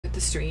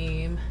the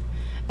stream.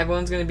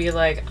 Everyone's gonna be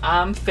like,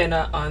 I'm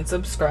finna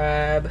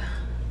unsubscribe.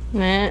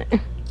 Meh.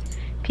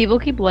 People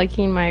keep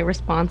liking my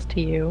response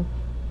to you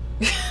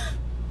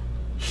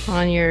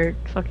on your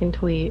fucking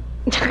tweet.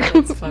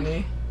 That's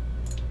funny.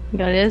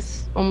 That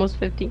is almost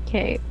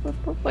 50K. What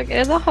the fuck? It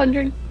has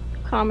 100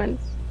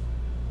 comments.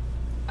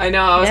 I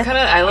know, I was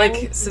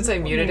kinda, since I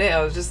muted it,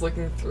 I was just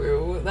looking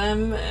through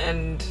them,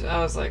 and I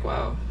was like,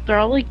 wow. They're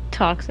all, like,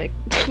 toxic.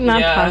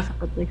 Not toxic,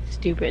 but, like,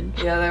 stupid.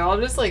 Yeah, they're all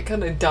just, like,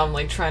 kinda dumb,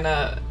 like, trying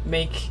to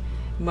make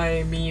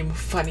my meme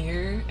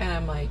funnier, and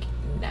I'm like,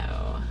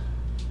 no.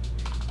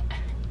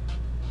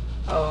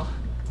 Oh.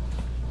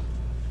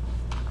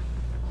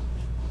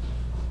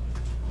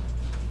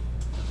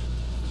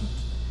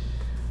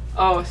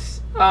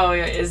 Oh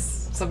yeah,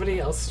 is somebody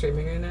else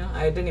streaming right now?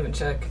 I didn't even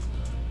check.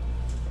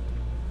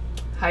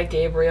 Hi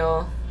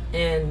Gabriel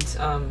and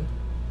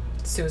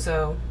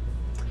Suso,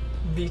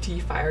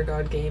 VT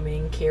Firegod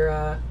Gaming,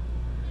 Kira.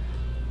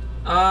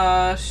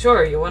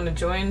 Sure, you want to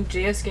join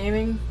GS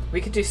Gaming?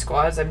 We could do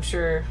squads, I'm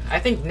sure. I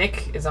think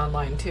Nick is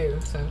online too,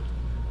 so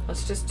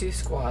let's just do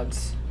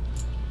squads.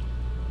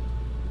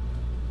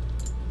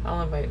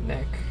 I'll invite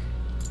Nick.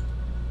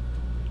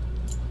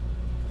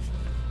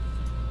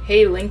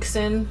 Hey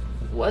Linkson,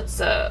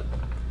 what's up?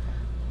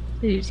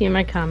 Did you see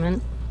my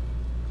comment?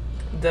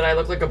 Did I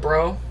look like a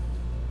bro?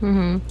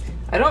 Mm-hmm.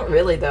 I don't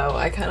really though.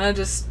 I kind of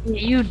just...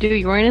 You do.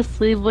 You're wearing a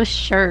sleeveless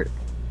shirt.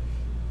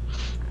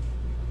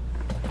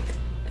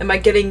 Am I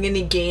getting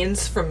any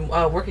gains from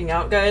working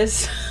out,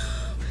 guys?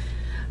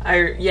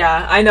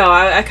 Yeah, I know.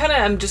 I kind of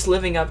am just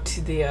living up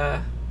to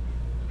the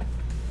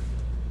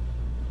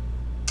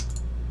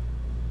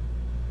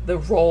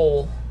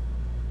role,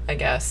 I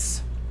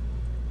guess.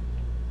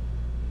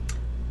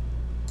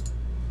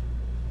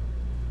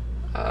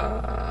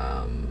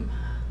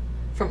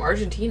 From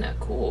Argentina,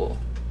 cool.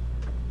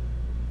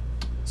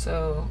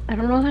 So I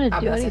don't know how to do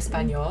hablas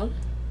anything. español?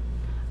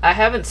 I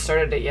haven't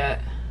started it yet.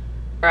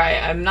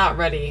 Alright, I'm not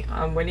ready.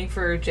 I'm waiting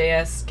for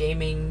JS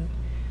Gaming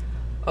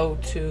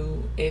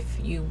 02 if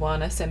you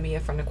wanna send me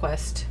a friend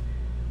request.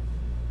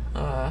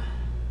 How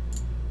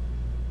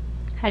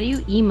do you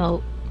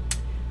emote?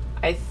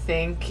 I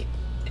think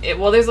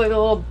well, there's like a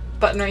little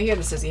button right here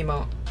that says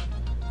emote.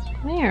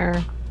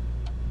 Where?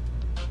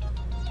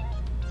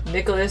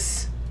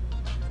 Nicholas,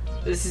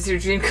 this is your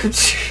dream come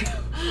true.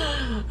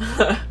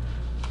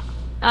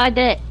 I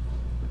did it.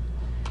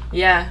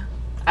 Yeah.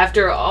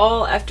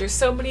 After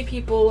so many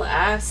people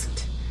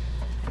asked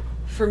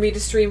for me to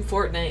stream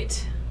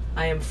Fortnite,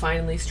 I am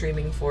finally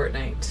streaming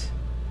Fortnite.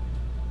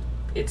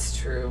 It's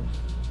true.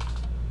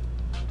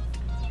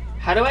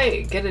 How do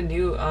I get a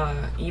new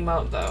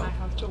emote though? I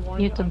have to warn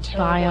You have to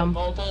buy them.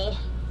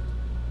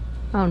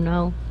 Oh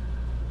no.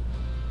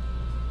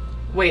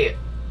 Wait.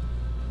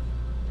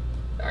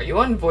 Are you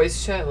on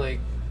voice chat like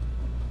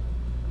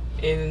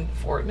in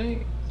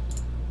Fortnite?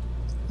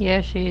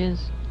 Yeah, she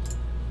is.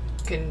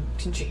 Can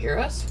she hear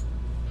us?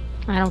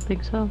 I don't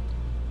think so.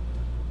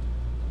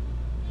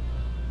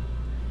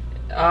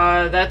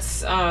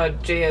 That's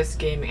JS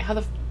Gaming.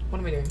 What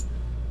am I doing?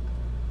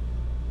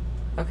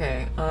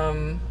 Okay,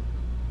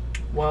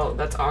 well,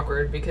 that's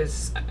awkward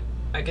because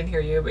I can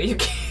hear you, but you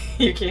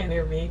can't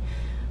hear me.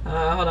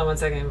 Hold on one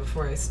second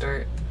before I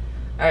start.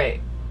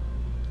 Alright.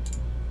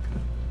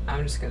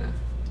 I'm just gonna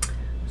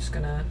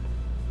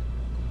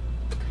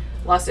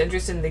lost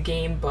interest in the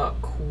game, but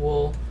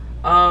cool.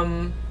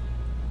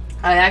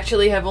 I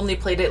actually have only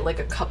played it like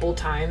a couple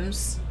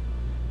times.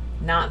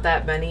 Not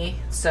that many,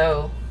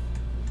 so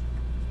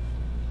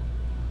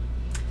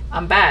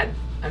I'm bad.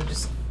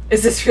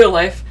 Is this real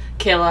life?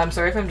 Kayla, I'm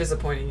sorry if I'm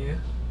disappointing you.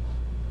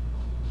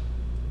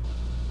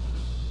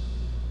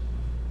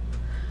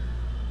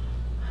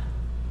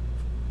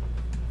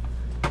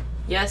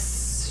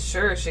 Yes,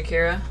 sure,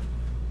 Shakira.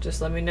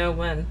 Just let me know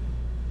when.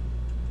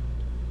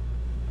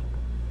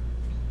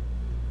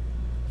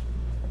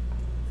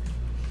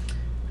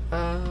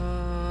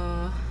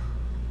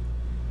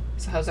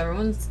 So how's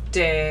everyone's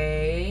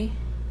day?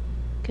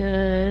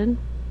 Good.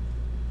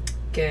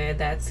 Good,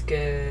 that's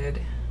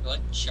good. I like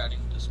chatting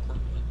Discord,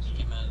 but the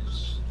game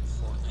has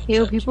Fortnite.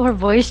 Yo, people are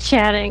voice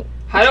chatting.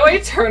 How do I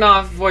turn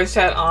off voice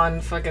chat on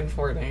fucking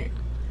Fortnite?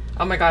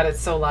 Oh my god, it's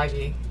so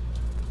laggy.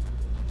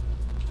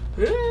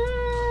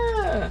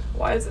 Ah,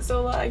 why is it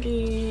so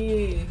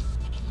laggy?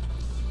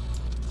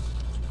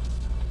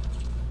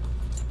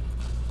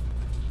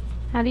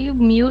 How do you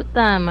mute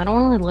them? I don't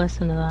want to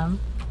listen to them.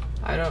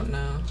 I don't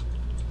know.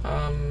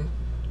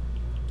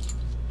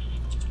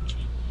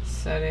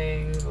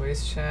 Settings,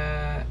 voice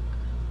chat.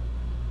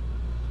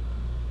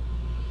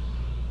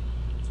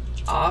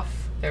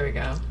 Off. There we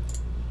go.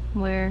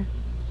 Where?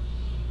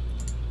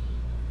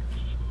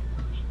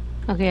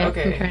 Okay, I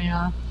can turn it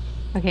off.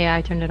 Okay,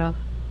 I turned it off.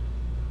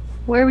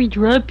 Where are we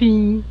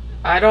dropping?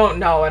 I don't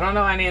know. I don't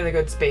know any of the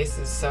good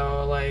spaces,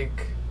 so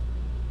like...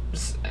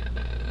 Just, Alright,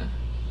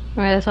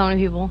 that's how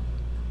many people.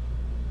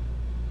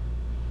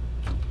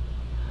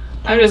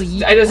 I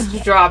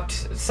just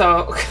dropped,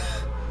 so...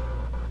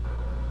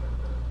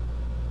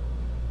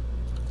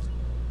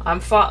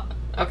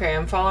 Okay,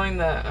 I'm following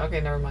the... Okay,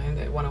 never mind.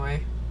 It went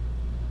away.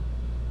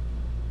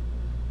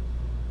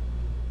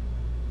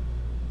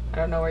 I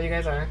don't know where you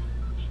guys are.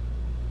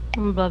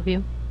 I'm above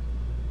you.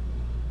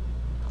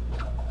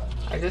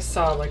 I just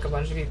saw like a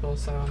bunch of people,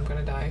 so I'm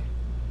gonna die.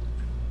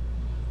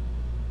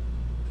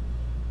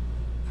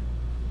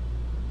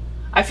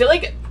 I feel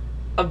like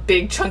a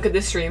big chunk of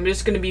the stream is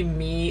just gonna be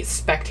me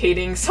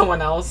spectating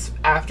someone else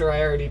after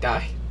I already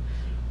die.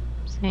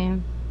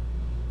 Same.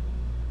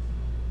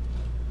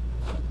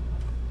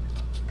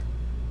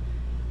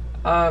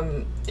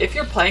 If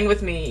you're playing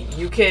with me,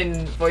 you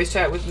can voice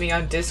chat with me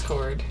on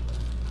Discord.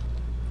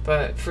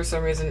 But for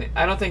some reason,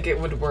 I don't think it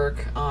would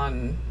work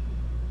on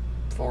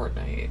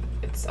Fortnite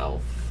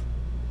itself.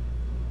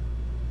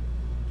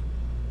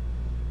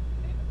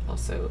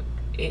 Also,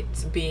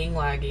 it's being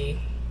laggy.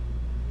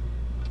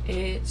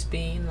 It's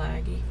being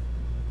laggy.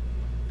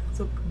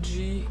 So,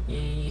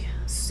 GE.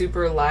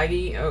 Super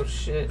laggy. Oh,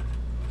 shit.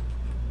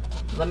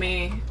 Let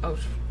me... Oh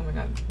my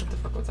god. What the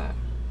fuck was that?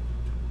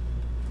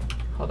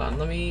 Hold on.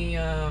 Let me,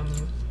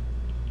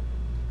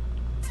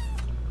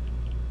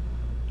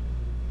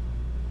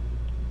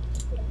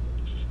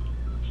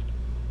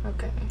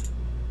 Okay.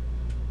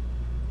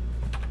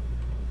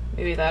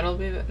 Maybe that'll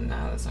be... No,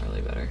 that's not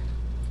really better.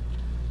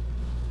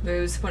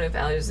 There's the point of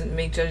values and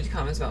make judgy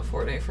comments about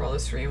Fortnite for all the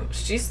stream.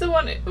 She's the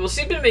one... Well,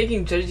 she's been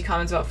making judgy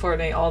comments about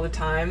Fortnite all the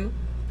time.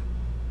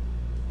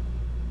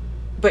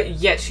 But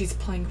yet she's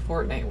playing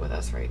Fortnite with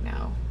us right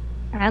now.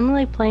 I'm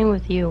like playing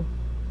with you.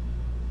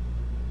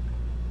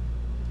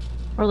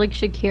 Or like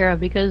Shakira,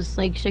 because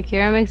like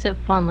Shakira makes it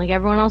fun. Like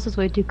everyone else is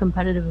way too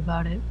competitive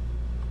about it.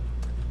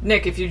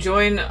 Nick, if you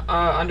join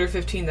under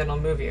 15, then I'll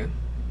move you.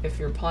 If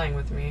you're playing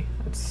with me,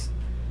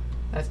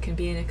 that can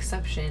be an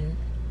exception.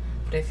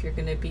 But if you're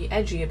gonna be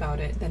edgy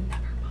about it, then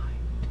never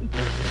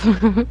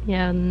mind.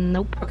 Yeah,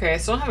 nope. Okay, I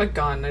still don't have a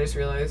gun. I just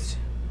realized.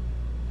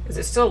 Is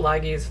it still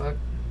laggy as fuck?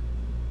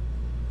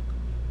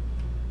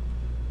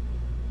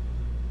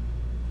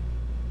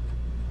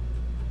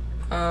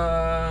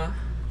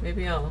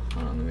 Maybe I'll...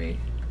 Hold on, let me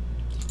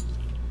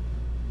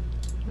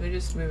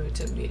just move it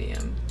to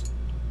medium.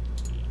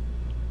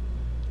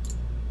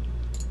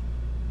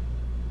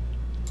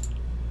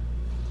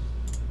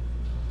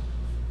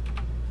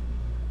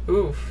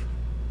 Oof.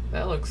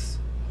 That looks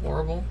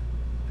horrible.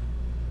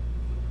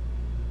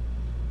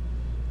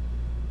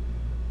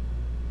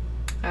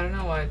 I don't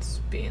know why it's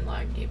being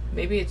laggy.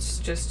 Maybe it's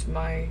just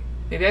my...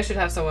 Maybe I should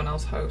have someone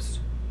else host.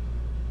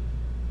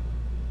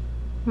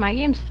 My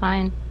game's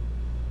fine.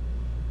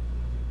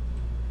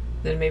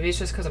 Then maybe it's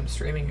just because I'm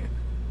streaming it.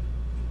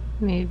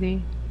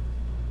 Maybe.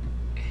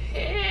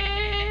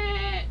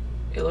 It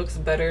looks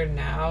better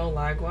now,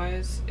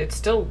 lag-wise. It's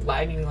still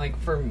lagging, like,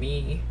 for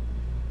me.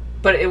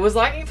 But it was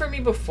lagging for me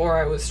before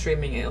I was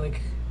streaming it,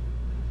 like,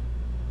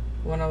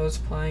 when I was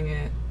playing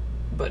it,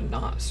 but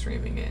not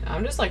streaming it.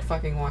 I'm just, like,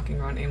 fucking walking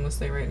around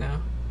aimlessly right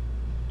now.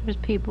 There's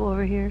people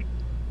over here.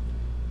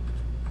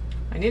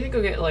 I need to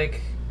go get, like,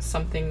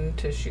 something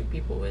to shoot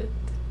people with.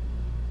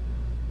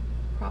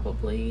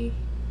 Probably.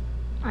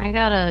 I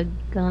got a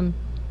gun.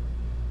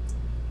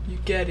 You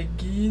got a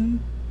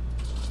gun?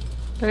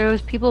 There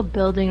was people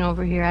building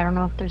over here. I don't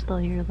know if they're still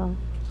here though.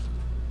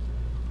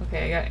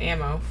 Okay, I got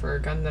ammo for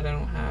a gun that I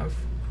don't have.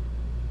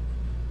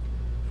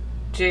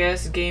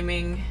 JS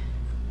Gaming.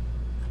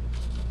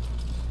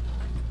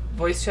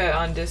 Voice chat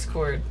on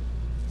Discord.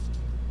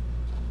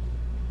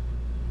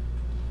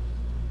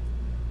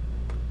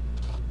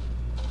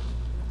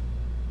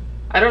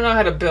 I don't know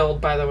how to build,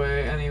 by the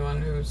way,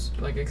 anyone who's,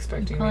 like,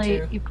 expecting me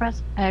to. You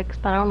press X,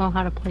 but I don't know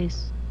how to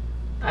place.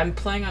 I'm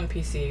playing on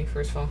PC,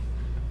 first of all.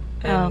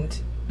 And,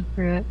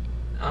 screw it.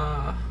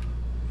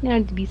 You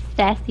don't have to be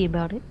sassy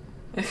about it.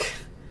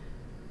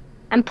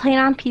 I'm playing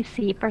on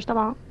PC, first of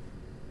all.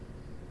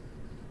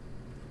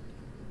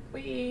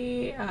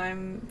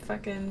 I'm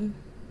fucking...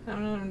 I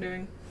don't know what I'm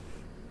doing.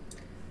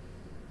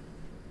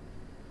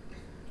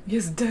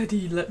 Yes,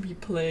 Daddy, let me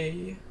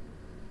play.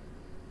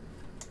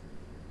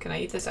 Can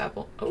I eat this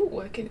apple? Oh,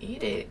 I can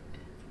eat it.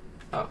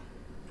 Oh,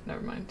 never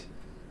mind.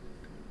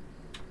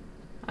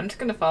 I'm just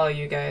gonna follow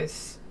you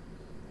guys.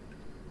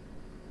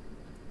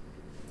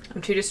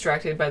 I'm too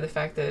distracted by the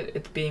fact that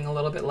it's being a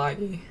little bit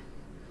laggy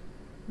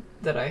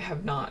that I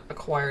have not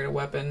acquired a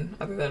weapon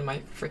other than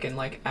my freaking,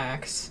 like,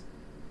 axe.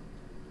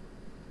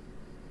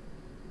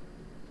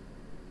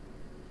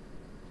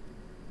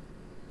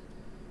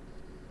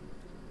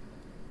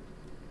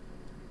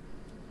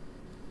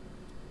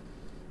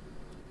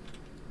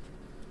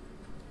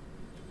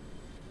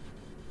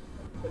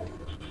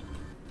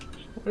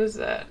 What is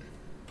that?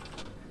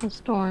 A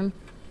storm.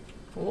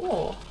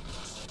 Oh.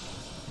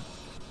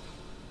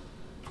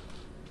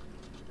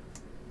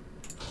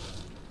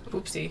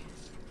 Oopsie.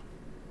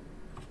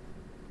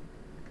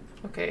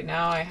 Okay,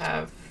 now I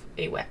have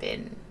a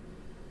weapon.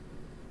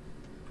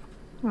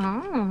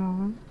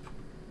 Oh.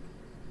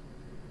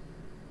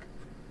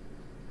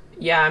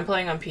 Yeah, I'm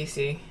playing on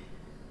PC.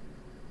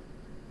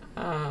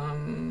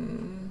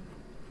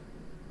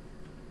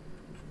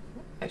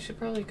 I should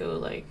probably go,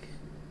 like,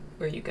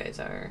 where you guys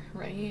are,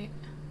 right?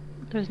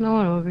 There's no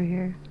one over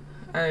here.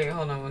 Alright,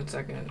 hold on 1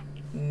 second.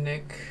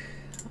 Nick,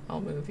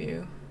 I'll move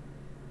you.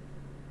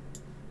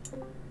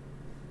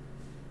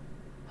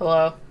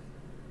 Hello?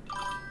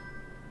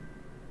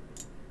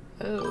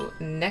 Oh,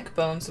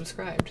 Neckbone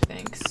subscribed,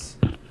 thanks.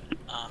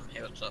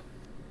 Hey, what's up?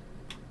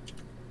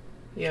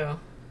 Yo.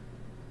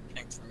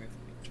 Thanks for moving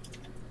me.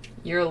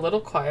 You're a little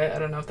quiet, I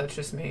don't know if that's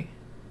just me.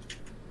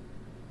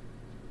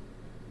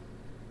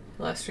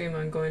 Last stream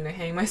I'm going to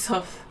hang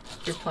myself.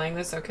 You're playing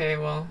this? Okay,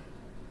 well.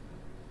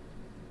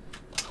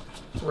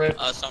 Rip.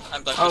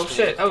 Sometimes I Oh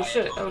shit, oh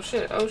shit, oh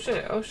shit, oh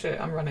shit, oh shit,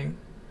 I'm running.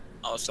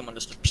 Oh, someone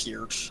just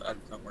appeared out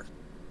of nowhere.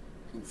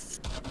 Oof.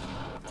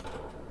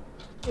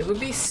 It would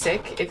be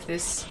sick if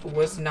this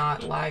was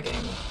not lagging.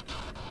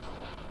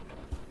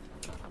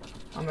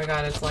 Oh my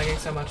god, it's lagging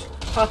so much.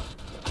 Huh.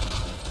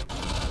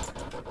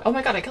 Oh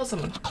my god, I killed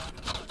someone.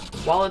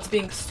 While it's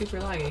being super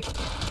laggy.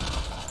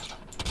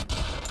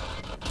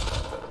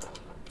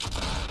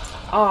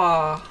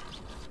 Aww.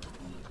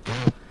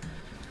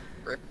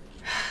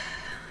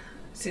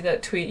 See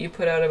that tweet you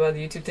put out about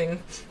the YouTube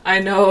thing? I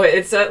know,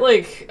 it's at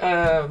like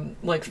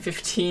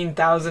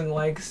 15,000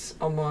 likes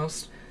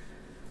almost.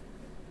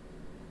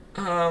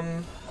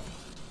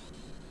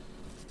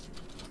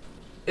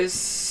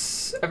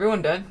 Is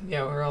everyone dead?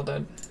 Yeah, we're all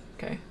dead.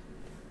 Okay.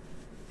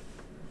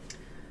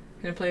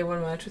 Gonna play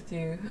one match with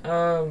you.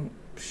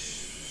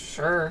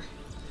 Sure.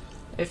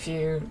 If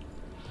you...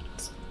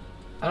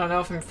 I don't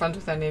know if I'm friends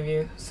with any of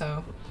you,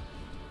 so...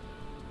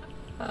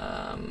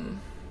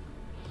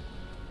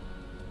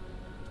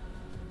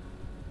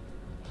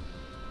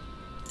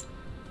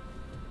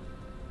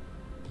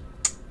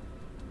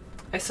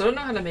 I still don't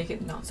know how to make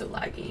it not so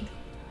laggy.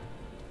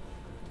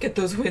 Get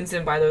those wins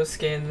and buy those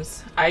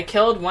skins. I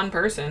killed one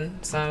person,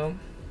 so...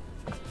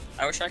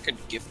 I wish I could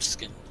gift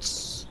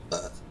skins.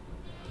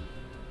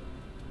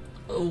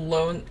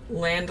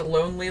 Land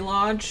Lonely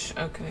Lodge?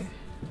 Okay.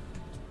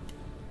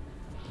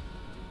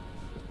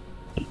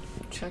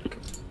 Check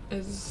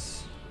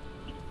is...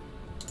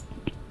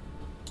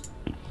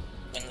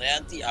 When they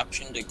add the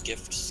option to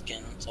gift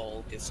skins,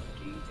 I'll give some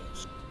to you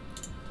guys.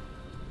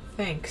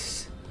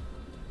 Thanks.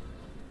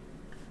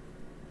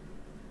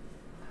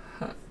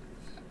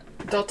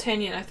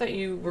 D'Artagnan, I thought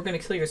you were gonna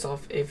kill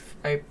yourself if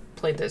I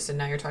played this, and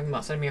now you're talking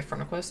about sending me a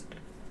friend request?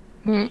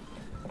 Hmm.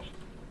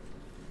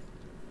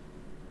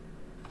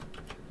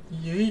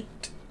 Yeet.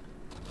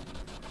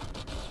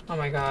 Oh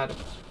my god.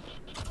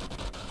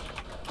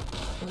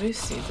 Let me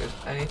see if there's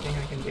anything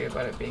I can do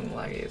about it being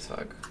laggy as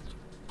fuck.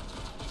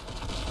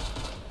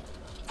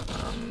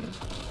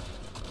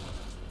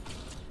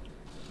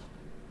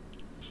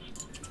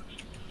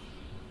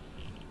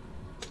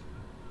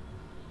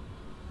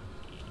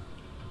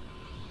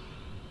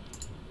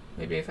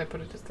 Maybe if I put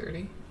it to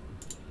 30.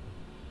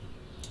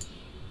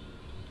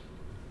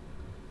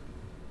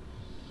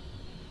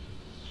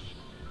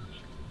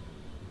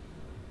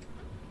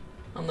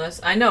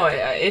 Unless, I know,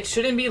 it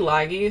shouldn't be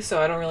laggy,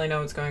 so I don't really know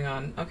what's going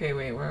on. Okay,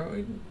 wait, where are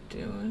we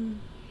doing?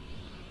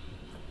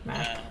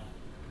 Map.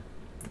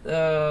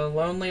 The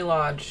Lonely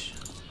Lodge.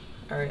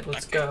 Alright,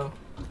 let's go.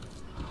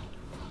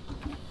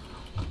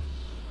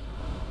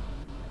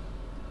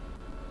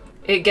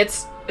 It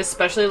gets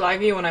especially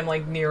laggy when I'm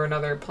like near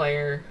another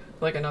player,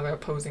 like another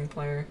opposing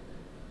player.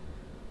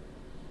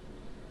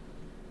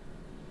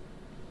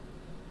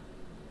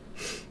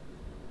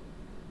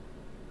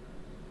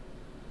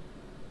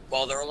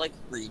 Well, there are like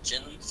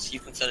regions. You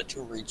can set it to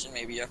a region.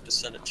 Maybe you have to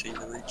set it to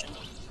your region.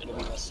 It'll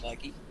be less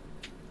laggy.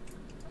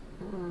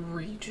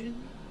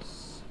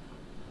 Regions?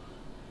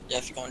 Yeah,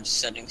 if you go into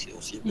settings,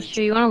 you'll see a You region.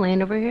 sure you want to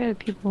land over here? The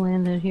people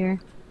landed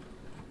here.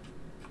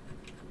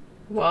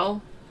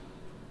 Well,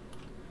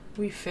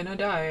 we finna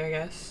die, I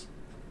guess.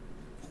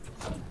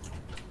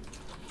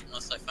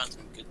 Unless I find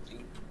some good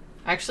loot.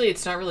 Actually,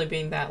 it's not really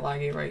being that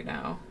laggy right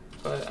now,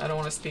 but I don't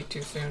want to speak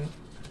too soon.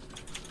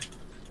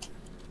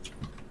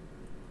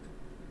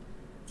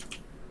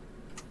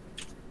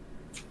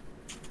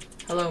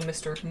 Hello,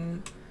 Mr.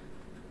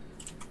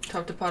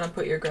 Top to bottom,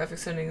 put your graphic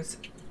settings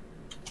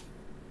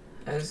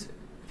as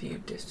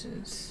view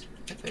distance,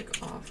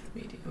 epic off,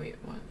 medium. Wait,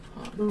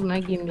 what? Ooh,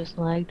 my game just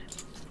lagged.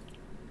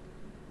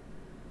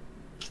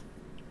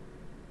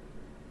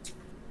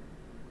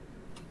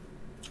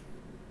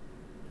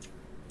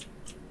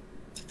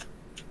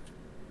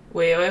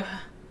 Wait.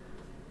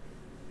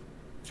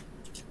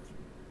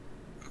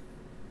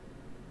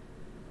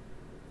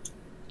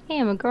 Hey,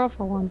 I'm a girl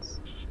for once.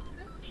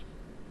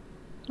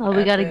 Oh,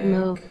 we gotta Epic.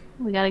 move.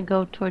 We gotta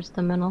go towards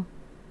the middle.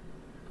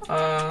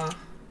 Not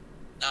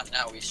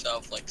now, we still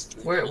have like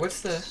 3 Where? minutes.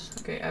 What's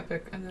the? Okay,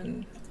 epic, and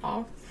then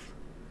off.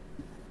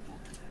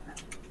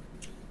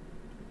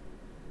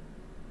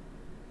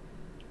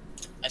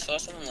 I saw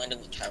someone land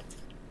in the tower.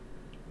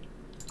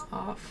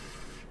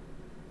 Off.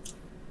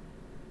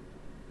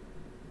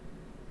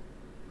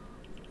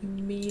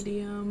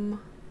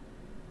 Medium.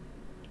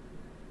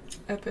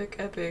 Epic,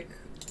 epic,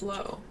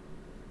 low.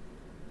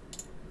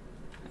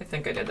 I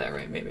think I did that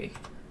right, maybe.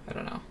 I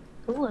don't know.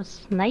 Ooh, a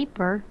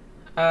sniper.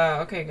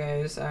 Okay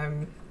guys,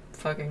 I'm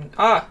fucking...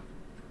 Ah!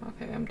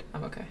 Okay, I'm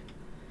okay.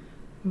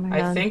 Oh my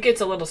I God. think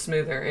it's a little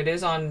smoother. It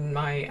is on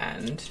my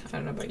end. I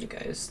don't know about you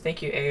guys.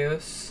 Thank you,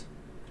 Eos.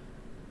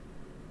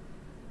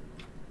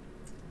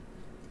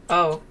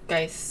 Oh,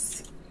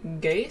 guys.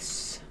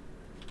 Guys?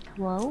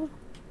 Hello?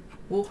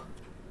 Ooh.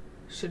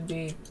 Should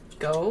we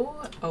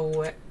go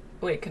away?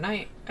 Wait, can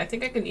I? I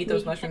think I can eat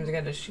those mushrooms and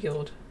get a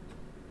shield.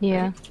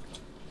 Yeah.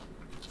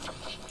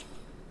 Right?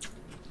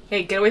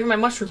 Hey, get away from my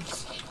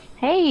mushrooms.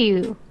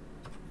 Hey!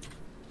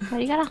 Why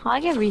you gotta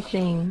hog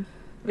everything?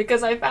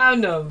 Because I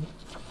found them.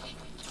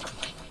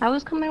 I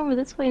was coming over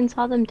this way and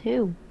saw them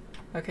too.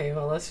 Okay,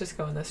 well, let's just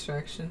go in this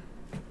direction.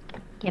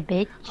 Yeah,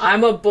 bitch.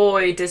 I'm a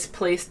boy,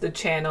 displaced the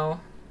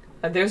channel.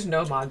 There's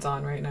no mods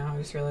on right now,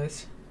 I just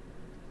realized.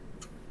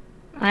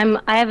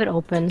 I have it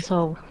open,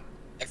 so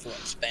Everyone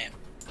spam.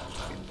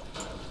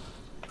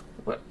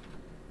 What?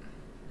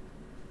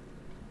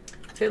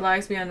 If it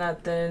lags beyond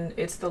that, then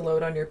it's the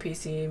load on your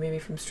PC, maybe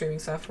from streaming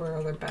software or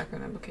other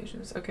background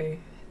applications. Okay,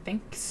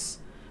 thanks,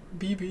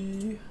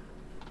 BB.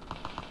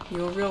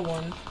 You a real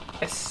one.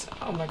 Yes.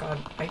 Oh my god,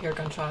 I hear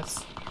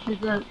gunshots.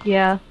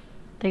 yeah,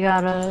 they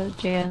got a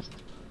JS.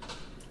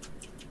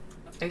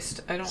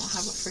 I don't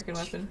have a freaking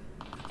weapon.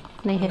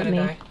 They I'm hit gonna me.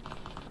 die.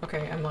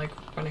 Okay, I'm like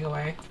running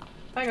away.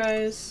 Bye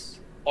guys.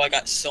 Oh, I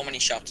got so many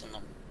shots on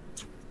them.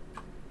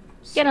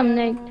 Get 'em,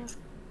 Nick.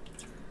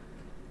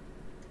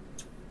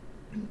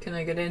 Can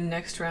I get in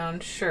next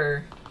round?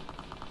 Sure.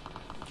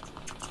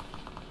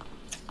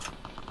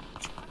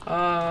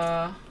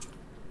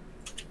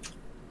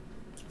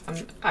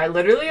 I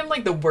literally am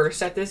like the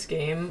worst at this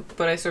game,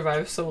 but I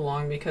survived so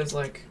long because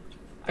like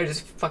I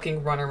just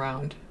fucking run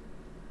around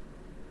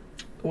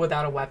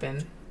without a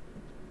weapon.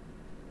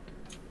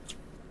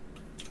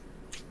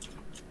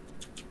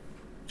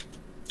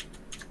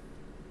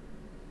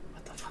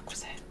 What the fuck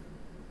was that?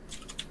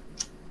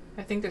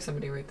 I think there's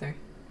somebody right there.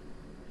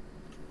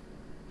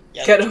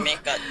 Yeah, Get the him.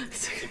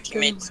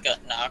 teammates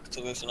got knocked,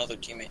 so there's another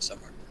teammate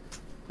somewhere.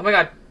 Oh my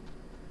god.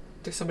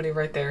 There's somebody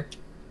right there.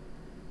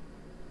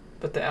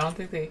 But I don't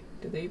think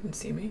did they even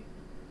see me?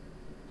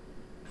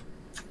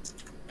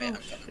 Wait, I'm Oh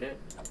coming. shit.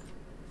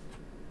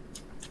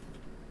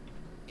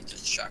 He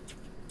just shot.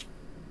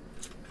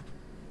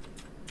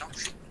 Oh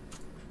shit.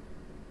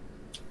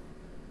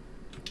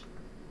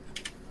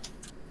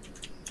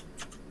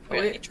 Oh, Wait,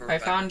 wait, need to I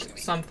revive found a teammate.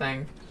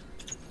 something.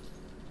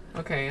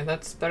 Okay,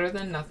 that's better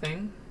than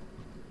nothing.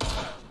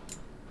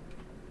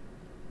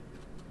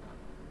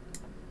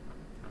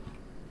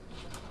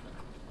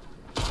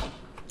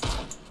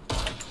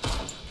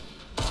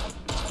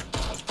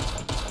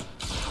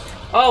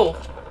 Oh!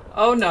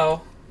 Oh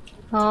no.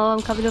 Oh,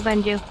 I'm coming to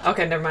avenge you.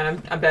 Okay, never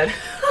mind, I'm dead.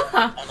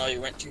 Oh no, you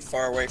went too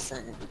far away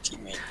from your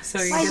teammate.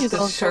 So you Why'd get you the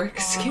go so shark far?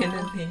 skin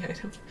in the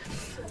item.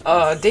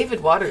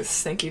 David Waters,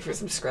 thank you for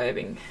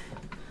subscribing.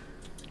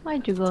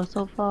 Why'd you go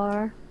so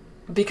far?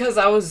 Because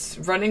I was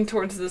running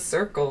towards the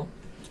circle.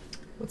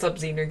 What's up,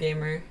 Zener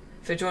Gamer?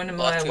 If I join him,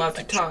 am I Love to allowed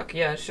to adventure. talk?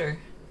 Yeah, sure.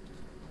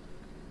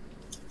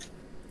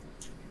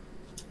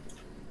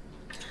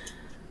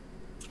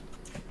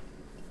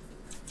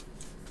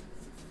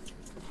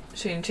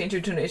 Shane, change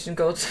your donation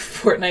goal to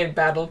Fortnite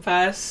Battle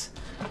Pass.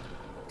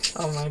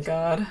 Oh my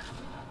god.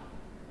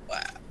 Wow.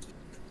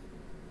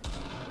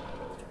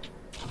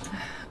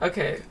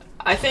 Okay,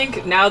 I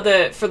think now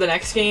that for the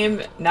next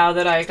game, now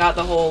that I got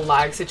the whole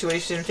lag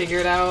situation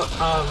figured out,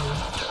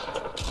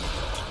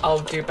 I'll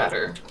do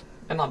better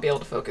and I'll be able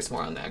to focus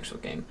more on the actual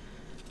game.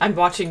 I'm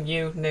watching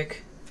you,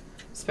 Nick,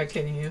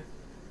 spectating you.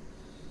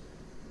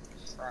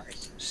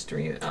 Right.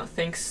 Stream.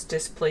 Thanks,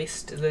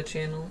 displaced the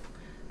channel.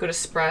 Go to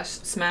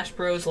Smash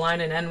Bros. Line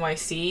in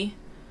NYC.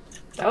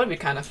 That would be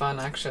kind of fun,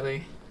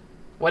 actually.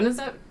 When is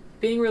that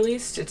being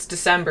released? It's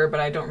December, but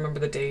I don't remember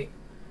the date.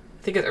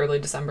 I think it's early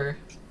December.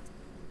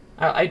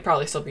 I'd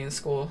probably still be in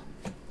school.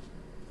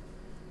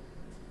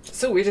 It's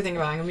so weird to think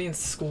about. I'm gonna be in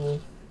school.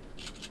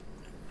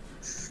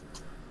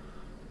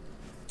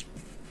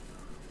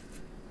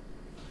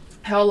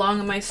 How long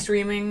am I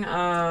streaming?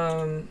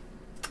 I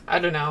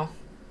don't know.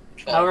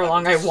 However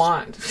long I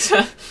want.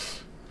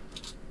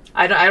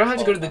 I don't have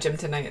to go to the gym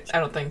tonight. I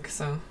don't think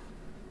so.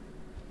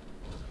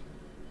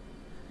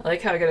 I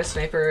like how I get a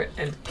sniper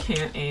and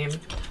can't aim.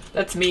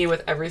 That's me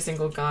with every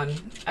single gun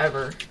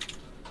ever.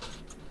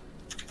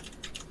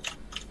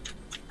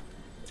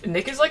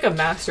 Nick is like a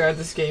master at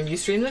this game. You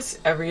stream this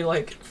every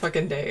like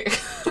fucking day.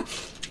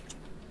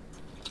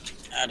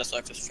 I just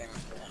like to stream it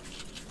for one.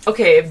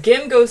 Okay, if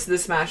Gim goes to the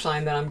Smash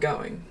line, then I'm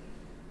going.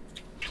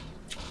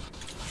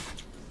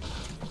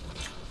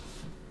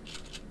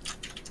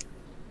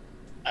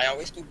 I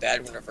always do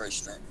bad whenever I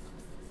stream.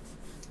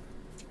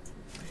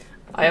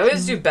 I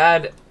always do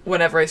bad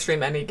whenever I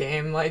stream any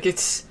game. Like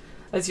that's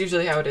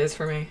usually how it is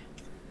for me.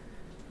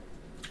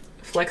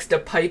 Flex the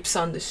pipes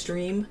on the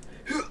stream.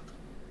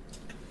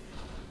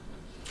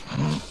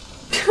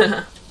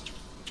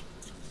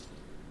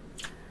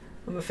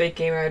 I'm a fake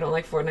gamer. I don't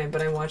like Fortnite,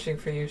 but I'm watching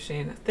for you,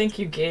 Shane. Thank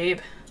you, Gabe.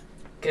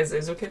 Is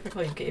it okay if I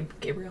call you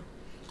Gabriel?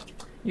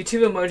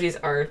 YouTube emojis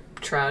are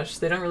trash.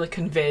 They don't really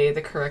convey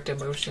the correct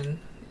emotion,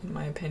 in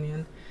my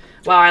opinion.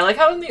 Wow, I like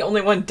how I'm the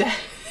only one dead.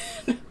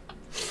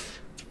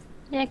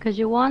 Yeah, because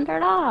you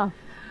wandered off.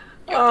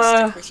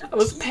 I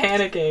was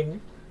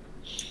panicking.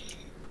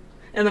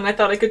 And then I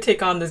thought I could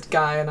take on this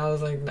guy, and I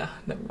was like, nah,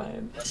 never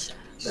mind.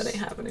 That ain't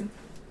happening.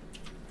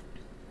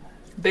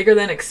 Bigger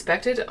than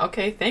expected?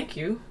 Okay, thank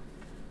you.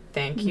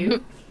 Thank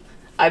you.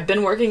 I've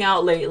been working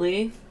out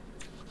lately.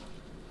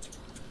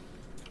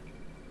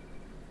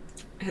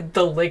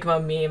 The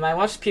Ligma meme. I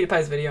watched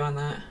PewDiePie's video on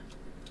that.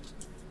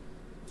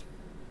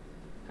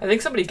 I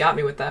think somebody got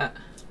me with that.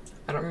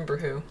 I don't remember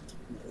who.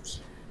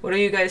 What are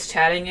you guys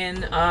chatting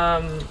in?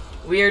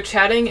 We are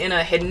chatting in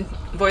a hidden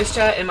voice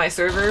chat in my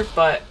server,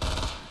 but...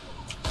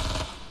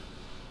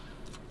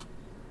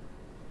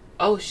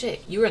 Oh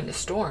shit, you were in the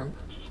storm.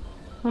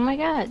 Oh my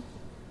god.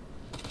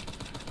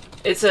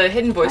 It's a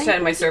hidden voice chat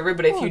in my server,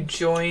 but if you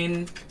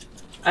join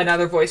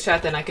another voice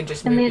chat, then I can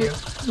just mute you.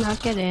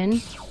 Not get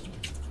in.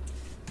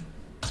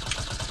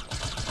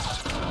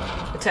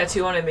 A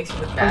tattoo on it makes you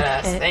look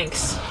badass.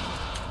 Thanks.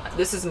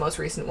 This is the most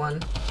recent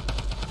one.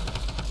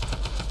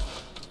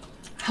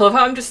 I love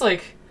how I'm just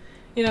like,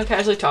 you know,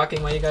 casually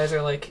talking while you guys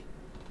are like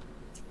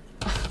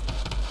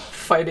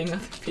fighting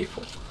other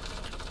people.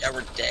 Yeah,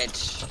 we're dead.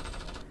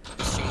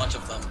 There's too much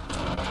of them.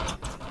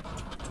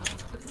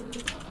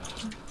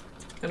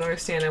 I don't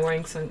understand. I'm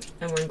wearing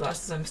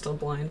glasses. I'm still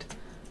blind.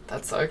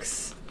 That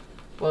sucks.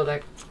 Well,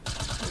 there's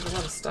a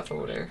lot of stuff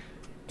over there.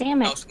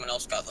 Damn it. No, someone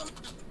else got them.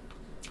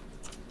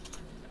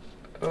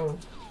 Oh.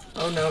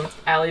 Oh no.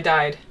 Allie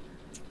died.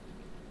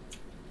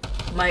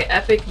 My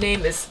epic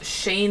name is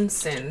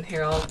Sicsen.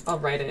 Here, I'll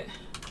write it.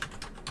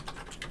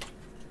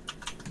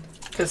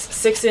 Because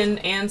Sicsen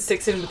and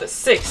Sicsen with a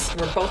 6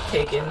 were both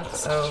taken,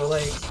 so,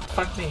 like,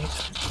 fuck me.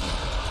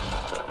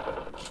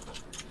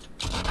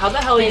 How the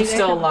hell are you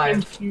still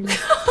alive?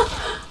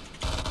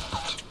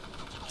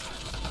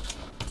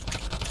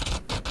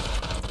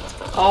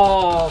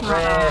 Oh,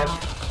 rip.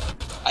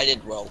 I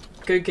did well.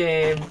 Good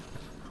game.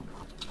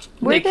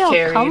 Where'd they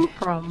all come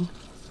from?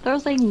 There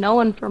was like no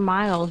one for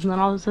miles, and then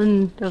all of a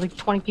sudden there were like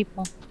 20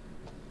 people.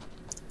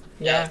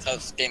 Yeah, that's how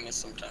this game is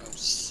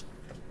sometimes.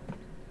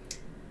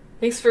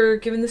 Thanks for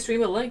giving the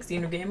stream a like,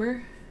 Xeno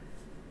Gamer.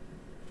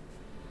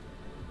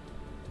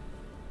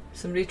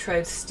 Somebody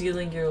tried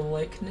stealing your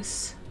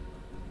likeness.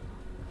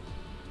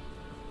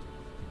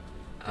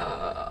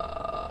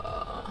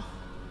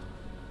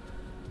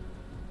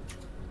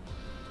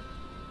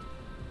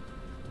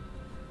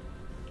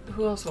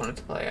 Who else wanted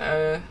to play?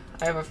 I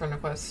have a friend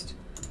request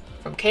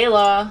from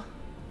Kayla.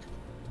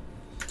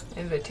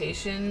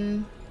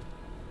 Invitation.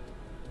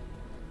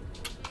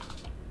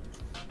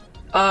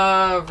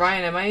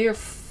 Ryan, am I your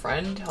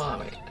friend? Hold on,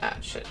 wait. Ah,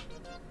 shit.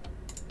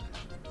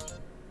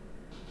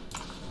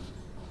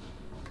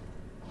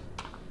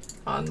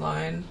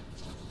 Online.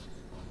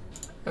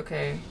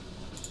 Okay.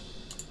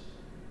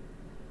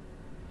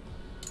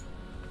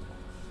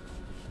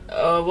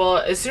 Well,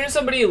 as soon as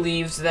somebody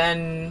leaves,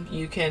 then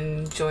you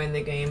can join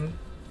the game,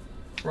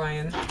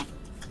 Ryan.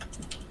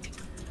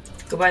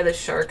 Go buy the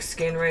shark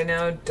skin right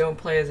now. Don't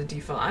play as a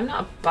default. I'm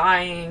not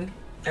buying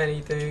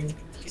anything.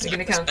 Make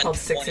an account called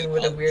Sicsen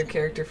with a weird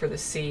character for the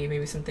sea.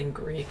 Maybe something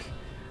Greek.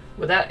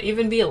 Would that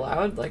even be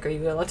allowed? Like, are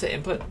you allowed to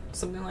input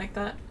something like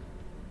that?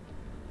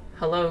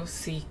 Hello,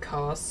 sea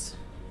cos.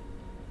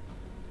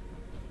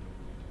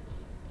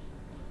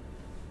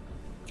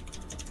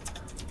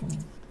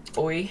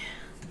 Boy.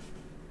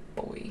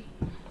 Boy.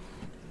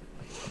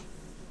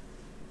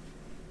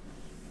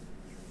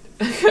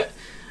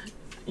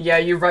 Yeah,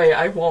 you're right,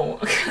 I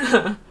won't.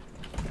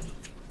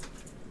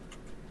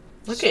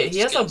 Look at, he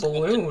has a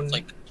balloon. It's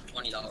like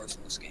 $20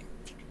 in this game.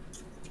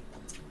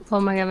 Oh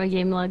my god, my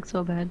game lags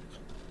so bad.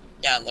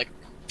 Yeah, like,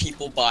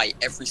 people buy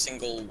every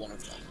single one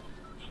of them.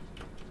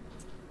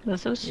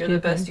 That's so stupid. You're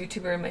the best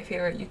YouTuber and my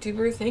favorite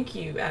YouTuber. Thank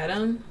you,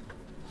 Adam.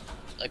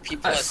 Like,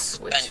 people have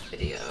spent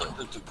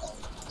hundreds of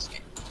dollars on this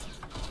game.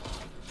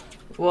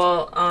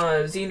 Well,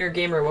 Xener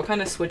Gamer, what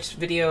kind of Switch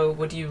video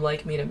would you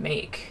like me to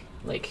make?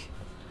 Like,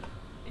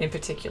 in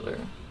particular?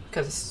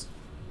 Because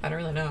I don't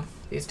really know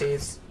these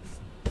days.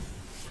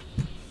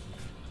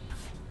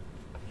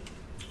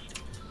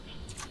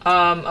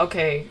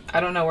 Okay. I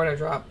don't know where to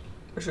drop.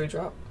 Where should we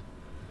drop?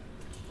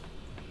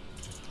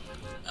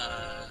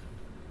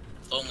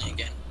 Lonely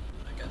again,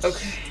 I guess.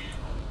 Okay.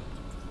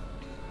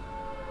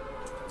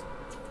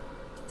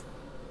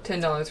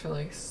 $10 for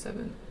like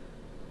 7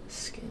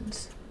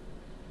 skins.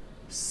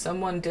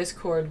 Someone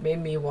Discord made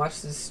me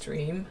watch this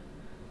stream.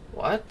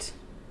 What?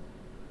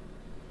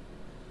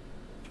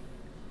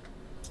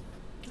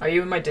 Are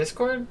you in my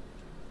Discord?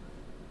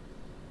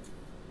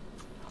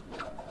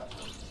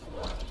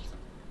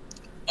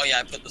 Oh yeah,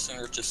 I put this in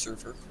Rich's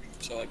server,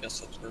 so I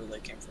guess that's where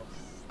they came from.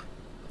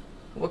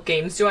 What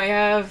games do I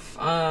have?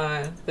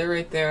 They're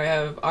right there. I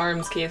have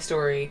ARMS, Cave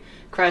Story,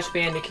 Crash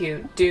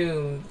Bandicoot,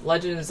 Doom,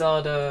 Legend of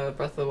Zelda,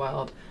 Breath of the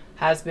Wild,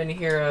 Has Been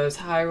Heroes,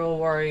 Hyrule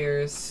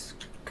Warriors,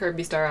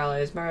 Kirby Star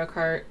Allies, Mario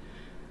Kart,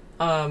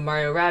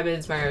 Mario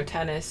Rabbids, Mario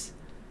Tennis,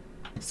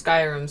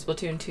 Skyrim,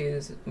 Splatoon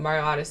 2s,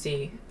 Mario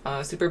Odyssey,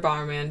 Super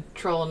Bomberman,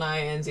 Troll and I,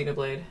 and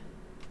Xenoblade.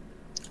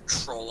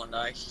 Troll and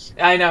I.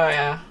 I know,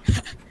 yeah.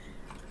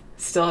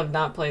 still have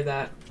not played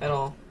that at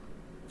all.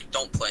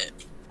 Don't play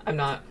it. I'm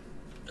not.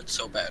 It's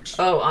so bad.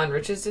 Oh, on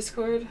Rich's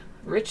Discord?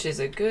 Rich is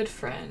a good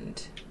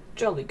friend.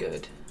 Jolly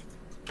good.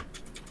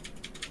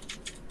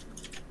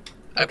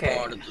 Okay. I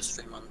promoted the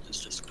stream on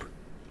his Discord.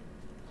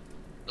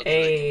 That's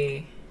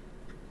A...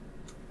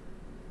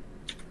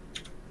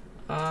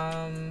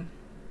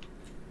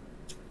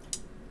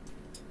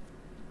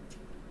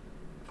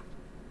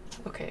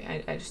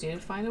 Okay, I just need to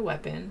find a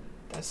weapon.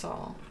 That's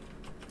all.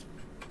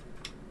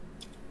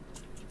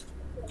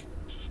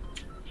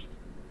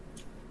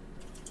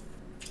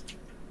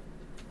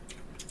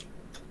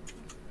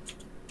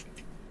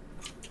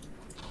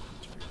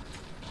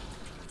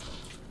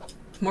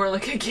 More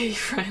like a gay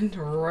friend.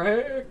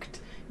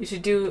 Wrecked. You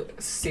should do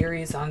a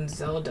series on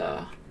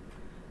Zelda.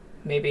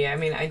 Maybe. I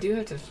mean, I do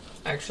have to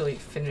actually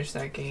finish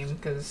that game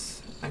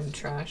because I'm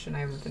trash and I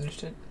haven't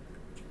finished it.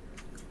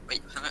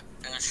 Wait, haven't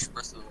finished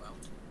Breath of the Wild?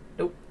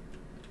 Nope.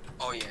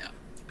 Oh yeah.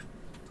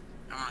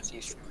 I want to see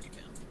you stream it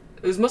again.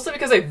 It was mostly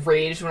because I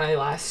raged when I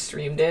last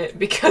streamed it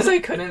because I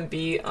couldn't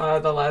beat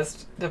the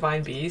last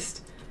Divine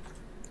Beast.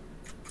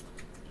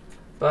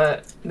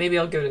 But maybe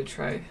I'll give it a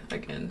try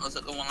again. Was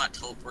it the one that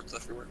teleports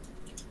everywhere?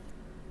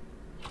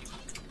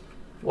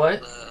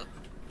 What?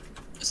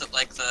 Is it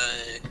like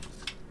the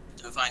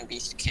Divine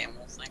Beast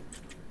camel thing?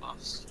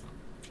 Boss?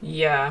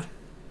 Yeah.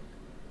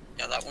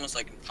 Yeah, that one was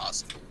like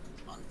impossible.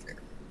 Unfair.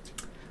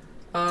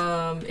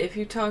 If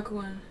you talk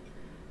one...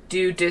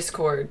 Do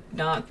Discord,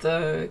 not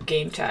the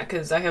game chat,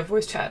 because I have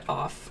voice chat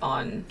off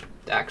on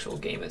the actual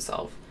game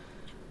itself.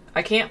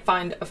 I can't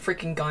find a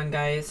freaking gun,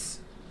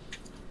 guys.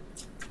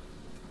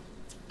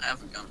 I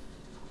have a gun.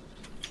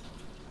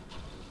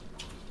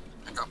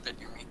 I dropped it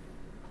near me.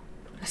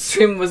 The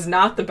stream was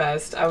not the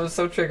best. I was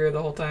so triggered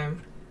the whole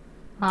time.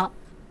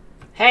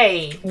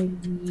 Hey!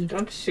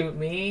 Don't shoot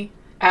me.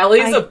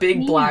 Allie's a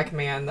big black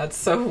man. That's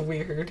so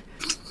weird.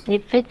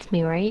 It fits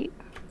me, right?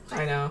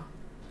 I know.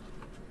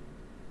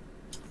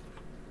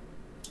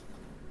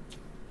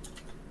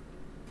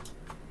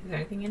 Is there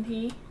anything in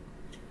here?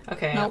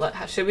 Okay, nope.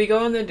 Should we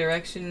go in the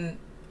direction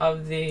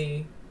of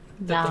the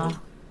Yeah.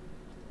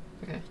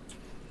 Okay.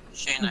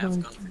 Shane, I have a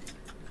gun for you.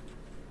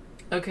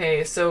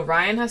 Okay, so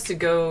Ryan has to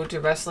go to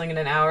wrestling in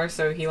an hour,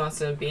 so he wants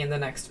to be in the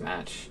next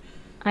match.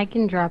 I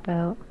can drop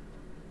out.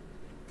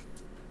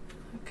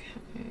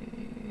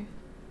 Okay.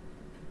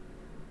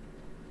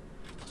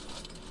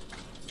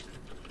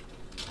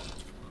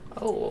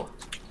 Oh,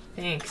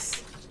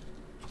 thanks.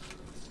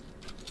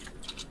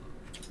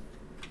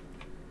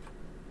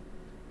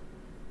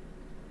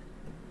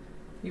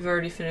 You've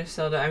already finished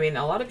Zelda. I mean,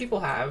 a lot of people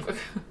have.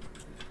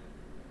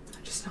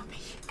 Just not me.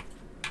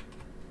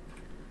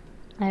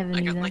 I haven't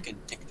I got either. like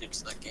addicted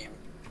to that game.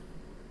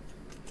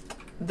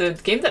 The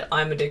game that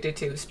I'm addicted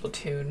to is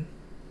Splatoon.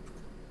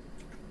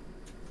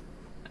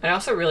 I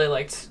also really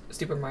liked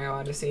Super Mario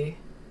Odyssey,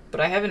 but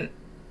I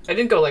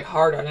didn't go like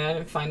hard on it. I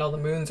didn't find all the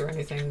moons or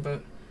anything,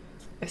 but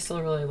I still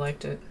really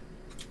liked it.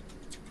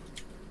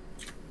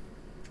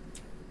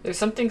 There's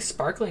something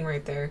sparkling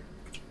right there.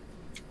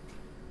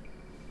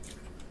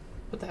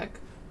 What the heck?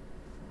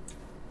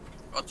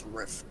 Oh, it's a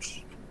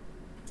rift.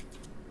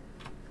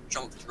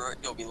 Jump through it,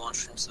 you'll be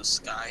launched into the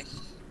sky.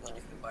 Then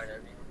you can bite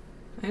everything.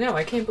 I know,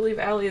 I can't believe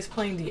Allie is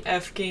playing the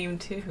F game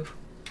too.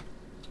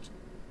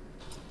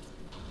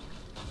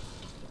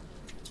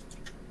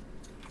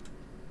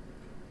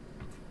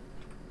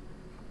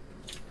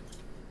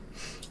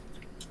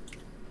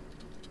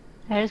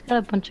 I just got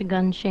a bunch of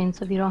guns, Shane,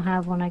 so if you don't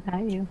have one, I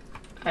got you.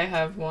 I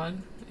have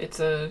one. It's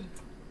a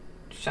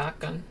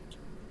shotgun.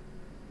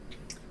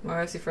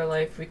 Mario Odyssey for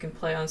life. We can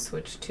play on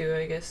Switch too,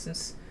 I guess,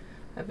 since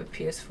I have a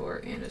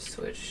PS4 and a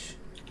Switch.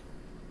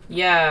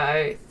 Yeah,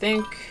 I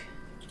think...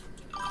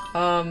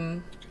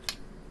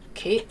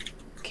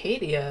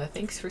 Katia,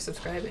 thanks for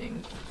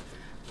subscribing.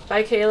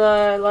 Bye,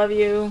 Kayla. I love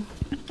you.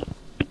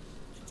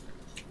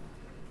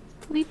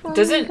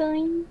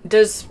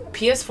 Does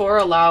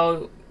PS4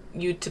 allow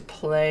you to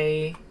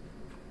play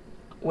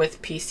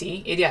with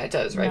PC? Yeah, it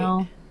does, right?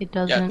 No, it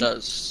doesn't. Yeah, it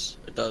does.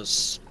 It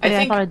does. I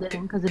think thought it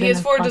didn't, 'cause it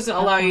PS4 didn't doesn't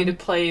cost allow that you to one.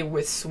 play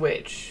with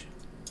Switch.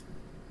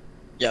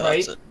 Yeah,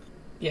 right? that's it.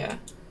 Yeah.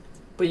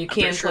 But you I'm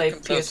can pretty sure play it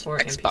can PS4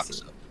 and Xbox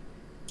PC. up.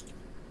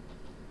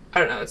 I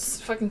don't know,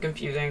 it's fucking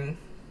confusing.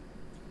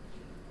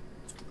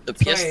 The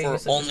That's why I PS4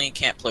 use it. only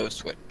can't play with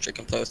Switch. It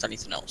can play with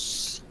anything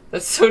else.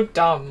 That's so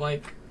dumb,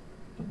 like,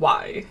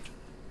 why?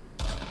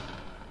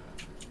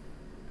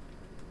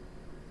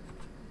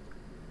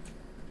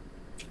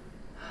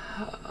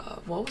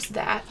 What was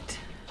that?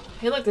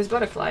 Hey look, there's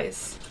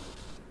butterflies.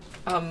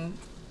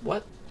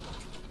 What?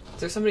 Is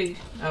there somebody?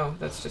 Oh,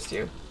 that's just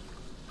you.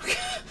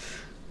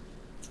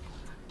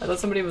 I thought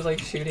somebody was like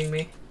shooting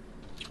me.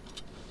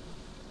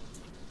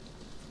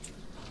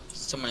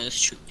 Someone is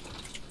shooting.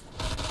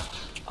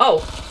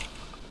 Oh!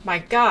 My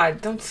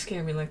god, don't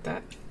scare me like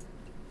that.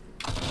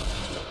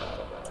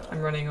 I'm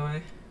running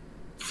away.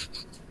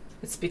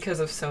 It's because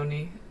of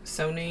Sony.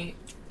 Sony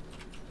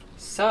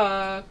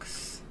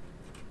sucks.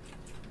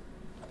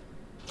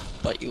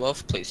 But you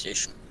love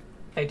PlayStation.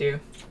 I do.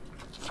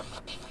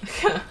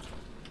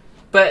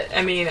 But,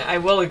 I mean, I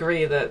will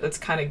agree that it's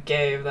kind of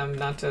gay of them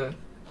not to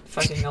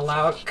fucking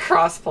allow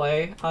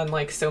crossplay on,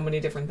 like, so many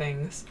different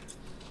things.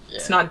 Yeah.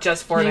 It's not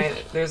just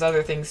Fortnite. There's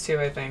other things, too,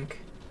 I think.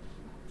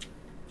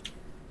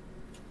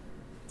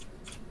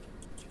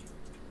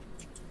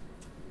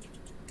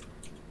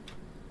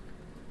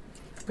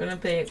 I'm gonna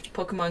play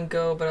Pokemon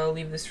Go, but I'll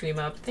leave the stream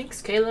up.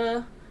 Thanks,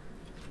 Kayla.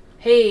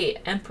 Hey,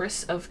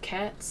 Empress of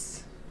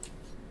Cats.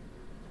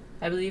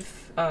 I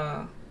believe,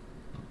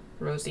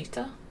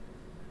 Rosita?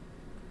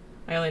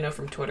 I only know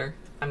from Twitter.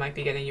 I might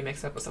be getting you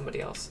mixed up with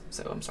somebody else,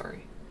 so I'm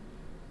sorry.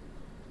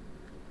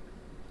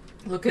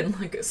 Looking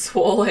like a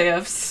swole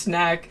AF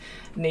snack.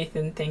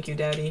 Nathan, thank you,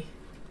 Daddy.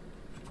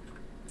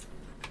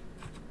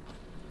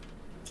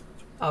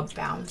 A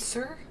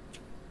bouncer?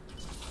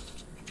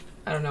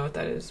 I don't know what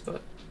that is,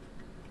 but...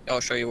 I'll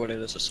show you what it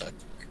is a sec.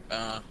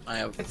 I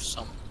have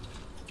some.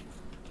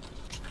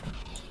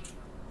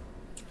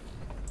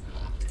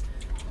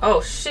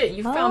 Oh shit,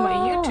 you found my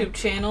YouTube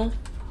channel.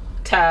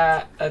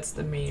 Ta, that's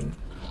the meme.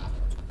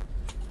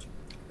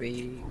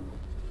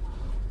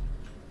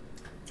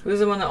 Who's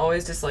the one that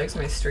always dislikes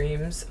my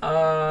streams?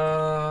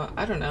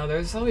 I don't know,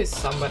 there's always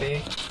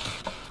somebody.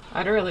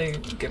 I don't really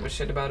give a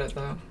shit about it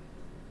though.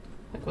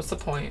 Like, what's the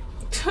point?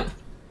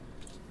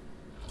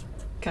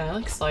 Can I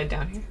like slide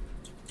down here?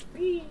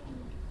 Whee!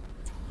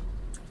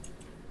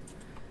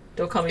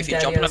 Don't call me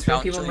Daddy,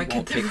 people might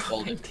get the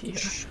wrong idea.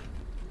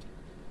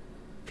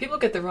 People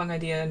get the wrong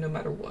idea no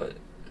matter what.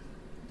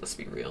 Let's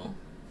be real.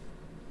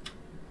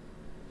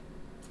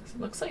 It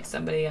looks like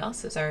somebody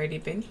else has already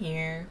been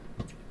here.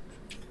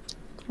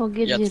 What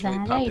gives you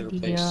that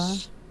idea?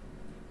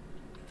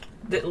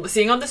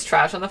 Seeing all this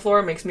trash on the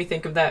floor makes me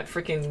think of that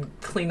freaking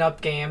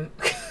cleanup game.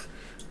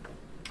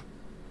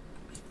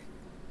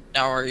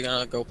 Now are you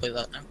gonna go play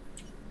that now?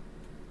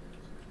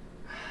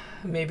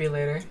 Maybe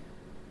later.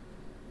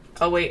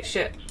 Oh wait,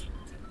 shit.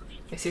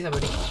 I see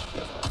somebody.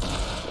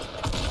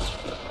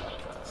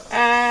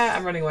 Ah,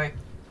 I'm running away.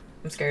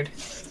 I'm scared.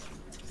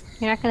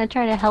 You're not gonna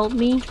try to help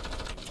me?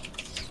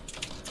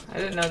 I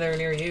didn't know they were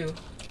near you.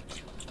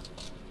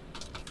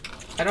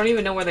 I don't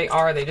even know where they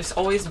are. They just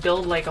always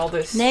build like all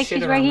this Nick, shit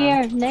she's around right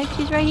here. them. Nick,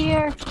 she's right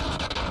here.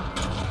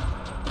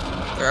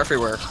 They're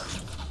everywhere.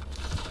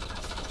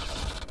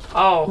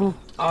 Oh.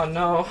 Oh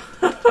no.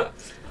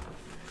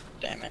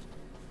 Damn it.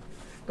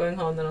 Going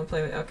home, then I'll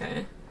play with...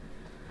 Okay.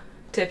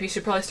 Tip, you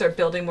should probably start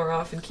building more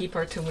often. Keep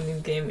our to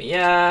winning game.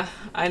 Yeah,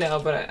 I know,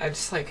 but I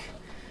just like...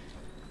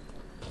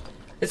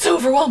 It's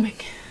overwhelming.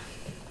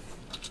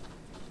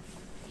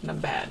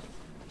 Not bad.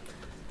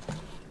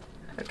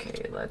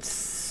 Okay,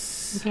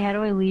 let's... Okay, how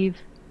do I leave?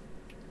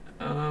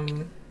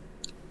 I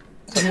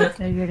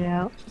figured it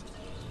out.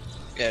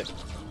 Okay.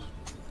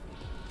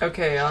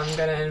 Okay, I'm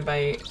gonna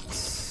invite...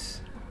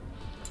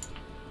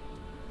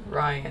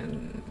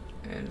 Ryan.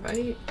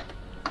 Invite?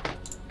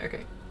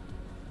 Okay.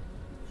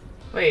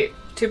 Wait,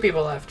 2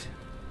 people left.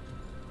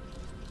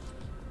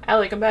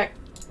 Allie, come back.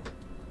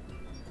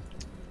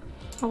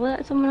 I'll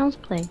let someone else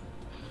play.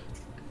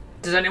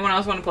 Does anyone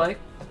else want to play?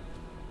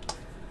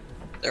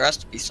 There has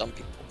to be some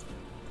people.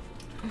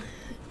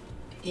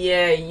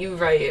 Yeah, you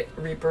right,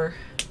 Reaper.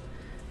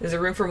 Is there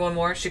room for one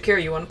more?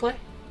 Shakira, you want to play?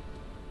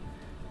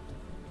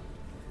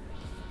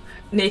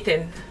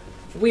 Nathan,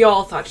 we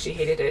all thought she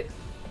hated it.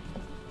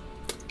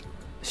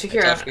 Shakira.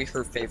 It's actually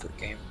her favorite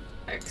game.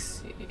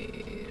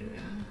 Exceed.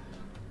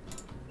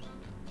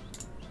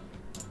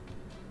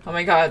 Oh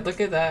my god,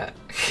 look at that.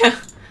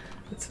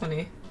 That's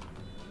funny.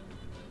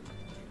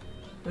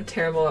 I'm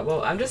terrible at,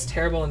 well, I'm just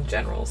terrible in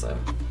general, so.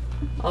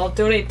 I'll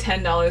donate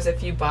 $10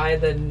 if you buy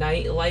the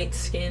Nightlight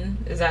skin.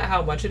 Is that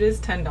how much it is?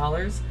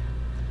 $10?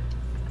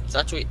 It's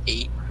actually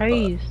 8.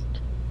 Christ.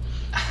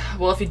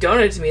 Well, if you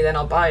donate it to me, then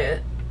I'll buy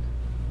it.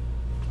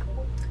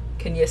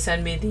 Can you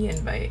send me the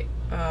invite?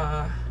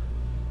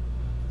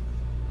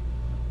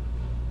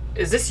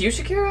 Is this you,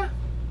 Shakira?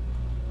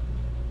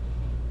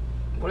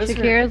 What is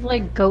Shakira's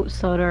like goat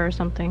soda or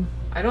something.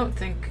 I don't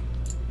think...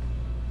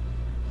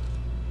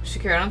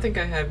 Shakira, I don't think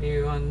I have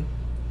you on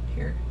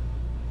here.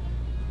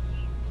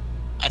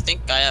 I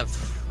think I have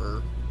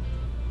her.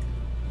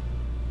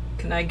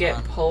 Can I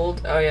get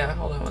pulled? Oh yeah,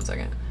 hold on one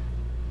second.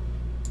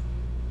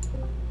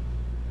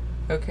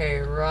 Okay,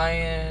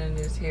 Ryan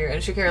is here.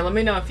 And Shakira, let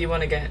me know if you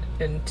want to get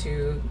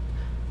into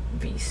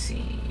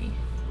VC.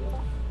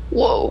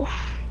 Whoa.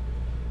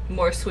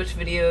 More Switch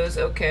videos?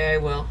 Okay, I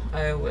will.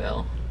 I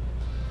will.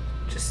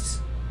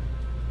 Just...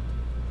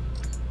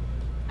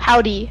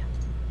 Howdy.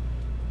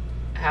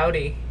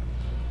 Howdy.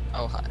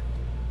 Oh, hi.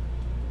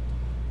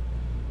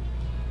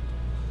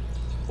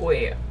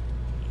 Wait.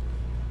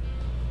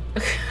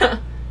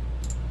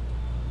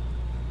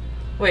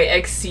 Wait,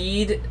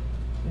 Exceed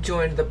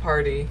joined the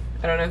party.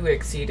 I don't know who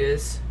Exceed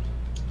is.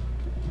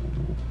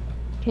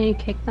 Can you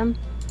kick them?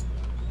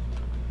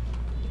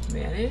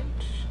 Manage?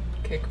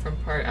 Kick from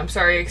party. I'm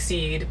sorry,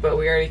 Exceed, but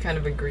we already kind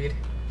of agreed.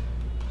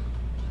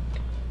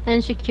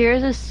 And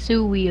Shakira's a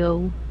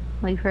Suwio,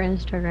 like her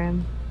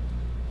Instagram.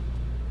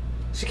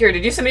 Shakira,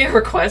 did you send me a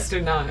request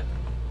or not?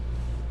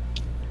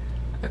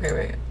 Okay,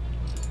 wait.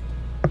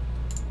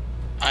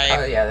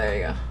 Oh yeah, there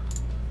you go.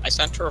 I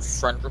sent her a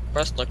friend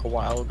request like a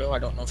while ago. I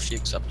don't know if she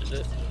accepted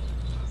it.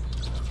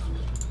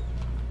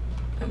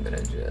 I'm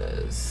gonna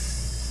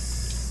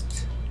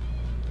just...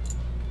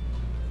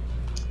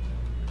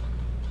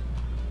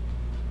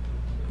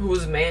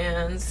 Who's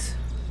mans?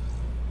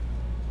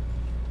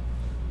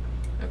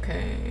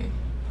 Okay.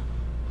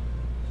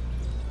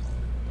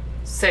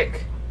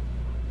 Sick.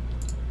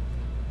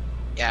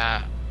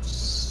 Yeah.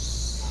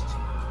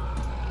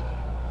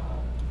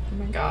 Oh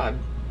my god.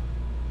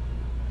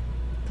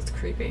 That's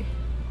creepy.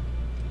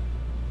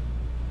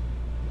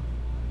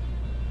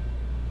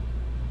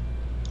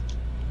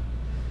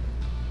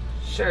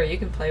 Sure, you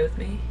can play with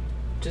me.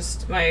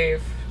 Just my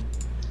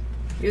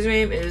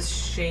username is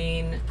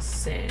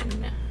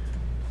Sicsen.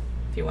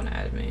 If you want to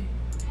add me.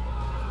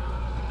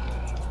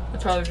 I'll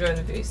probably join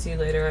the VC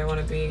later. I want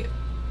to be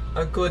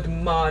a good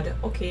mod.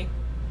 Okay.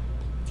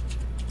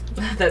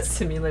 That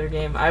simulator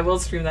game. I will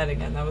stream that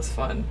again. That was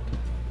fun.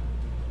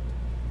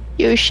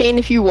 Yo, Shane,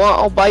 if you want,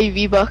 I'll buy you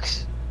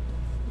V-Bucks.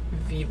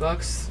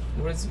 V-Bucks?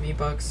 What is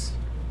V-Bucks?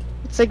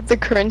 It's like the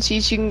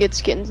currencies you can get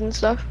skins and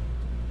stuff.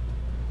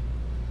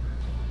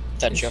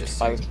 That you have to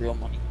buy with real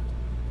money.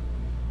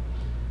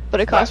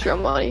 But it costs real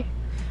money.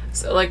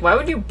 So, like, why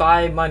would you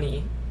buy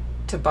money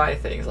to buy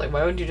things? Like,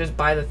 why wouldn't you just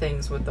buy the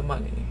things with the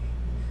money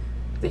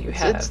that you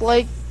have? It's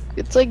like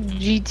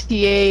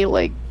GTA,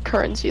 like,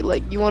 currency.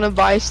 Like, you want to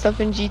buy stuff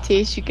in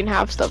GTA so you can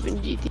have stuff in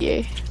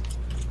GTA.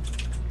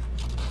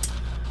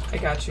 I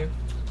got you.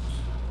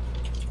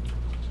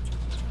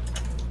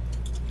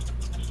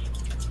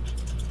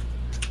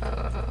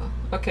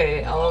 Okay,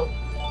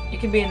 you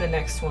can be in the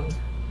next one.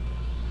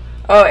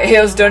 Oh,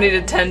 Aos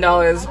donated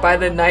 $10. Buy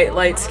the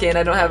nightlight skin.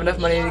 I don't have enough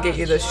money to get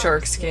you the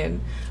shark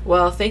skin.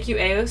 Well, thank you,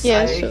 Aos.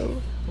 Yeah,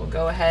 We'll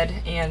go ahead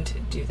and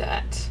do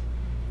that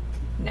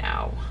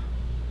now.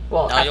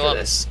 Well, Now after you'll have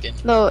this. skin.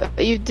 No,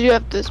 you do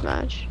have this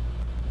match.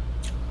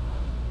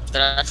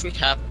 That actually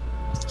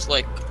happens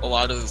like a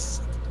lot of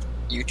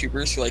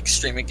YouTubers who like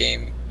stream a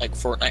game like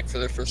Fortnite for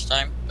their first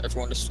time.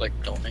 Everyone just like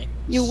donates.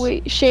 You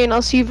wait, Shane,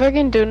 I'll see if I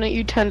can donate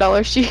you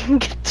 $10 so you can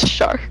get the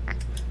shark.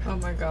 Oh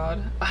my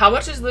god. How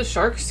much is the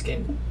shark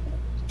skin?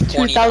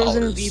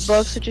 2,000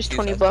 V-Bucks, which is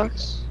 20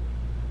 bucks.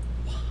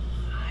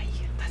 Why?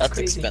 That's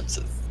crazy.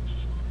 expensive.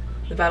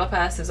 The battle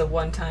pass is a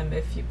one-time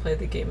if you play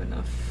the game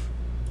enough.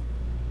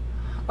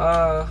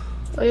 Oh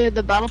yeah,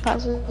 the battle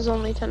pass is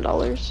only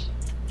 $10.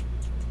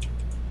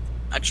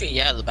 Actually,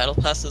 yeah, the battle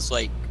pass is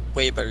like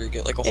way better. You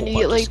get like a whole And you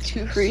bunch get like of 2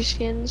 skins. free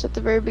skins at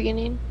the very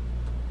beginning.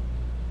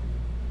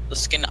 The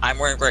skin I'm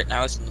wearing right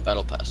now is in the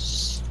battle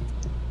pass.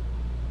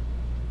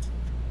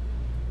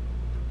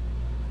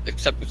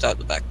 Except without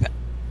the backpack.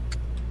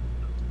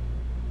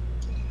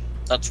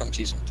 That's from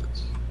season 3.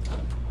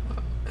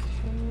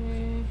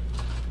 Okay.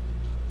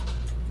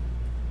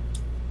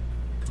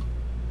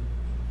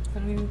 I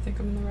don't even think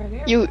I'm in the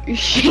right area.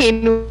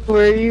 Shane,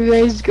 where are you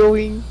guys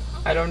going?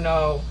 I don't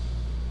know.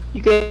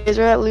 You guys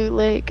are at Loot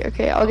Lake.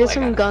 Okay, I'll get I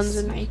some got a guns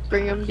and sniper.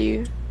 bring them to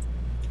you.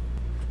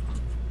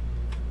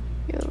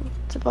 Yo,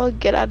 if I'll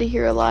get out of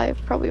here alive,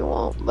 probably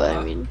won't, but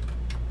I mean.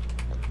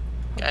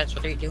 Guys,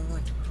 what are you doing?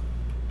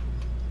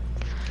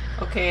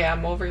 Okay,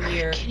 I'm over Are you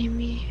here. kidding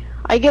me?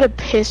 I get a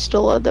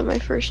pistol out of my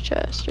first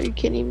chest. Are you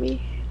kidding me?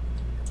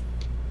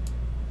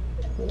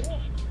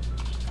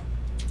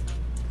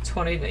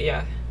 20,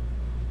 yeah.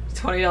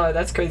 $20,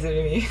 that's crazy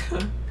to me.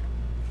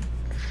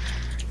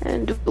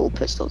 And dual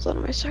pistols out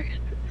of my second.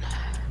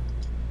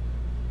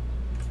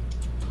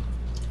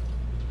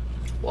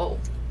 Whoa.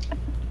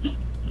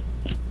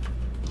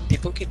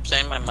 People keep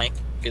saying my mic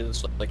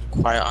is like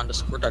quiet on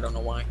Discord. I don't know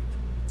why.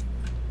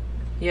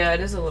 Yeah, it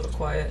is a little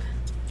quiet.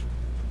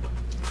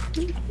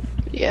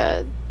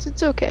 Yeah,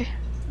 it's okay.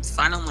 It's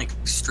fine on like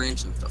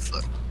streams and stuff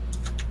though.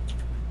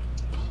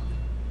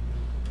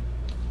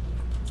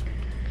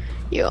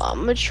 Yo, I'm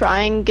gonna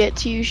try and get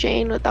to you,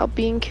 Shane, without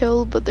being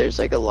killed, but there's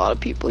like a lot of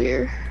people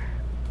here.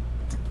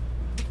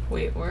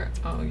 Wait, where?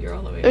 Oh, you're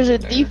all the way There's over a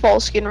there.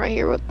 default skin right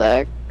here. What the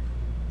heck?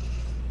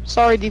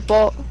 Sorry,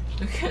 default.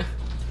 Okay.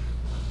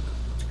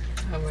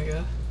 Oh my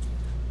god.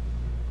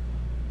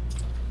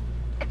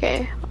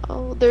 Okay.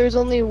 Oh, there's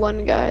only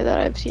one guy that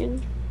I've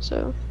seen,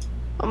 so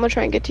I'm gonna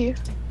try and get to you.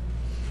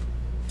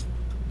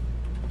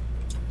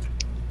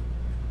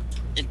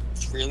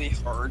 It's really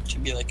hard to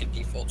be like a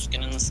default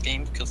skin in this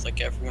game because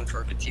like everyone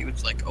targets you.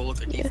 It's like, oh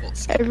look, a Yeah. default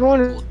skin.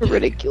 Everyone Cool, dude.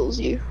 ridicules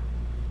you.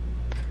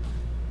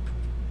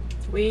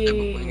 Yeah, but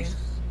We.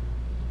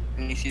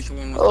 when you see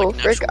someone with Oh, like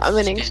an frick, actual I'm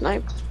getting skin,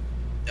 sniped.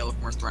 they look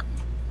more threatening.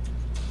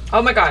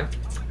 Oh my god.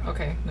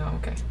 Okay, no,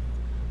 okay.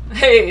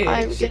 Hey,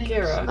 I'm getting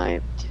Shakira.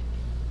 sniped.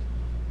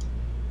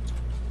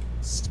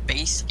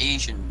 Space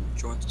Asian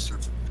joins the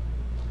server.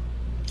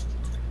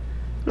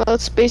 No,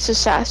 it's Space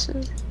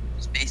Assassin.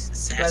 Space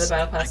Assassin. By the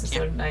battle pass I instead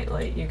can't- of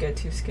Nightlight, you get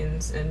 2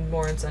 skins and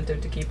more incentive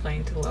to keep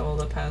playing to level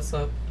the pass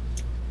up.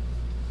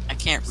 I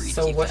can't read.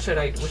 So keep what that. should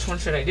I? Which one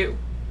should I do?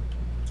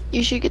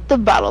 You should get the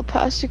battle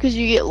pass because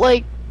you get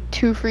like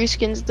 2 free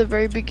skins at the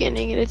very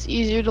beginning, and it's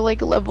easier to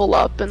like level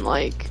up and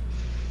like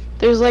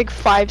there's like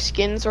 5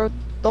 skins or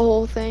the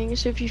whole thing.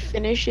 So if you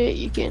finish it,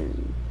 you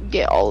can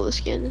get all the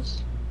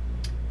skins.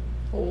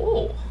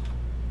 Oh.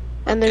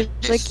 And there's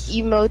like Yes.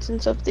 emotes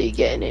and stuff that you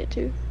get in it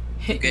too.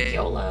 Okay.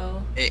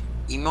 YOLO.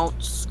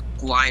 Emotes,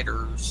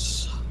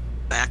 gliders,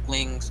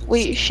 backlinks. And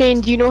Wait, skins.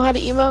 Shane, do you know how to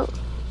emote?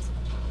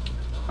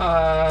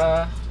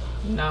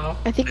 No.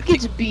 I think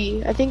it's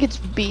B. I think it's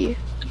B.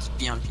 It's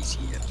beyond PC,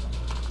 yeah.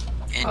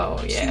 And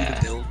Oh, yeah.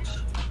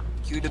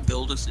 Q to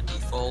build is the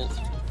default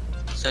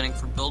setting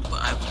for build,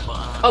 but I have a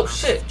button. Oh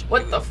shit,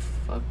 what the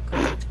fuck?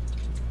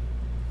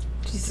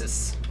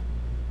 Jesus.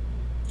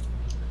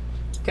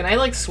 Can I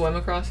like swim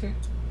across here?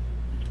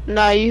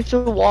 Nah, you have to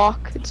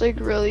walk. It's like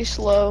really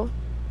slow.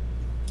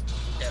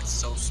 Yeah, it's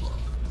so slow.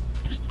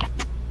 You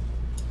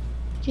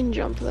can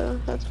jump though.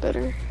 That's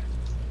better.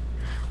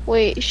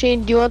 Wait,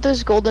 Shane, do you want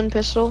this golden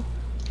pistol?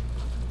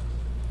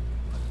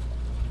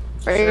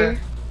 Right Sure.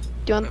 here.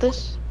 Do you want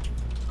this?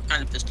 What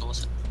kind of pistol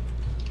is it?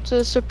 It's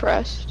a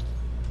suppressed.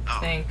 Oh,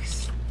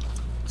 Thanks.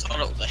 I thought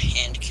it was a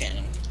hand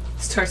cannon.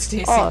 Starts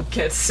dancing, Oh.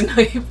 gets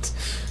sniped.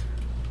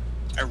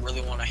 I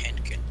really want a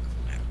hand cannon.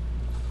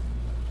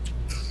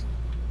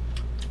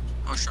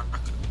 Oh,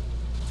 shotgun.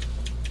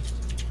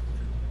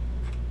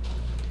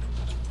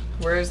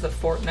 Where is the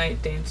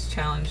Fortnite dance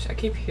challenge? I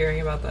keep hearing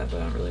about that, but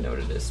I don't really know what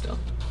it is still.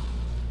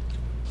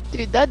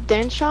 Dude, that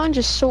dance challenge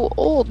is so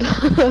old.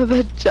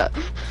 that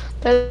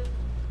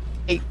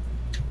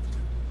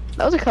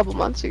was a couple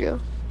months ago.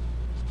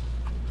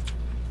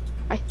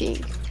 I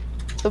think.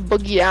 The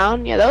boogie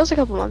down? Yeah, that was a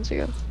couple months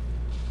ago.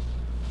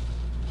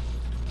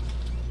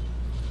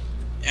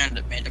 And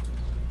it made a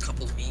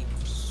couple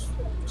memes.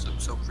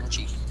 So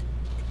cringy.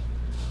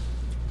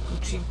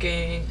 Gucci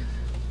gang.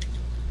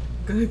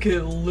 Gonna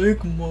get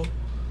Ligma.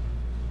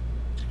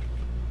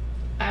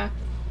 Ah.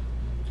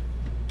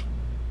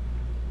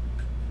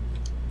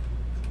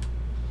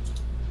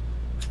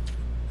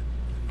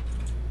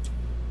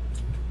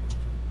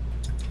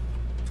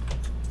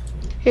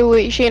 Hey,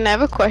 wait, Shane, I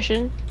have a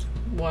question.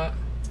 What?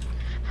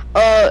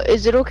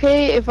 Is it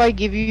okay if I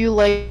give you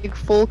like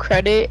full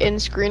credit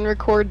and screen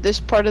record this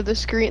part of the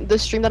stream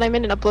that I'm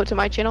in and upload to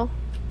my channel?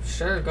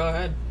 Sure, go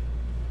ahead.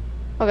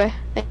 Okay,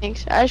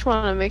 thanks. I just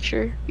want to make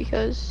sure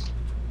because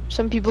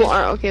some people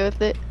aren't okay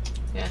with it.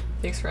 Yeah,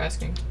 thanks for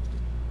asking.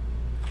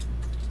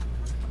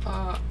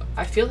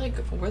 I feel like,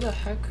 where the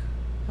heck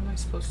am I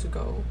supposed to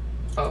go?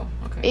 Oh,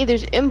 okay. Hey,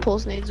 there's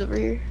impulse nades over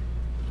here.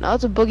 No,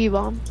 it's a boogie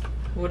bomb.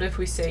 What if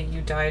we say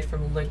you died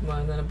from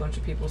Ligma and then a bunch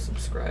of people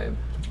subscribe?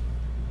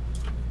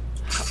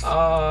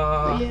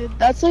 Yeah,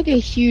 that's like a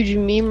huge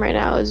meme right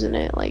now, isn't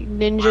it? Like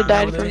Ninja Wow,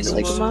 died no, from there's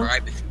Ligma.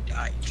 Subscribe if you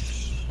died.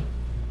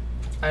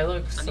 I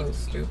look so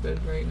stupid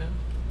right now.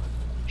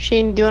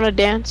 Shane, do you want to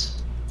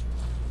dance?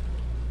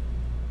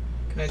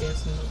 Can I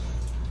dance in the...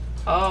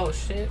 Oh,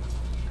 shit.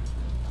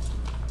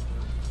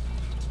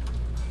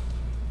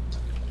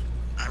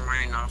 I'm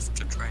running off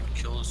to try and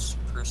kill this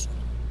person.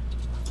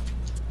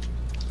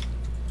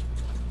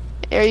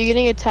 Are you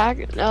getting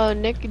attacked?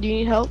 Nick, do you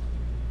need help?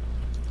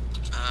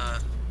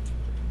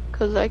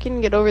 Cause I can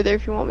get over there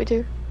if you want me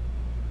to.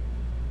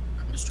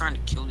 I'm just trying to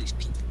kill these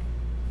people.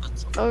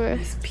 That's all. Okay.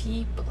 These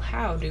people,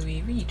 how do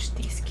we reach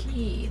these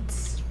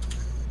kids?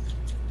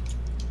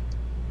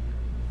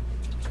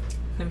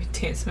 Let me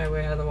dance my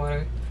way out of the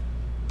water.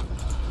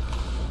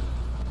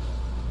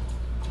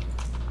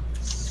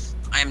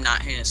 I am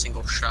not hitting a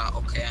single shot.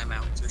 Okay, I'm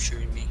out. They're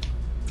shooting me.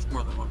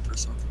 More than one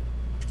person.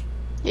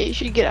 Yeah, you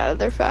should get out of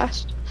there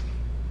fast.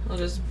 I'll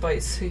just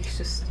bite so you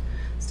just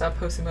stop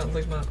posting about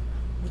Ligma.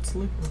 What's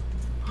Ligma?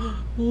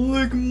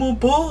 Ligma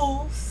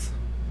balls!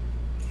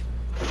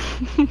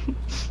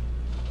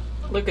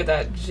 Look at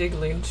that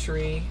jiggling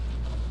tree.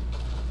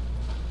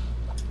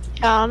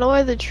 Yeah, I don't know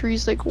why the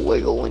trees like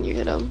wiggle when you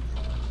hit them.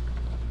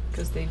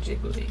 Because they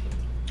jiggly.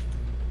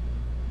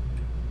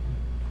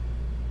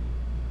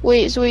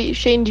 Wait,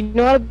 Shane, do you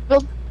know how to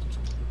build?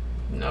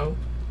 No.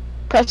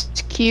 Press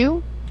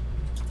Q.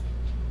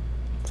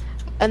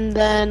 And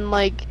then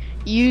like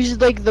use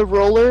like the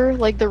roller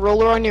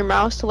on your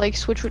mouse to like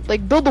switch with,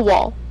 like build the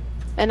wall.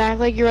 And act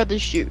like you're at the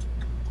shoot.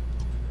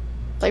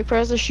 Like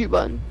press the shoot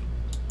button.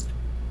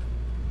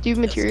 Do you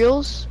have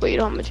materials? Wait, you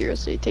don't have materials,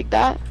 so you take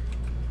that.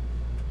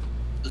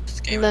 This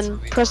game And is then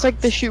really press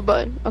like the hard. shoot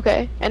button.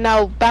 Okay. And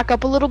now back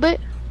up a little bit.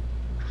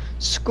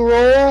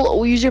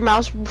 Scroll, use your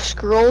mouse,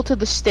 scroll to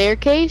the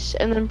staircase,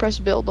 and then press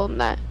build on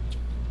that.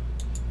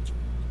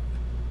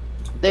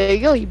 There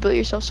you go, you built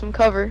yourself some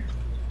cover.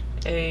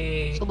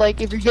 A... So like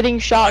if you're getting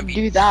shot,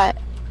 do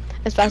that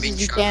as fast being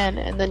as you shot. can,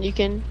 and then you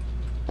can,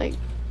 like,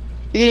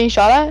 you're getting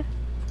shot at?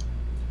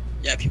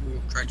 Yeah, people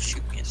will try to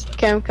shoot me and stuff.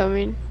 Okay, I'm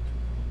coming.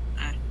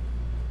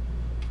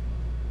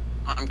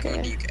 I'm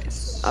coming to you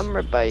guys. I'm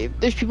right by you.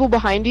 There's people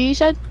behind you, you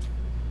said?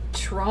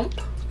 Trump?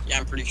 Yeah,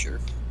 I'm pretty sure.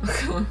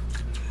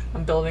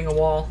 I'm building a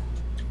wall.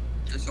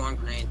 There's throwing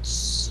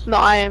grenades. No,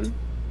 I am.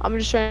 I'm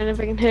just trying if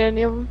I can hit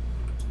any of them.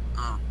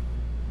 Oh.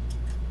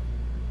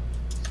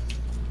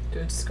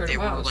 Dude, Discord, They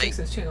wow, were, like-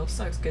 Sicsen's channel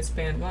sucks, gets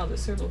banned. Wow,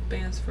 there's several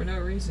bans for no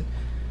reason.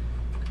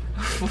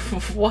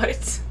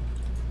 What?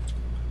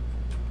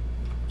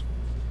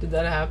 Did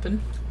that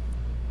happen?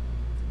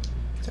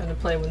 Trying to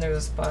play when there's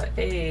a spot.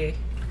 Hey,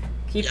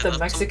 keep Yeah, the that's some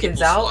Mexicans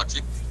people's out,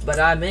 logic. but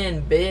I'm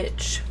in,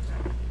 bitch.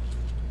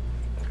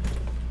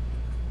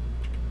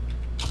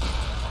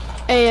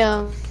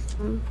 Hey,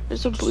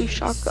 there's a blue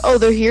shotgun. Oh,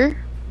 they're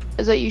here?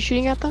 Is that you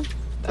shooting at them?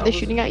 Are That they was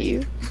shooting at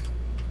you?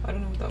 I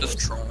don't know what that Just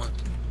was. trolling.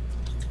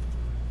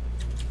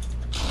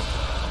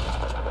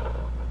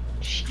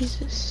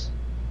 Jesus.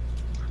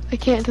 I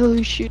can't tell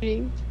who's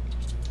shooting.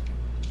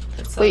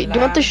 It's Wait, do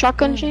you want the alive.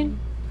 shotgun, Shane?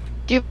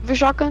 Do you have a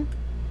shotgun?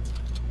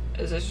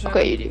 Is this a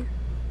Okay, shotgun? you do.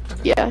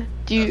 Okay. Yeah.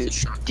 Do you That's a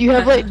shotgun. do you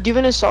have like do you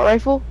have an assault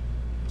rifle?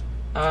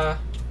 I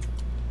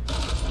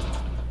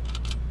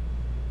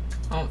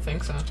don't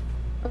think so.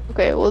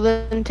 Okay, well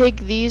then take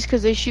these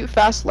because they shoot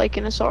fast like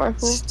an assault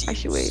rifle.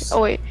 Actually, wait.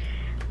 Oh wait.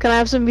 Can I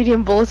have some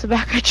medium bullets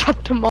back? I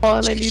chopped them all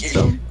and I need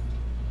some.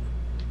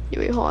 Yeah,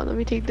 wait, hold on. Let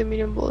me take the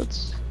medium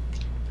bullets.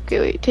 Okay,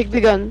 wait. Take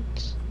the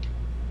guns.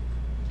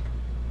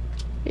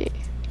 Okay.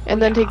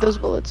 And then take those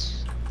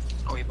bullets.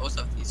 Oh, we both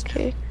have these.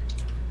 Okay.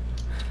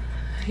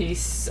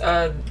 He's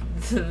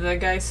the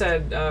guy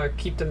said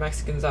keep the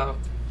Mexicans out.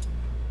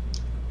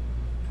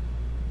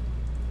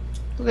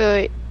 Okay,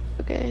 wait.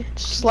 Okay.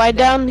 Slide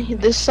down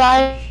this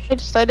side.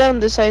 Slide down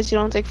this side so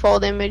you don't take fall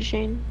damage,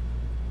 Shane.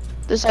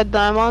 This side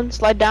that I'm on.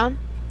 Slide down.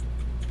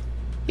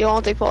 You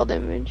don't take fall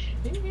damage.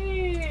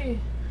 Yay.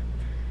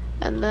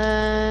 And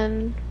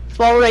then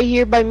fall right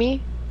here by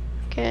me.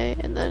 Okay,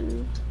 and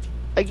then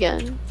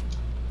again.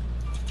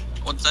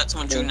 What's that?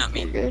 Someone shooting at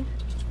You're me? good.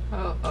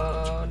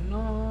 Oh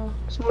no.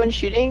 Someone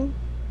shooting.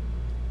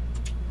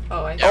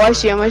 Oh, Oh, I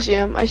see him. I see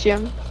him. I see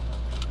him.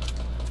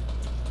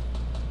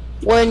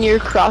 When your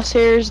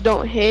crosshairs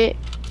don't hit,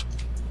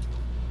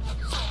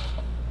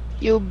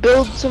 you'll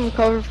build some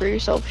cover for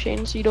yourself,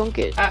 Shane, so you don't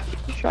get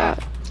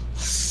shot.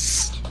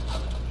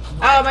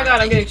 Oh my god,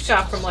 I'm getting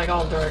shot from like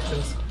all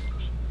directions.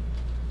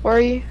 Where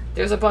are you?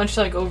 There's a bunch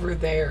like over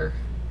there.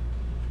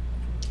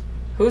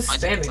 Who's I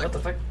think it's spamming? like- What the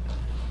fuck?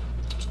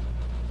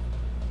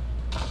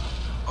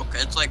 Okay,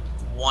 it's like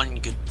one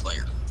good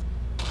player.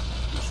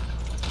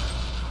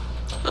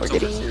 We're That's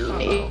getting over.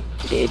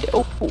 naded.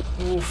 Oh.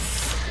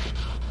 Oof.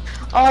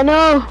 Oh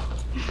no!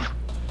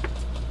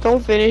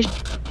 Don't finish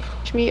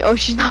me. Oh,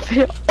 she's not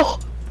finished. Oh.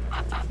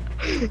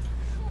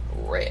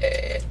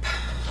 Rip.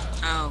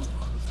 Oh,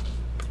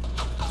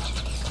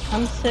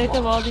 I'm sick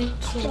of all these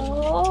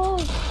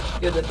trolls.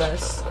 You're the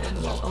best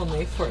and well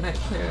only Fortnite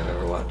player I've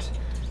ever watched.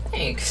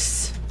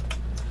 Thanks.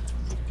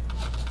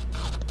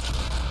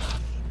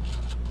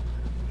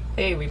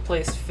 Hey, we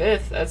placed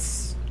 5th.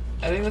 That's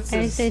I think that's I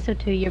his... say so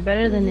too. You're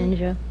better than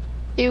Ninja.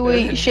 Hey,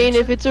 wait, Shane,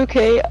 if it's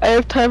okay, I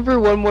have time for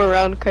one more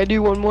round. Can I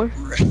do one more?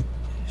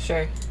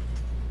 Sure.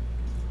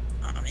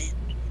 I mean,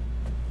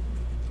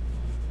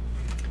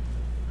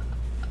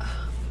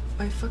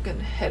 My fucking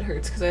head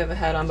hurts because I have a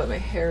hat on, but my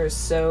hair is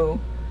so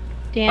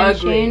Dan ugly.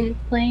 Shane is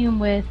playing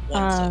with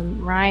One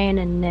second. Ryan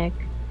and Nick,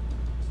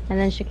 and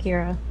then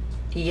Shakira.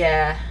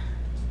 Yeah.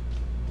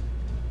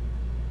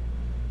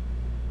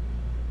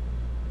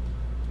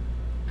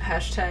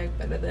 Hashtag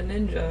better than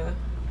Ninja.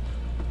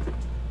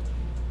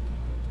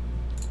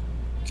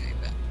 okay,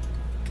 bet.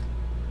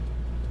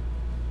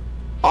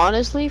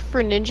 Honestly,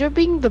 for Ninja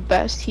being the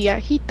best,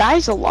 he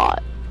dies a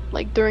lot,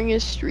 like during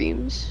his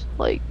streams.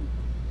 Like,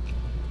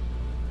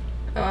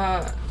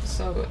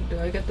 So do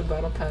I get the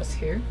battle pass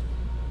here?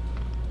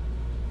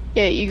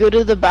 yeah, you go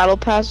to the battle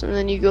pass and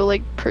then you go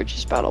like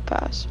purchase battle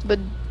pass. But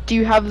do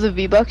you have the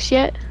V-Bucks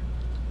yet?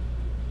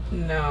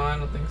 No, I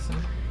don't think so.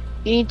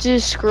 You need to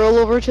scroll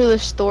over to the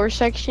store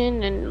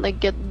section and like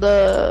get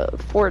the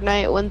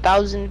Fortnite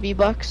 1000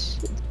 V-Bucks.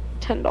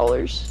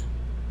 $10.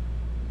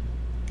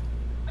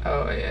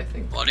 Oh yeah, I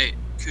think But it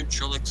could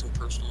show like some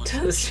personal.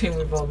 the stream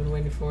we've all been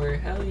waiting for.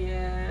 Hell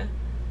yeah.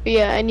 But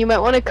yeah, and you might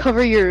want to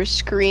cover your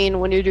screen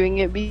when you're doing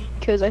it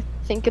because I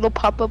think it'll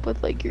pop up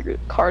with like your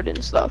card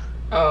and stuff.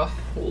 Oh,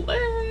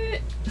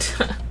 lit.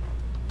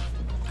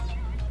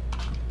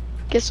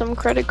 Get some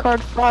credit card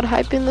fraud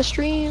hype in the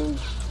stream.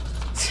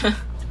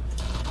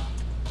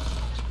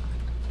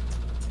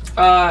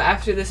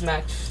 After this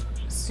match,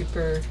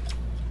 Super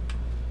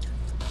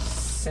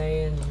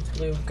Saiyan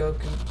Blue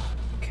Goku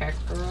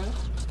Kakarot.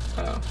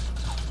 Oh.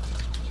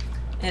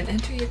 And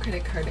enter your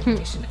credit card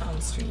information on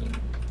stream.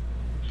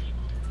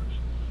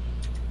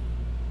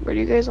 Where do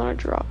you guys want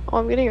to drop? Oh,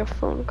 I'm getting a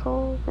phone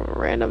call from a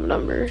random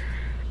number.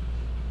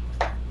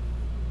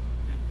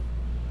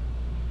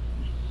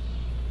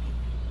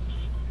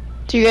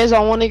 Do you guys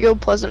all want to go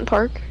Pleasant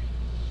Park?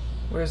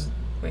 Where's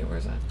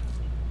that?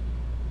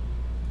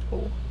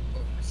 Oh.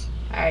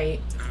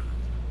 Alright.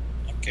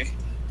 Okay.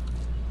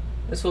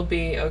 This will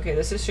be okay,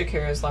 this is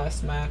Shakira's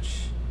last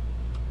match.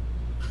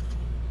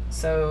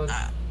 So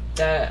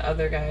that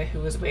other guy who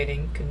was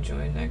waiting can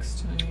join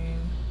next time.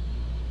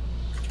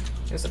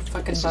 There's a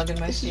fucking bug in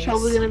my This is face.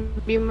 probably gonna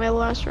be my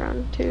last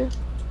round too.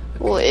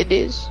 Well, it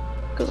is,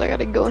 because I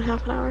gotta go in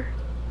half an hour.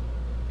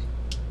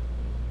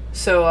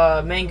 So,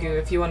 Mangu,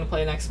 if you want to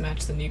play next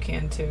match, then you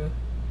can too.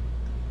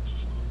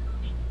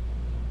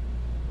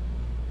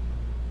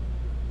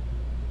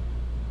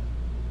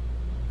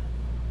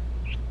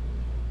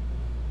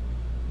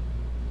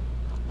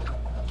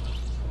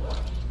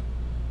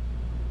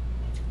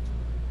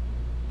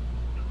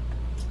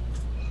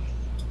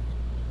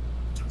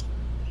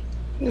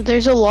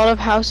 There's a lot of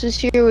houses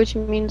here, which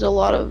means a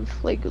lot of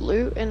like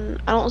loot, and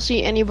I don't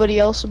see anybody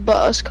else but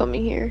us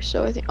coming here.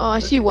 So I think, oh, I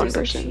see one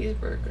There's a person.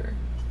 cheeseburger.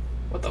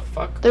 What the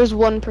fuck? There's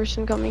one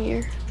person coming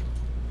here.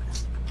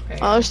 Okay,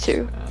 Oh, there's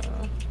two.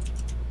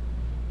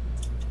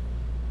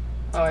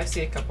 Oh, I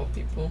see a couple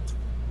people.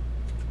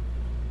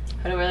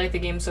 How do I like the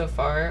game so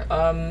far?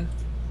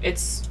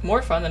 It's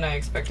more fun than I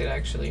expected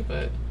actually,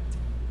 but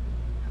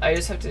I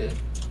just have to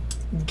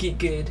get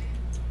good.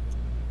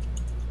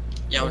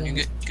 Yeah, when you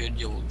get good,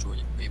 you'll enjoy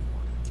it way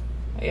more.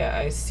 Yeah,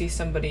 I see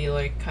somebody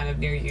like kind of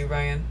near you,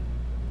 Ryan.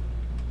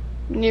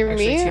 Near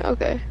Actually, me? two.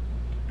 Okay.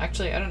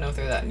 Actually, I don't know if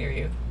they're that near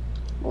you.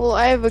 Well,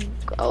 I have a.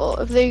 Oh,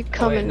 if they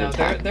come oh, wait, and no,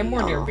 attack they're me,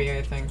 more near oh. me,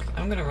 I think.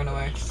 I'm gonna run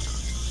away.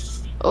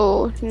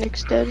 Oh,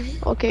 Nick's dead.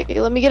 Okay,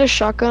 let me get a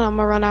shotgun. I'm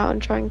gonna run out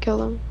and try and kill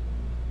them.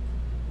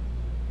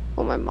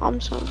 Oh, my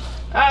mom's home.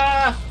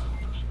 Ah!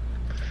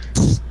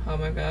 Oh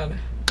my god,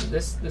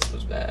 this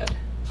was bad.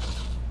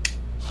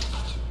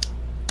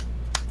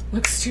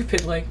 Looks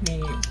stupid like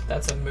me.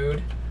 That's a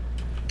mood.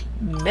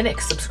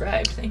 Minix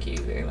subscribed. Thank you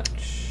very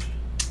much.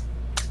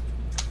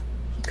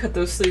 You cut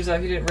those sleeves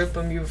off. You didn't rip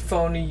them. You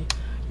phony.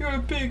 You're a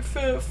big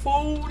fat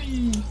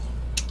phony.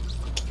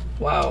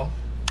 Wow.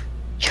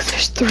 Yeah,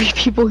 there's 3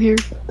 people here.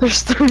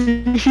 There's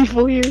 3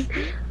 people here.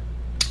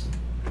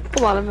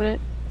 Hold on a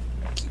minute.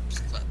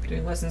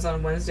 Doing lessons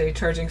on Wednesday,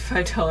 charging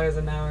 $5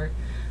 an hour.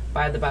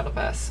 Buy the battle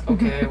pass.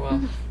 Okay,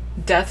 well,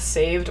 death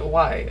saved.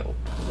 Why?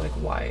 Like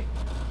why?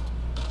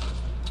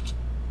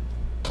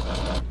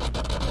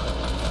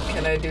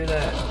 Can I do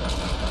that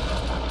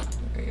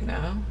right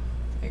now?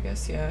 I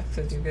guess yeah,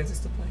 since you guys are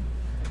still playing.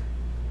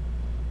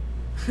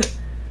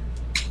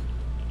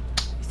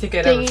 You think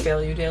I'd ever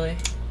fail you, Daily?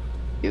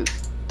 Dude,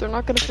 they're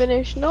not gonna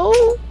finish. No.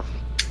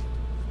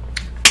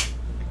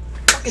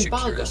 Fucking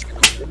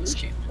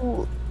bugger.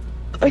 Ooh,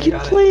 I can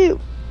play it.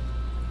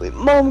 Wait,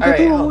 Mom.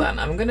 Alright, hold on.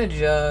 I'm gonna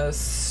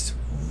just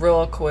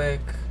real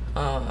quick.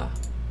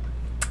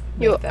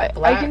 Yo, that I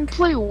black. can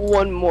play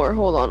one more.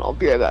 Hold on, I'll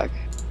be right back.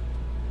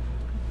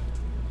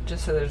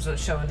 Just so there's not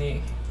show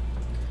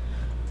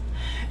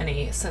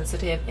any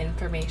sensitive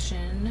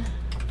information.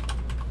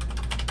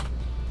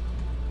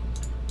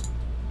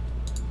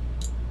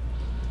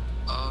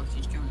 Oh,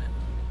 he's doing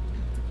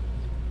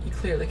it. You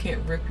clearly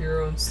can't rip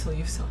your own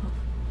sleeves off.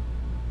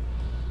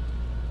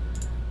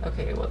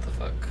 Okay, what the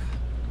fuck?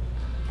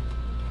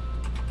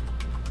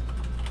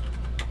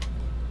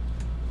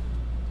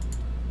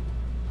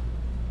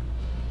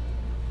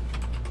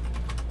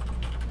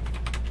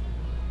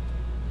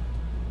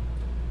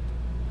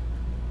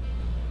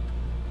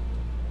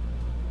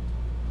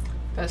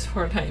 Best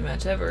Fortnite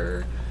match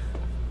ever.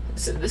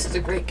 So this is a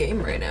great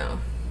game right now,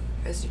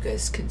 as you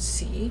guys can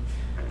see.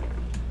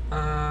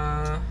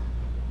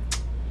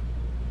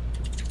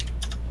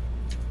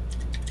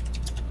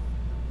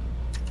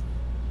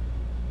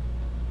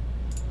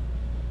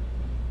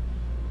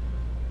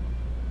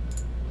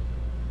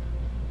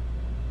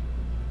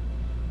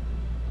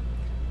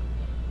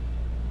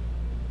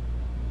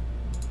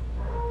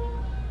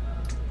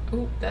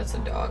 Ooh, that's a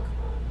dog.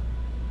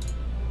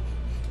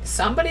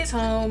 Somebody's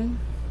home.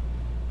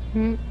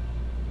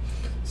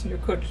 So your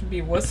code should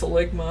be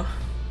Wessaligma.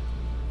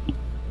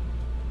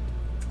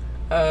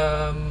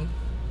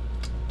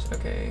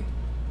 Okay.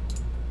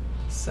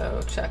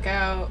 So check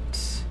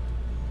out.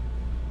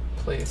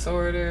 Place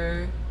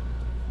order.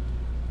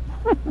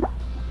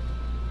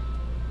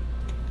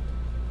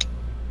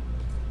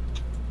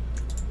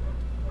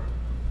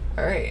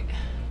 Alright.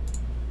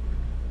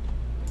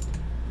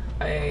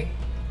 I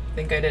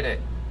think I did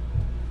it.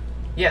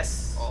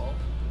 Yes. Oh.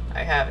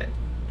 I have it.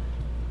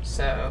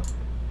 So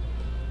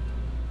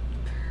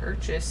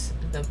purchase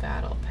the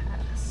battle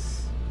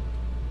pass.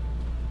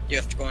 You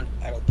have to go on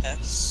Battle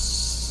Pass.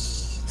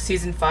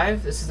 Season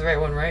 5? This is the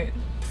right one, right?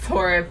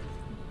 Before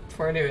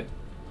I knew it.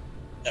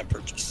 Yeah,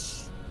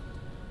 purchase.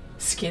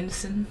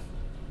 Skinson.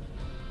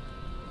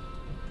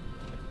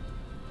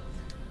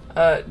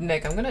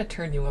 Nick, I'm gonna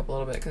turn you up a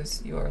little bit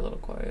because you are a little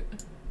quiet.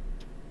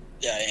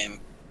 Yeah, I am.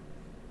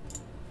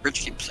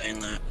 Rich keeps saying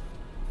that.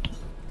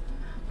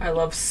 I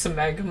love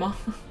smegma.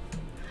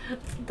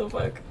 What the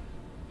fuck?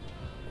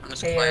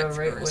 Hey,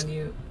 right when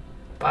you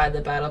buy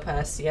the battle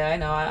pass. Yeah, I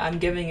know. I'm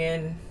giving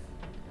in.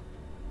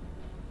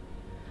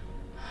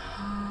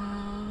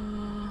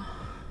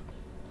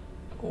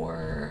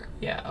 Or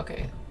yeah,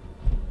 okay.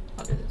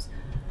 I'll do this.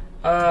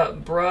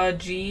 Bruh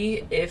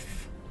G,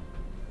 if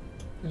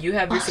you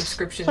have your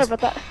subscriptions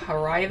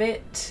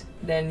private,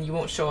 then you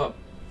won't show up.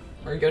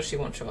 Or Yoshi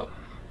won't show up.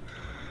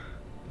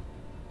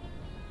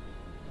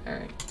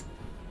 Alright.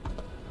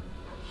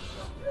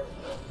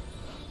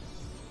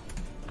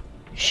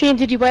 Shane,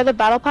 did you buy the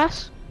battle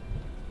pass?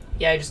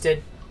 Yeah, I just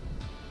did.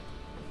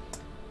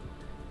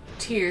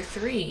 Tier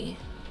 3.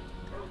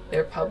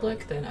 They're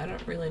public, then I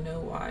don't really know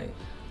why.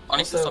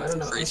 Honestly, Also, I don't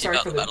something know. crazy I'm sorry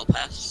about for the Battle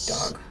Pass.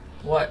 Dog.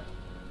 What?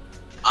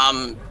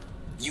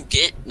 You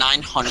get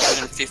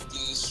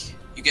 950.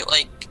 You get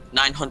like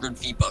 900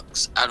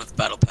 V-Bucks out of the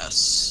Battle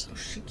Pass. Oh,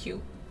 she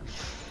cute.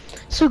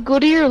 So go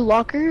to your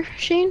locker,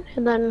 Shane,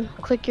 and then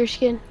click your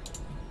skin.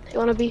 You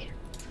wanna be?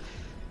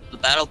 The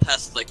battle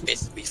pass is like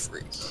basically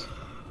free.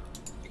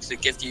 Because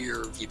it gives you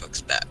your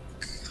V-Bucks back.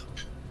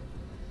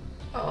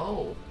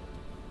 Oh.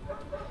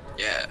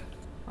 Yeah.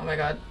 Oh my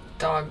god.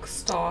 Dog,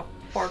 stop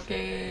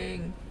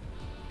barking.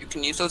 You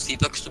can use those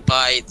V-Bucks to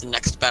buy the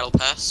next battle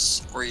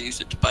pass, or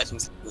use it to buy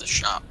something from the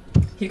shop.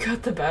 You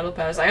got the battle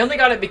pass. I only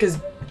got it because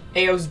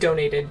AO's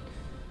donated.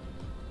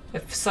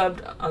 If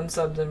subbed,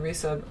 unsubbed, and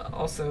resubbed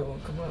also will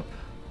come up.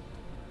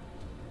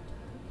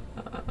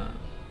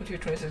 What's your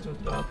 26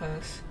 with the battle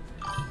pass?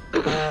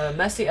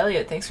 Messy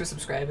Elliot, thanks for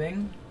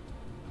subscribing.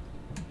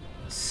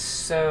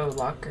 So,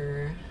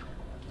 Locker.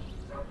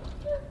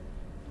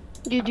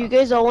 Dude, you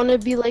guys all wanna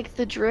be like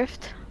the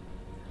drift?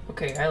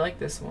 Okay, I like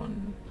this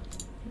one.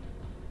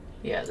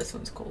 Yeah, this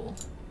one's cool.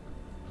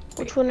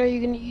 Which one are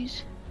you gonna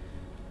use?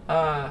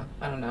 I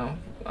don't know.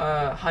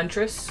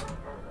 Huntress.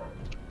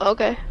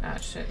 Okay. Ah,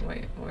 shit,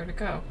 wait, where'd it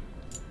go?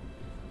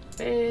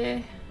 Eh.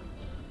 You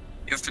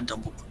have to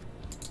double.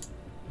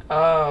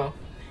 Oh.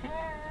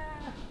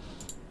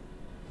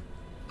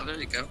 Oh, there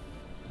you go.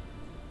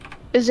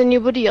 Is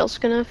anybody else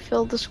gonna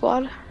fill the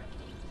squad?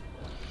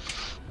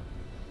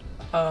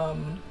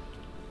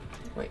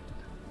 Wait.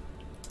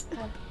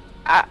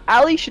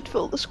 Ali should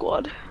fill the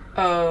squad.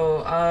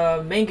 Oh,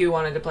 Mangu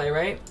wanted to play,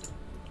 right?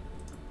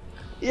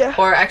 Yeah.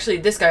 Or actually,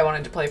 this guy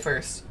wanted to play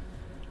first.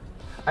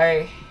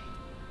 I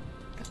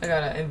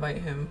gotta invite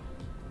him.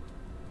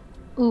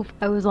 Oof,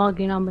 I was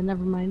logging on, but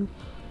never mind.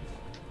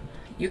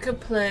 You could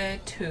play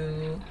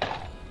too.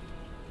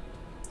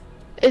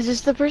 Is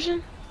this the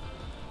person?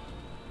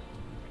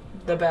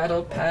 The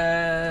battle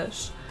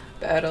pass.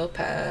 Battle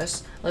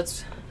pass.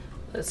 Let's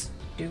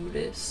do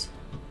this.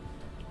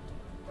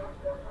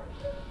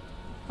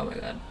 Oh my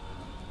god.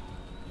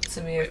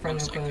 Send me a friend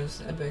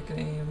request. Epic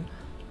name.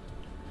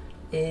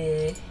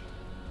 Oh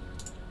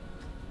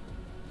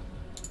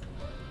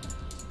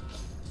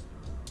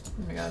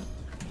my god.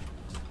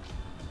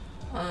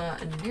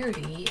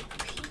 Nerdy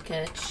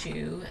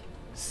Pikachu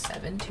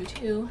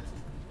 722.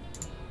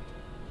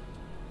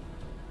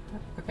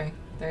 Okay,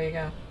 there you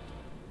go.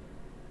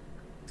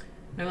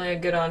 Normally I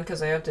get on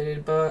because I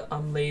updated, but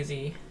I'm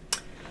lazy.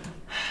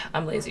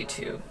 I'm lazy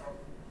too.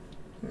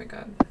 Oh my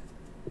god.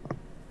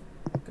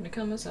 I'm gonna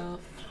kill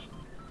myself.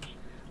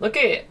 Look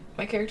at it!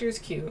 My character is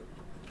cute.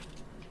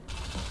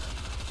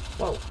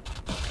 Whoa.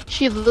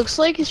 She looks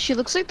like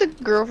the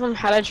girl from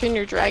How to Train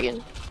Your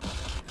Dragon.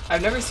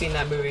 I've never seen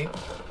that movie.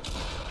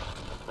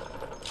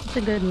 It's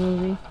a good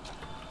movie.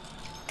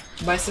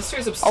 My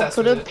sister's obsessed I'll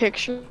put with a it.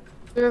 picture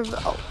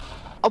of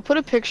I'll put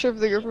a picture of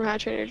the girl from How to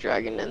Train Your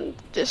Dragon in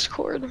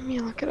Discord. Let me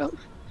look it up.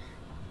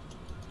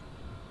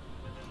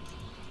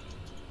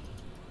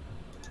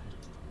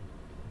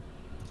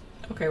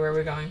 Okay, where are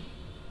we going?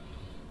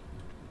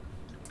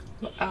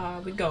 Where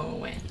are we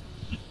going?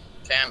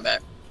 Okay, I'm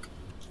back.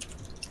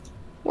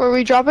 Where are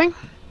we dropping?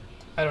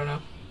 I don't know.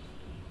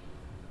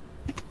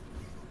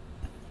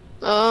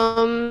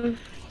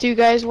 Do you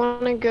guys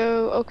want to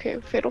go? Okay,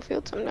 Fatal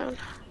Fields. I'm down.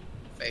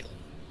 Fatal.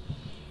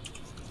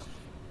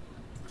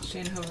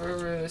 Shane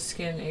Hover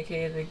skin,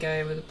 aka the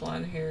guy with the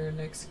blonde hair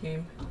next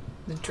game.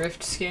 The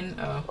drift skin?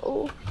 Oh,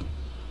 Oh,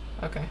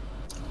 okay.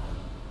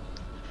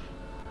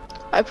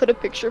 I put a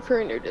picture of her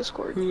in your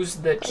Discord. Who's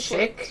the That's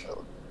chick?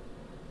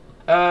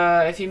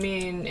 what- If you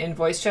mean in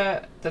voice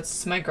chat,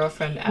 that's my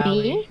girlfriend,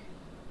 Allie. Me?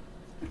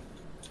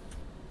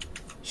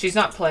 She's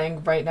not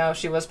playing right now.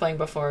 She was playing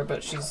before,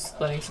 but she's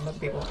letting some other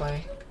people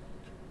play.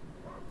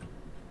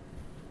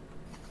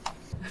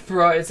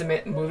 Bro, it's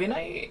a movie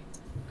night?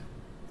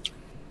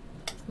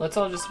 Let's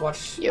all just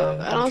watch. Yo,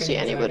 I don't see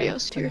anybody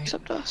else here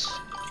except us.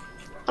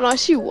 Oh no, I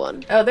see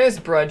one. Oh, there's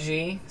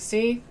Brudgy.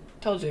 See?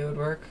 Told you it would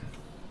work.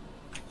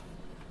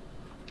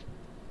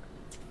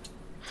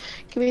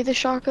 Give me the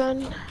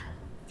shotgun.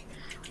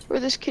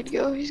 Where'd this kid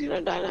go? He's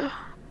gonna die now.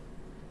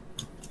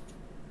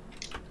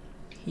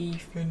 He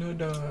finna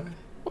die.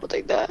 We'll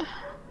take that.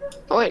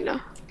 Oh wait, no.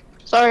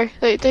 Sorry.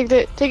 Hey, take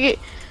that. Take it.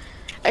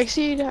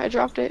 Exceed. I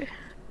dropped it.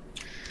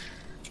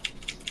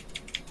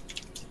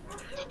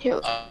 Yo,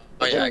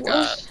 Oh yeah,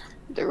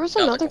 there was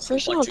got, another like, a full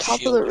person on bunch of top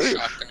of shield the and roof.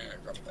 shotgun and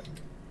I dropped it.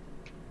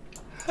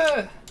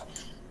 Huh.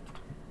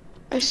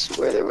 I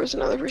swear there was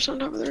another person on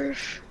top of the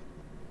roof.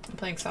 I'm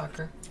playing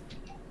soccer.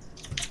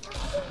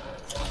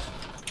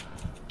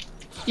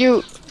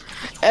 You,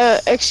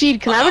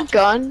 Exceed, can I have a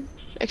gun?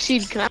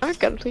 Exceed, can I have a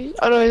gun, please?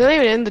 Oh no, he's not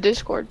even in the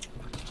Discord.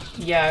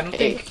 Yeah, I don't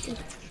Hey. think.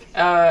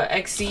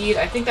 Exceed.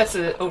 I think that's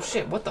a. Oh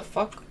shit! What the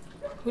fuck?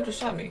 Who just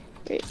shot me?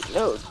 Wait,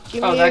 no,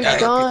 give Oh, me that a guy.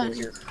 gun.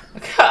 Here.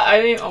 I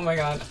didn't. Oh my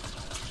god.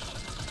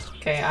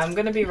 Okay, I'm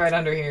gonna be right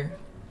under here.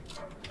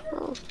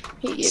 Oh,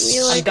 he gave me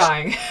I'm like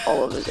dying.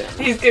 all of his ammo.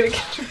 He's gonna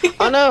catch me.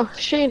 Oh no,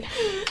 Shane.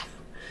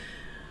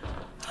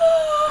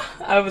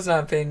 I was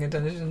not paying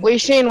attention. Wait,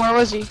 Shane, where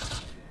was he?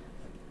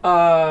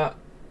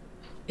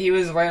 He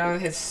was right on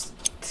his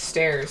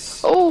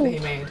stairs Oh. that he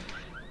made.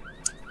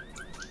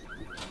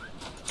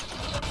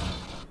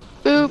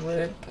 Boop.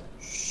 Rip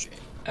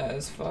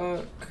as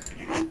fuck.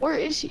 Where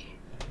is he?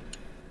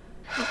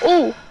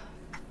 Oh,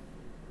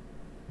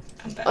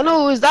 I'm back. Oh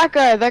no, it was that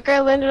guy. That guy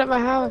landed at my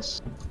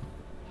house.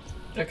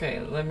 Okay,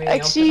 let me.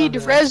 Exceed,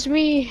 res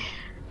me.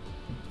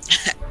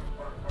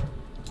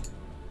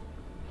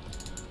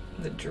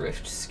 The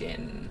drift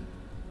skin.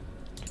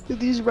 Dude,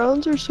 these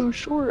rounds are so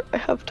short. I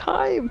have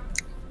time.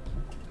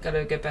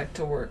 Gotta get back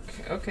to work.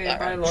 Okay, Yeah,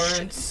 bye, right.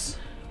 Lawrence.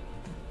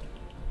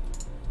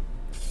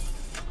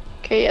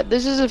 Okay, yeah,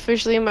 this is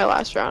officially my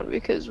last round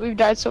because we've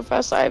died so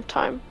fast. I have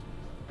time.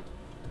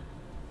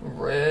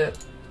 Rip.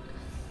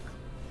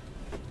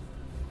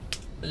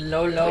 Are you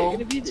Lolo.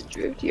 gonna be the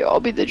drift? Yeah, I'll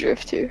be the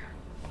drift too.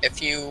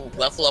 If you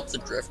level up the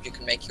drift, you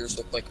can make yours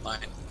look like mine.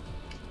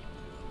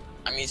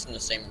 I'm using the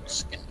same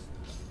skin.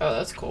 Oh,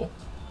 that's cool.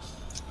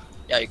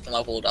 Yeah, you can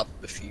level it up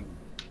if you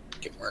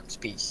get more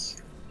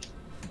XP.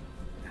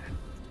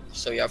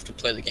 So you have to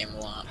play the game a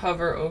lot.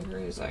 Hover over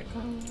his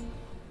icon.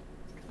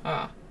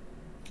 Ah.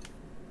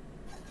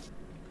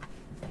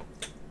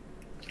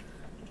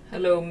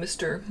 Hello,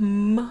 Mr.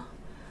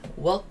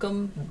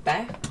 Welcome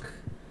back.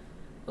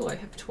 Oh, I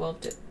have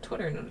 12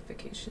 Twitter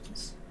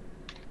notifications.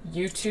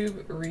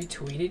 YouTube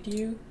retweeted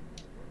you?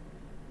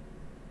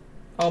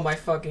 Oh my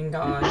fucking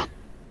god.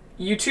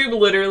 YouTube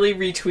literally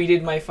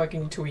retweeted my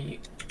fucking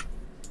tweet.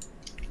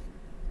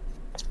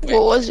 Wait.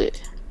 What was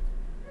it?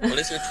 What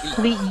is your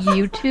tweet? The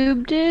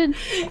YouTube did?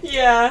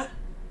 Yeah.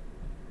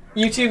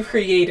 YouTube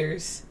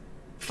creators.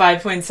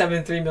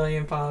 5.73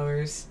 million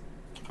followers.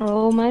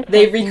 Oh my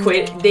They fucking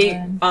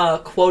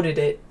quoted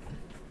it.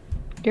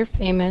 You're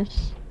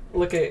famous.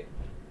 Look at.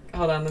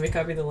 Hold on, let me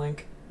copy the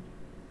link.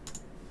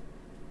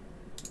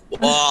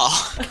 Wow.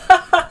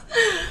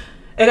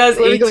 It has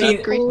Where are we going?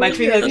 18. Green? My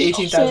tweet has Shit.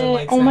 18,000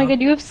 likes. Oh my now.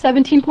 god, you have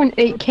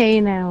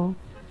 17.8k now.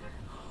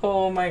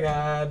 Oh my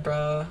god,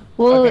 bro.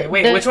 Well, Okay,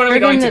 wait, which one are we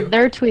going to?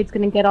 Their tweet's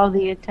gonna get all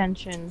the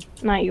attention,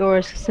 not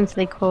yours, since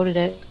they quoted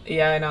it.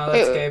 Yeah, I know, Wait,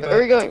 that's gay, where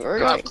are we but. going? Where are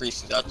we Oh, going?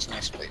 Greasy, that's a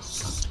nice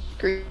place.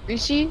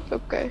 Greasy?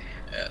 Okay.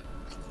 Yeah.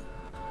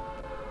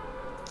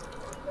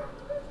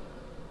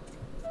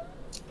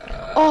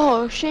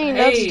 Oh, Shane,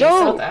 Hey, that's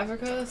South dope.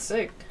 Africa?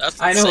 Sick.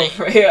 That's I know,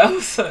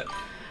 insane. right?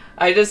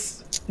 I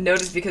just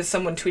noticed because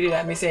someone tweeted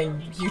at me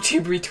saying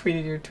YouTube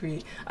retweeted your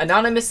tweet.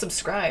 Anonymous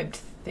subscribed.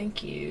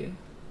 Thank you.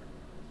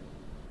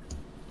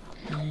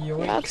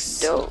 Yoinks. That's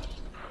dope.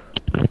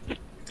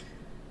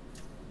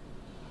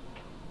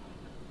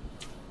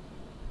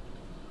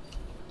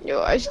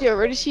 Yo, I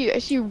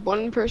see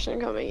one person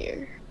coming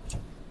here.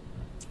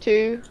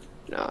 Two.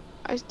 No,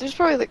 there's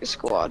probably like a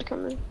squad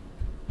coming.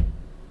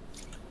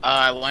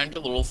 I landed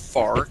a little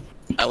far.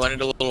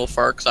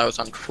 Because I was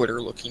on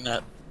Twitter looking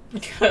at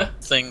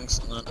things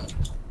and then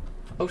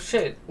Oh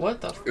shit,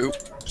 what the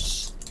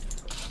oops.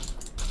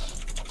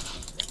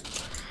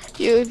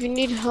 Yo, if you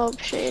need help,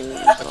 Shane,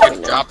 let me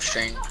Good know. job,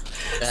 Shane.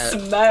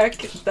 Smack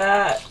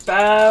that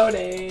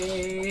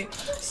booty.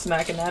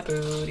 Smacking that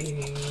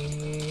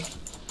booty.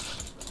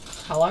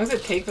 How long does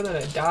it take for them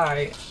to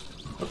die?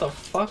 What the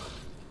fuck?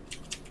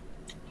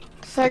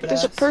 In fact,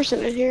 there's a Stupid ass.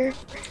 person in here.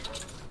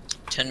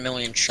 10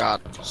 million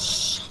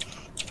shots.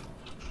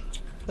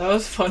 That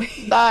was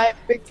funny. Die,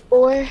 big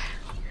boy.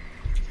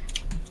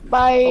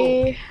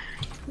 Bye.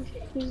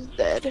 He's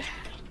dead.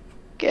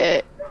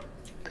 Get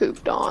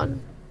pooped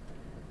on.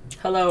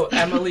 Hello,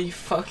 Emily.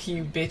 Fuck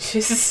you,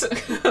 bitches.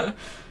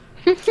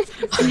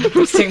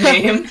 Interesting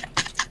name.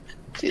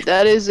 Dude,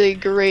 that is a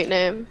great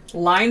name.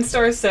 Line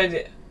Star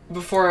said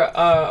before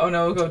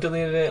Onogo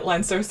deleted it.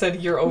 Line Star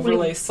said your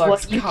overlay Wait, sucks. what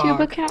YouTube cock.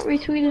 account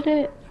retweeted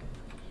it?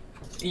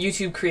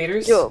 YouTube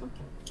creators. Yo.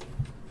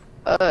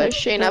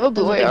 Shane, I have a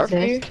blue Does it AR for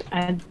you. exist?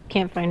 I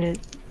can't find it.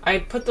 I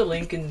put the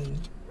link in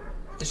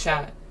the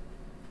chat.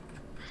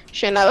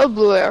 Shane, I have a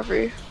blue AR for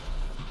you.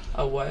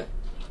 A what?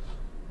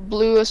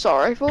 Blue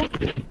assault rifle.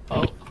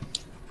 Oh.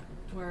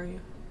 Where are you?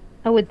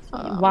 Oh, it's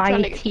I'm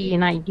trying to get YT,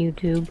 not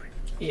YouTube.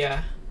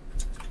 Yeah.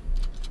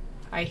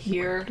 I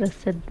hear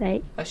Just said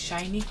that. a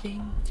shiny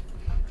thing.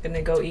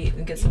 Gonna go eat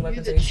and get some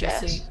weapons the and sleep.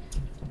 chest.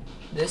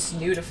 This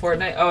new to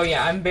Fortnite? Oh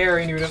yeah, I'm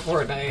very new to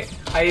Fortnite.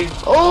 I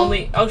Oh.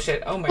 only. Oh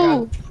shit! Oh my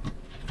Ooh. god.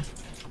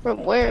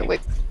 From where?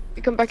 Wait,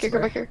 come back here,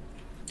 come back here.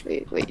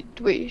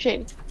 Wait,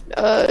 Shane.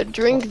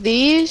 Drink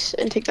these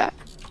and take that.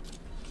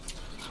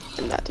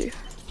 And that too.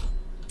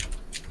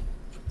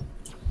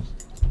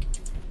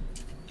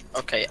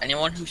 Okay,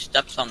 anyone who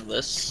steps on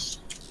this,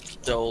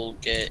 they'll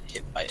get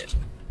hit by it.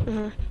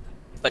 Mm-hmm.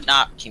 But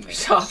not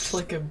teammates. Chopped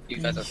like a You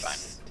guys are fine.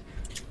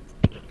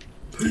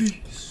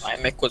 beast. My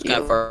mic was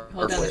kind of far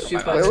Hold down away the from shoot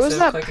my button Where was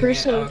instead of that clicking it.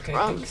 person Oh, okay,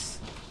 from? thanks.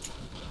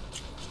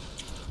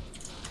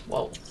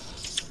 Whoa.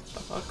 The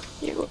fuck?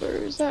 Yeah, where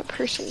is that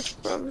person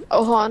from?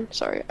 Oh, Han.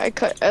 Sorry, I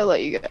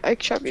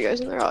shot you guys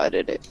in there. I'll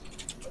edit it.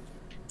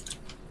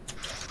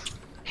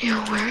 Yo,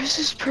 where is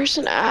this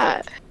person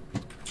at?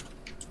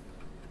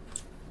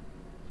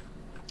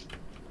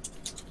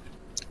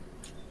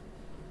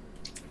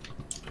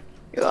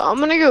 Yo, I'm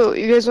gonna go.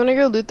 You guys wanna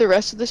go loot the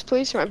rest of this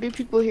place? There might be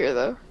people here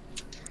though.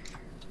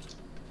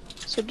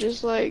 So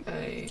just like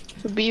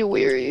be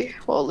wary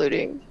while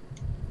looting.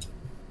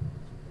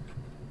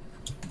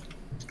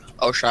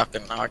 Oh,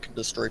 shotgun. Now I can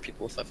destroy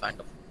people if I find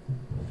them.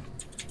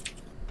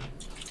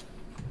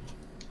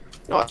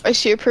 Oh, I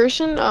see a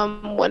person,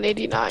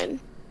 189,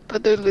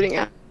 but they're looting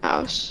a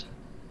house.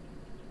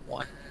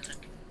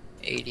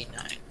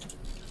 189.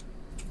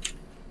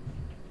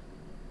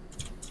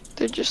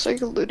 They're just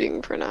like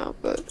looting for now,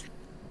 but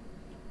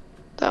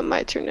that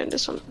might turn into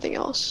something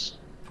else.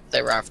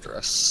 They're after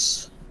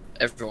us.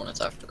 Everyone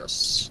is after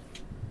us.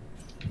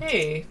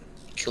 Hey,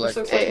 Collect.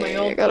 looks like my Hey,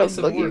 old I got a place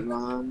of work. boogie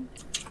bomb.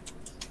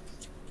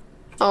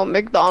 Oh,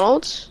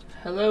 McDonald's?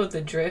 Hello,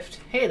 the Drift.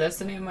 Hey, that's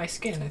the name of my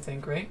skin, I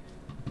think, right?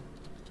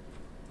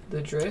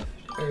 The Drift?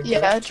 Or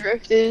Yeah,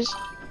 Drift is.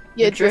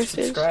 Yeah, The Drift Drift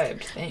is.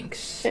 subscribed.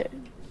 Thanks.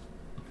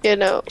 You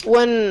know,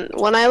 when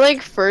I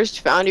like first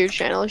found your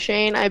channel,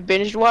 Shane, I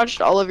binge watched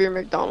all of your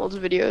McDonald's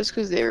videos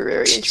because they were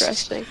very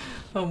interesting.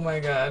 Oh my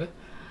god.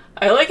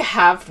 I like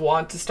half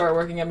want to start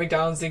working at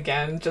McDonald's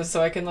again just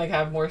so I can like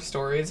have more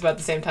stories, but at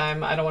the same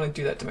time I don't want to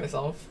do that to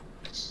myself.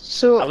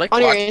 So I like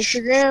on your watch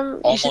Instagram,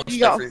 you said almost you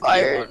got every video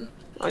fired.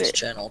 on his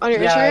channel. On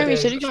your Yeah, I Instagram, you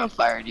said did. you got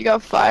fired. You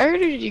got fired,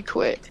 or did you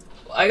quit?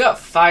 I got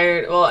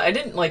fired. Well, I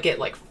didn't like get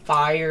like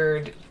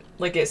fired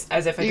like it's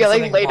as if I You did got, like,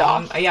 something laid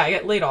wrong. off? Yeah, I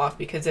got laid off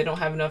because they don't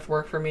have enough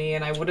work for me,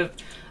 and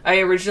I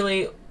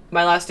originally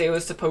my last day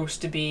was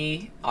supposed to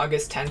be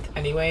August 10th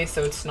anyway,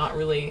 so it's not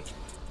really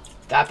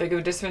that big of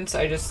a difference.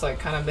 I just like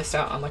kind of missed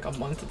out on like a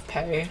month of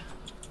pay.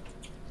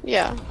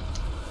 Yeah.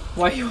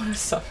 Why you want to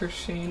suffer,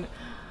 Shane?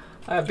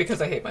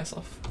 Because I hate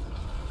myself.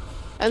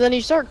 And then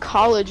you start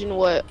college in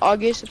what?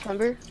 August,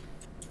 September?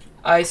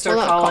 I start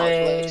Well, not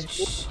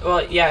college.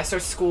 Well, yeah, I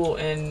start school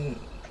in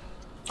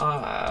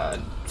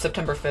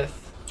September 5th.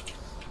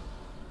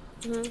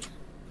 Mhm.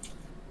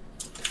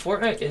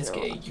 Fortnite is No.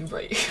 gay. You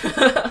right.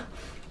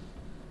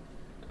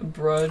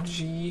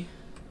 Brudgy.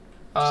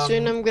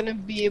 Soon I'm gonna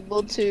be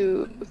able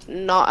to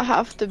not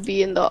have to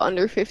be in the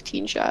under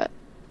 15 chat.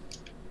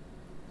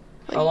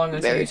 Like, How long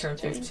until very you turn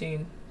soon.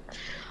 15?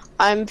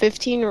 I'm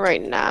 15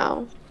 right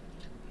now.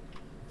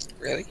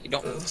 Really? You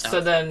don't So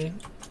sound then,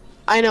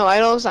 I know I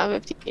don't sound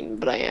 15,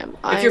 but I am.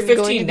 if you're I'm going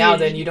 15 to now, be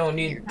then you don't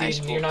need. in high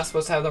school. You're not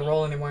supposed to have the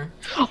role anymore.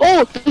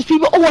 Oh, there's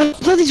people. Oh, I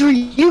thought these were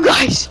you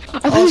guys. I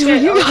thought these were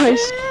you guys.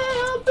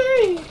 Help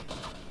me!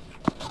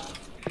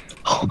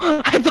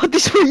 Oh, I thought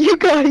these were you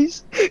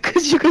guys.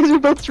 Cause you guys are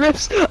both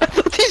drifts. I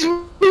thought these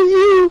were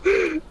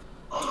you.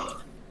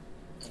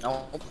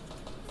 no.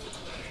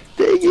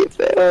 Dang it,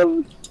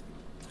 fam.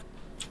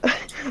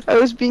 I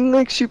was being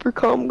like super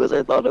calm because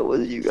I thought it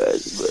was you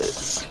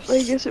guys, but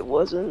I guess it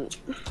wasn't.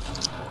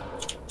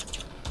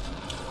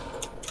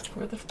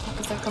 Where the fuck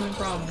is that coming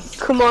from?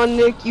 Come on,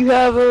 Nick, you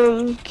have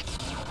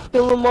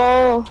kill them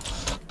all.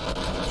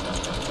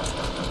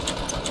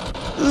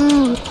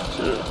 Ooh,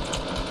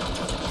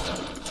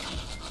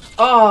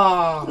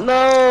 Oh,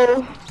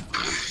 no.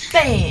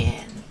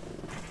 damn!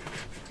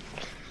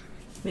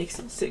 Makes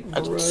it sick.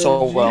 I did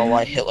so well.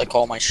 I hit like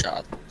all my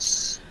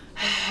shots.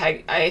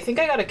 I think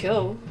I got a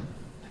kill.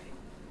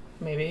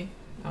 Maybe.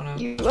 I don't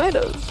know. You might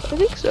have. I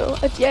think so.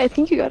 Yeah, I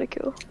think you got a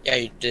kill. Yeah,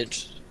 you did.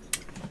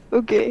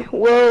 Okay,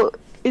 well,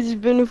 it's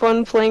been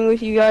fun playing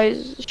with you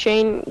guys.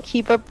 Shane,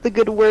 keep up the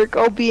good work.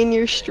 I'll be in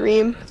your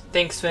stream.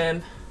 Thanks,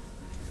 fam.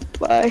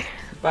 Bye.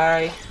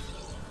 Bye.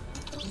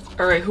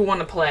 Alright, who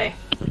wanna play?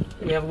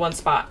 We have one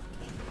spot.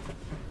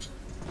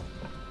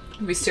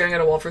 I'll be staring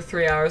at a wall for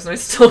 3 hours and I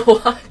still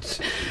watch.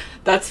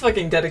 That's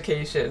fucking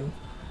dedication.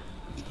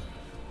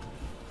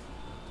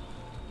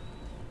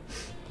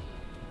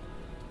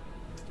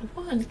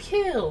 One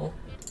kill.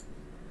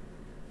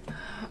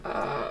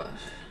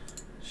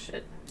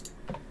 Shit.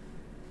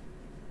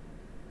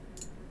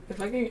 If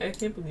I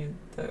can't believe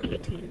that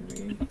retweeted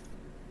me.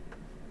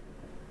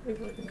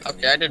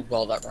 Okay, I did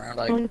well that round.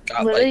 I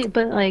got Literally, like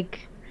but like,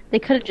 they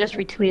could have just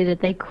retweeted it.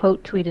 They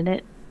quote tweeted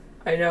it.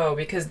 I know,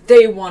 because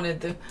they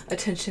wanted the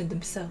attention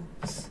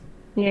themselves.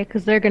 Yeah,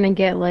 because they're gonna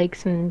get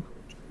likes and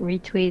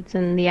retweets,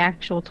 and the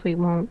actual tweet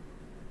won't.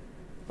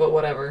 But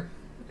whatever.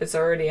 It's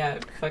already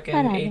at fucking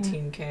Whatever.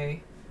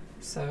 18k.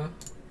 So.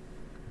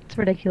 It's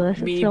ridiculous.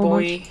 It's Me so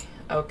boy. much.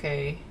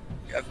 Okay.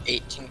 you have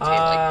 18k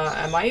likes.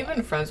 Am I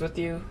even friends with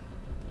you?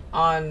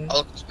 On. Oh,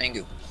 look, it's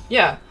Mango.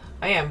 Yeah,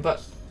 I am,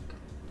 but.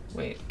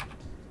 Wait.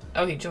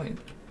 Oh, he joined.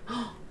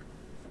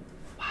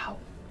 Wow.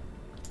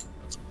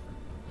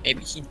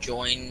 Maybe he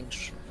joined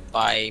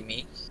by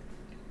me.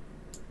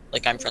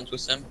 Like I'm friends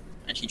with him,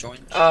 and he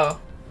joined. Oh.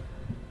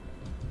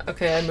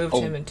 Okay, I moved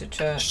Oh. him into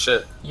chat.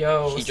 Shit.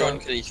 Yo, He what's joined up?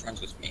 because he's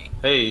friends with me.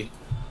 Hey,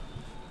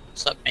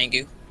 What's up,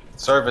 Mango?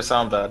 sorry if I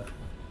sound bad.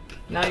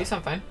 No, you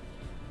sound fine.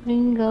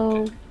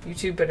 Bingo.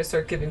 YouTube better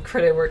start giving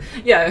credit where.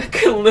 Yeah,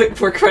 look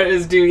where credit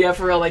is due. Yeah,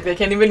 for real. Like, they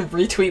can't even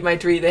retweet my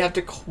tweet. They have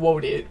to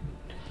quote it.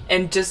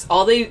 And just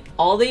all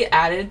they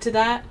added to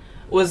that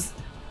was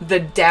the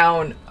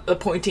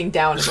pointing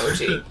down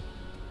emoji.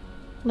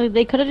 Like,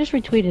 they could have just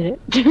retweeted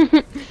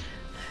it.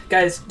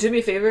 Guys, do me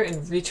a favor and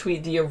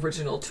retweet the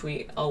original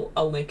tweet. I'll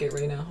link it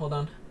right now. Hold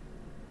on.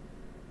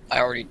 I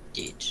already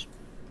did.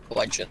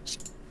 Well, I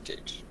just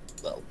did.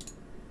 Well,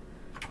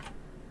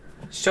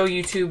 Show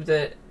YouTube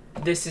that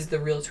this is the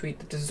real tweet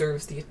that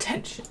deserves the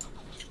attention.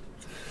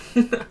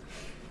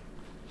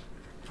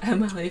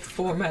 MLA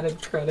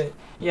formatted credit.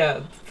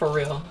 Yeah, for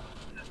real.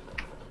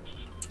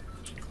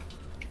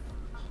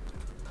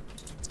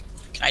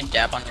 I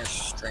dab on your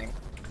stream?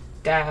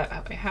 Dab.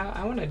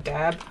 I want to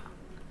dab.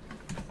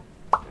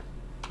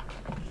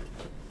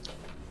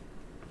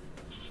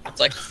 It's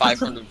like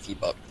 500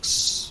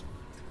 V-Bucks.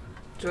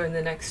 Join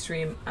the next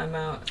stream. I'm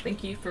out.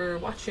 Thank you for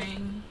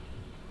watching.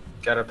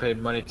 Gotta pay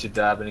money to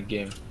dab in a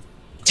game.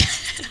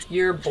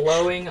 You're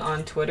blowing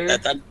on Twitter.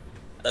 That's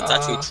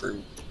actually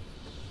true.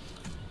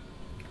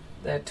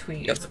 That tweet.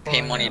 You have is to pay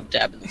blowing money to up.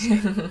 dab in this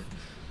game.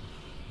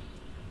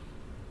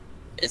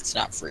 It's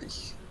not free.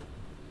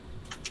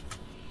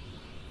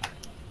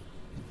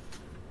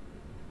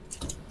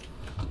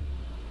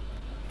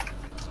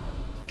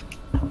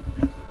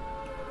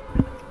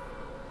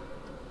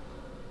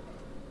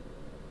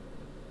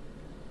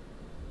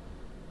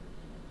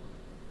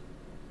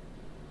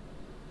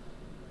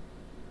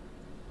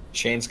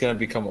 Shane's gonna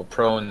become a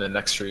pro in the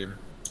next stream.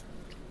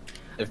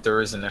 If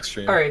there is a next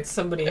stream. Alright,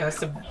 somebody has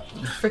to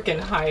freaking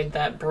hide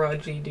that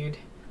brudgy dude.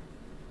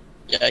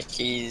 Yeah,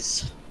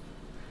 he's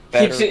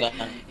better than...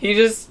 He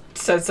just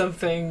said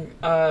something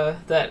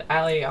that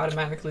Ali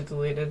automatically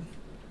deleted.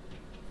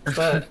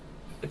 But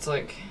it's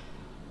like,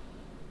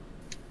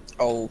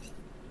 Oh,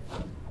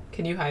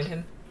 can you hide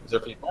him? Is there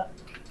people?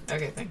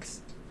 Okay,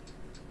 thanks.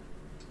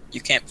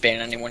 you can't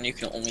ban anyone, you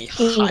can only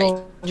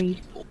hide Angry.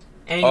 people.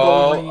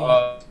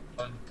 Angry.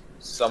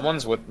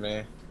 Someone's with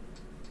me.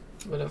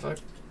 What the fuck?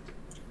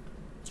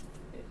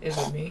 Is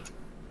it me?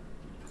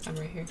 I'm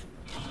right here.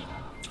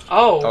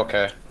 Oh!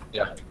 Okay.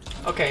 Yeah.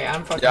 Okay,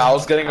 I'm fucking. Yeah, I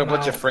was getting a I'm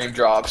bunch of out. frame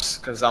drops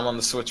because I'm on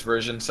the Switch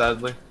version,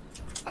 sadly.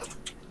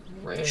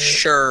 Right.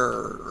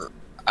 Sure,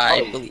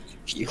 I Oh. believe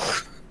you.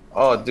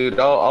 Oh, dude,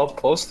 I'll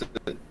post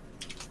it.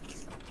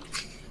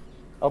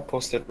 I'll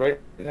post it right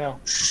now.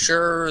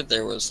 Sure,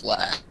 there was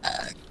lag.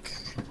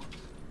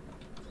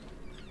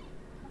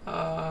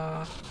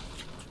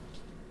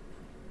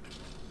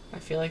 I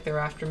feel like they're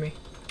after me.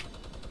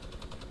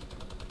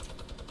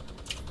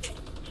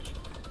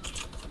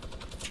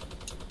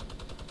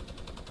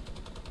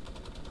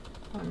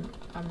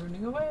 I'm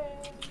running away.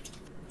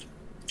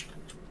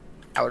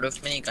 Out of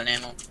minigun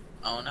ammo.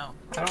 Oh no.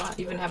 I don't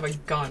even have a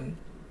gun.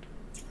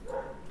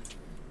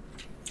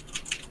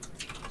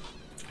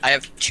 I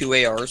have 2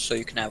 ARs, so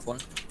you can have one.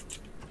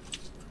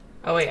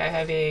 Oh wait, I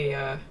have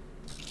a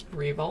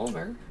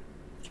revolver.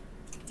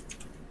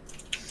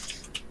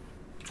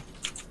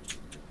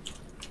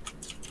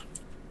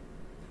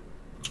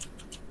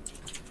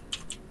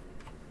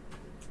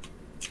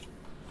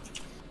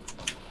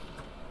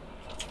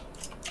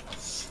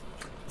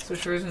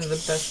 Which version is the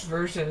best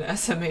version?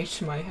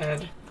 SMH in my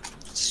head.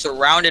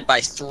 Surrounded by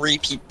 3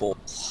 people.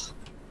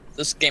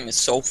 This game is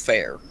so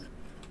fair.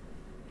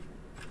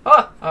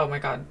 Oh! Oh my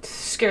god.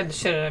 Scared the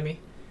shit out of me.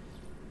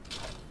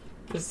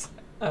 This,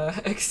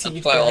 Exceed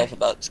That's what I guy. love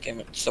about this game,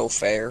 it's so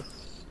fair.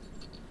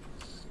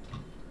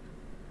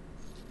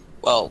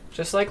 Well,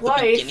 Just like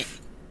beginning,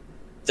 life.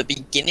 the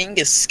beginning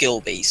is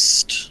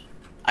skill-based.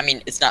 I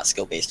mean, it's not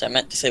skill-based, I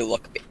meant to say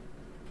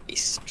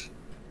luck-based.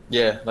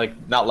 Yeah, like,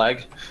 not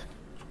lag.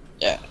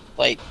 Yeah,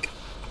 like,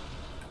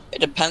 it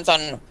depends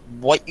on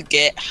what you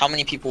get, how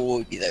many people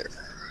will be there.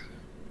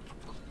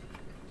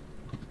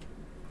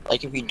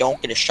 Like, if you don't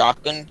get a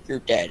shotgun, you're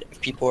dead. If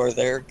people are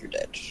there, you're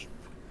dead.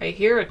 I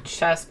hear a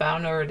chest, but I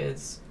don't know where it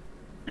is.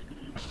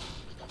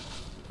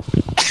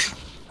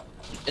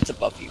 It's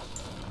above you.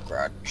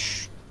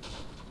 Garage.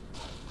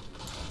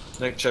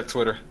 Nick, check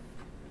Twitter.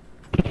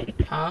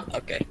 Huh?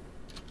 Okay,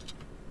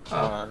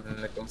 Oh.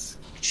 Nicholas.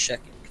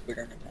 checking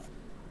Twitter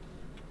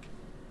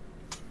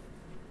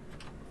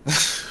now.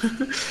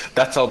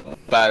 That's how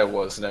bad it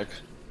was, Nick.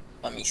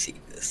 Let me see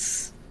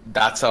this.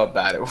 That's how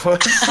bad it was.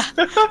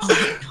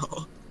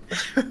 Oh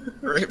no.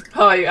 Rip.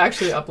 Oh, you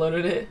actually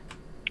uploaded it?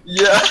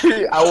 Yeah,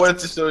 I wanted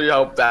to show you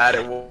how bad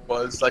it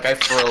was. Like, I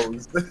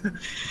froze.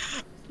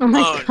 Oh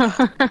my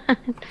Oh,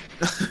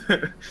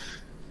 god.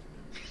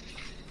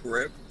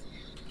 Rip.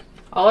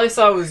 All I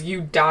saw was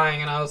you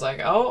dying, and I was like,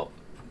 oh,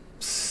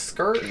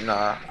 skirt.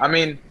 Nah, I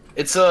mean,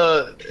 it's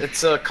a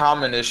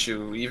common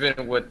issue,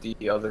 even with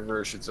the other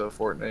versions of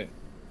Fortnite.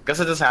 Guess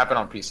it doesn't happen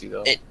on PC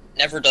though. It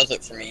never does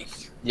it for me.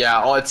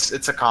 Yeah, oh, it's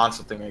a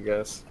console thing, I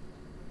guess.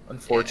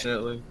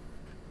 Unfortunately.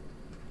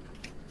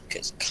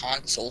 Because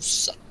console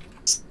sucks.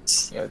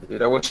 Yeah,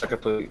 dude, I wish I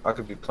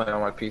could be playing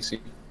on my PC.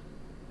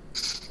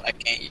 I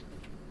can't.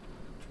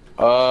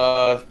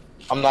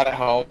 I'm not at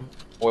home,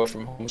 away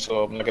from home,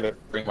 so I'm not gonna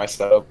bring my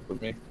setup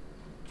with me.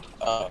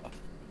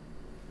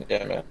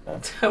 Yeah, man.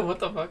 What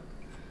the fuck?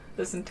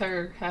 This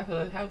entire half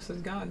of the house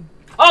is gone.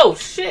 Oh,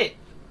 shit!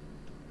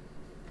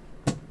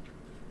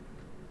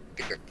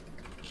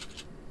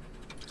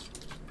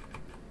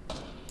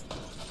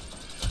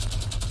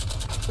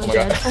 Oh my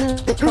god.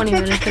 Another 20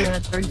 minutes and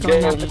then they're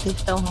going out, but he's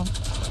still home.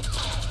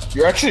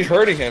 You're actually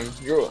hurting him.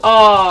 You're.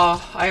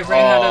 Oh, I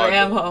ran out of Oh,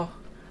 ammo.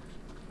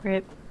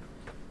 Rip.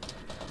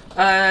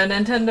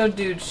 Nintendo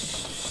dude,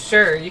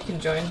 sure, you can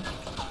join.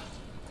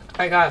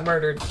 I got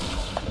murdered.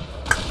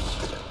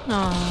 Aww.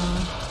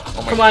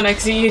 Oh my Come on,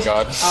 Exceed.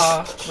 God.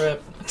 Aw,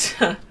 rip.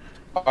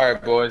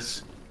 Alright,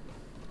 boys.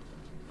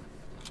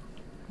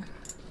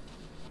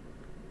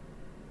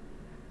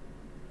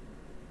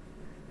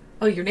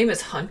 Oh, your name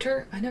is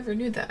Hunter? I never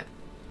knew that.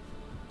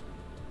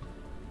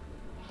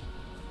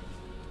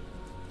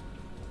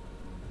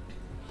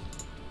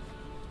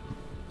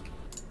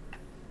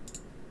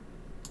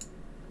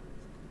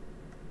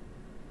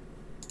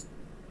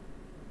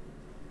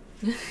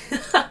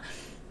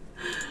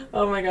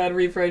 Oh my god,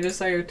 Reaper, I just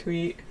saw your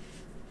tweet.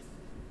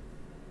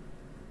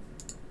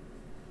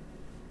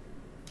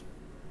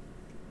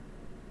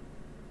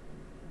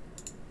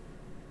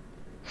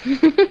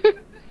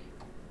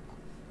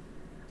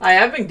 I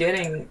have been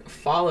getting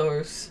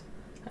followers.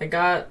 I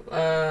got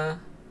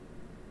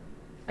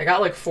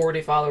like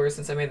 40 followers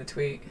since I made the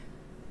tweet.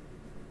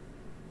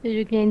 Did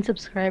you gain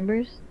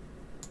subscribers?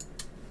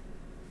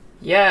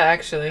 Yeah,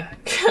 actually.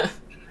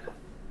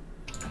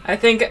 I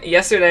think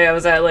yesterday I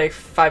was at like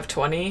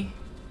 520.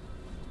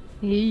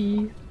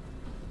 Hey.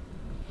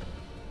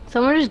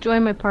 Someone just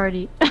joined my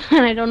party,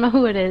 and I don't know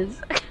who it is.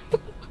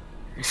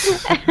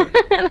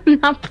 I'm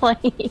not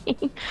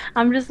playing.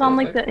 I'm just on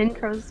like the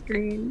intro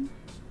screen.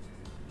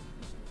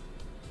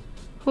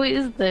 Who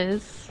is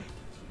this?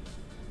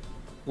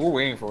 Who we're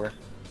waiting for?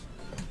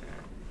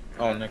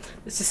 Oh, Nick.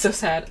 This is so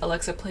sad.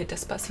 Alexa, play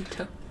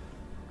Despacito.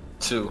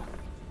 2.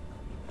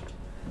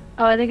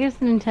 Oh, I think it's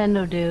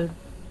Nintendo dude.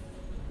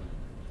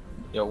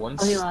 Yo,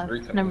 when's Oh, he lost.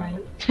 3 coming Never out?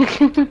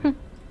 mind.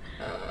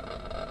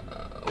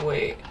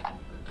 Wait.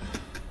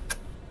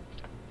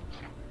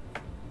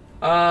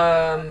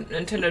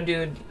 Nintendo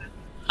dude, you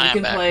I'm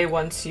can back. play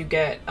once you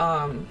get,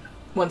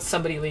 once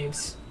somebody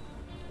leaves.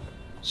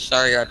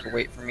 Sorry you had to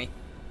wait for me.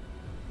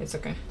 It's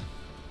okay.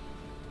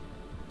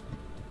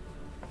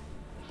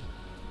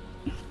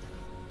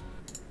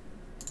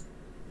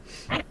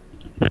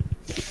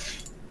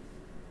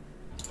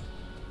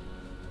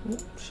 Oh,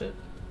 shit.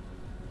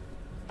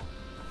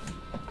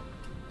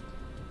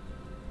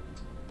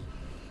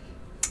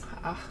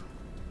 Ah.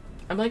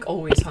 I'm like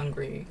always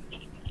hungry.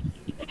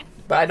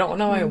 But I don't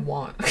know what I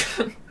want.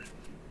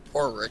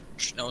 Poor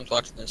Rich. No one's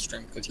watching this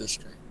stream because you're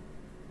streaming.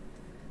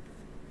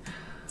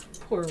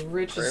 Poor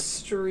Rich's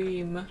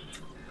stream.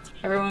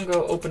 Everyone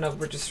go open up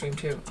Rich's stream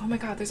too. Oh my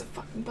god, there's a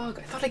fucking bug.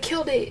 I thought I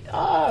killed it.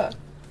 Ah!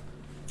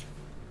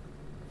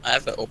 I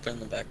have it open in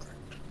the background.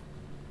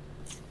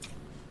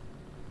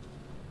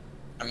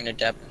 I'm gonna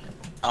dab.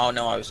 Oh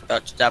no, I was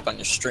about to dab on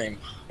your stream,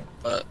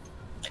 but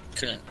I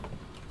couldn't.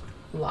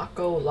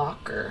 Loco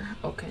Locker.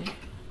 Okay.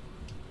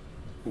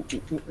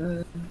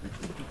 Where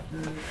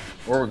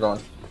are we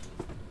going?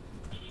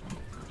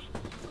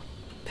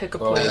 Pick a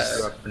Oh,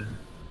 place.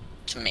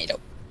 Tomato.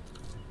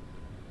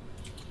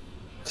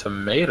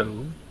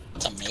 Tomato?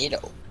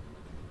 Tomato.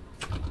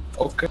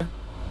 Okay.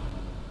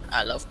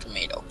 I love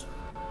tomato.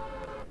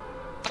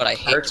 But I I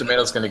hate heard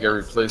tomato's gonna get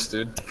replaced,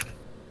 dude.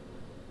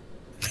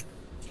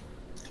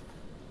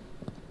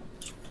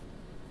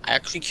 I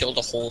actually killed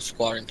a whole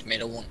squad in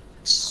tomato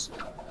once.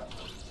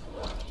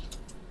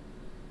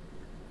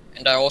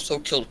 And I also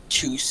killed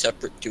 2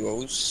 separate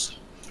duos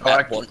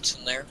at once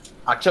in there.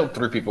 I killed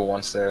 3 people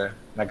once there,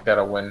 and I got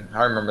a win.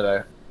 I remember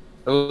that.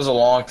 It was a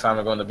long time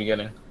ago in the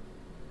beginning.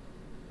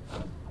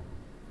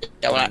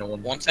 Yeah,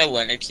 once I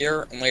landed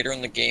here, and later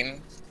in the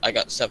game, I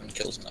got 7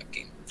 kills in that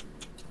game.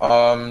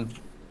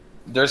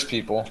 There's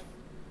people.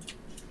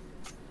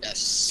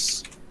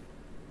 Yes.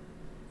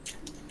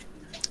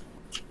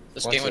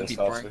 This Once game would it's be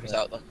also boring here.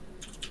 without them.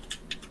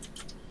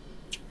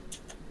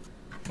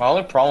 My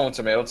only problem with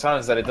Tomato Town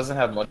is that it doesn't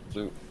have much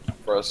loot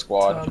for a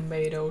squad.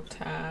 Tomato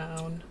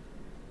Town.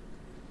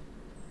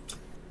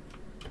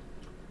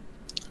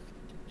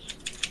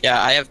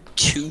 Yeah, I have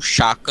 2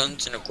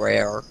 shotguns and a gray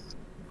AR.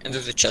 And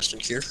there's a chest in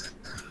here.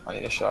 I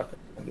need a shotgun,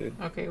 dude.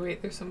 Okay,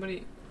 wait, there's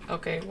somebody.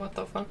 Okay, what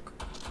the fuck?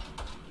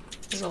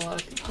 There's a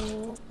lot of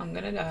people. I'm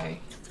gonna die.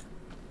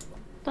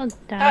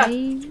 Don't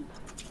die.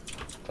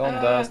 Don't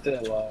die, stay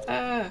alive.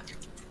 Ah!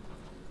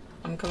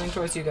 I'm coming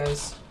towards you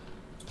guys.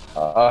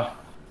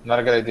 Not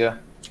a good idea.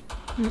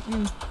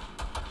 Mm-mm.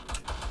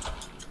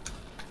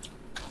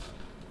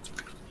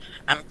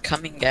 I'm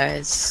coming,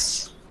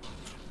 guys.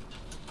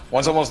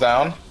 One's almost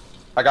down.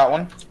 I got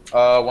one.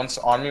 One's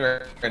on me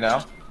right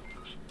now.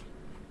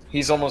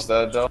 He's almost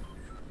dead though.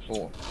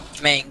 Cool.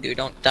 Mango,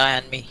 don't die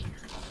on me.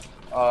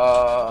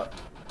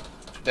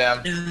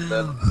 Damn.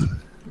 No.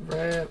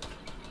 Dead. Rip.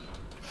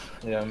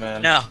 Yeah,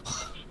 man. No.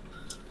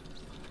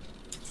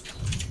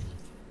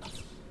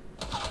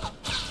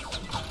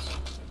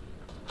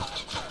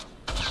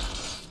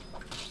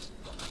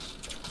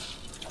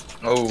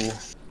 Oh.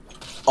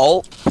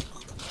 Oh,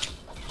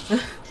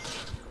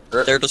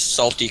 Rip. they're just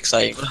salty because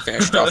I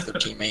finished off their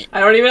teammate. I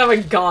don't even have a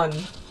gun.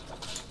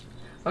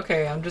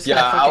 Okay, I'm just Yeah,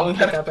 gonna I fucking was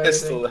pick gonna up everything.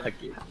 pistol that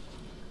you.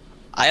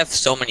 I have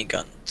so many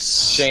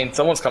guns. Shane,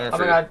 someone's coming Oh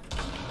for my you. god.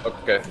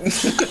 Okay.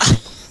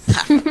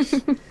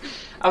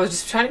 I was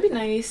just trying to be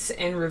nice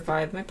and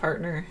revive my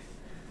partner.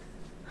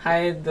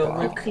 Hi, the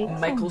Wow. Rick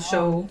Michael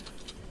show.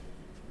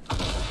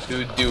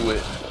 Dude, do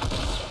it.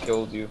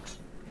 Killed you.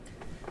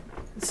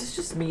 This is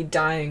just me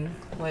dying,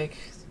 like,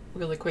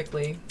 really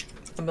quickly.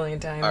 A million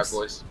times. Alright,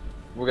 boys.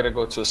 We're gonna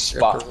go to a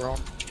spot. Ripper roll.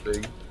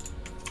 Big.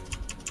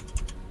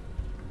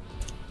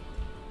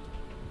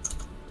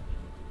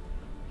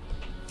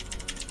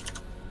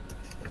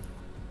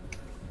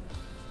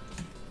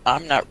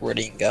 I'm not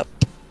running up.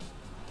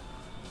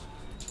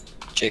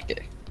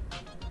 JK.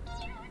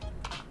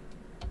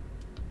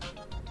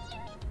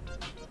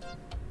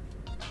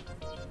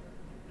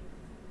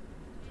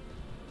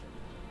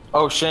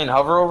 Oh, Shane,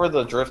 hover over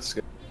the drift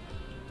skill.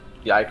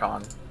 The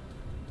icon.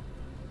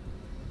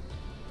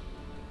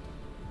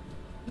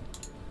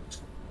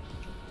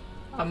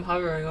 I'm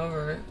hovering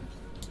over it.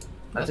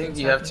 I think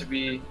Nothing's you have to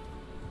be.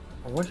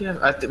 What do you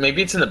have?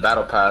 Maybe it's in the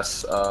battle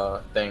pass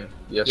thing.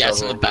 You have to Yeah,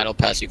 it's in hover the over battle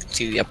pass. You can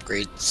see the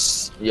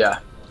upgrades. it. Yeah.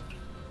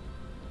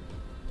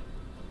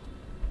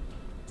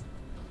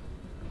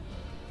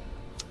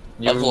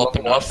 You Level up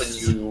level up enough.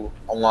 and you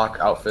unlock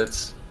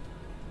outfits.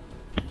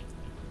 I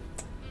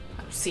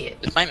don't see it.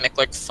 Is my mic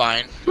like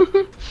fine?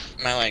 Am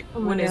I like? Oh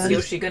my When is God.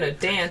 Yoshi gonna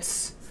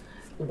dance?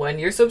 When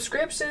your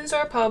subscriptions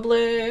are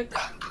public.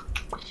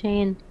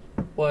 Shane,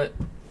 What?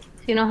 so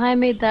you know how I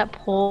made that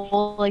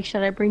poll, like,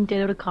 should I bring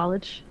Ditto to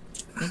college?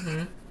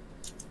 Mm-hmm.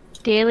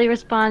 Daly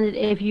responded,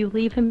 if you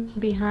leave him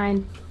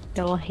behind,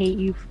 they'll hate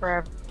you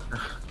forever.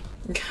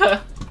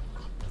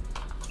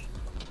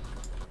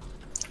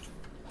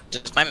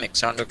 Does my mic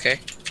sound okay?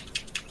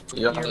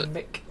 Yep, Your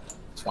mic.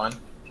 it's fine.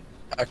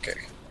 Okay.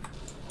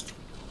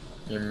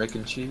 Your mac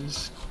and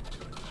cheese.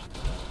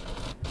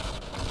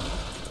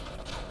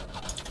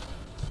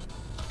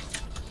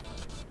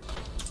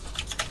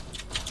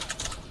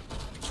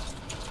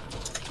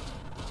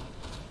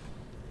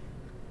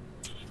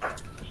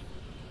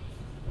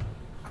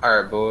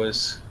 Alright,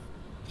 boys.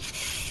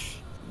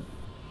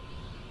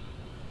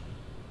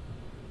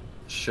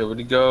 Should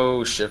we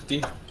go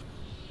shifty?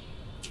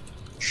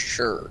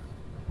 Sure.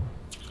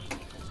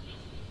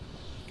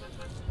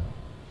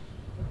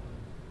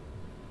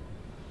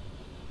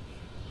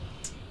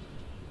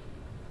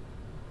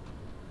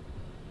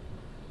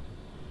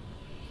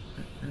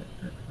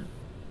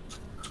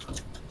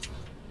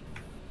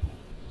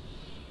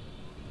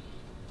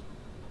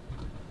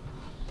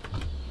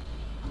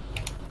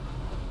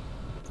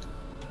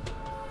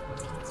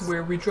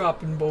 Where we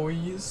dropping,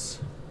 boys?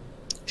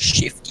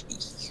 Shifty.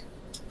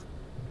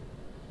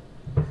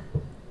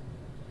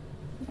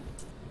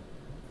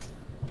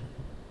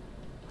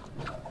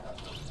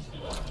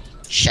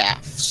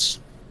 Shafts.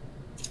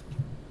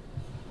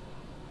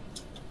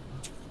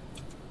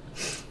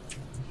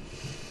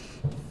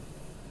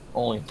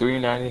 Only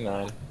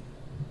 $3.99.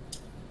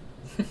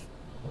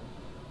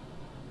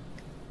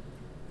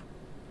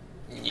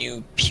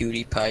 New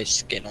PewDiePie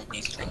skin,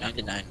 only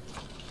 $3.99.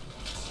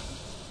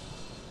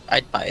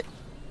 I'd buy it.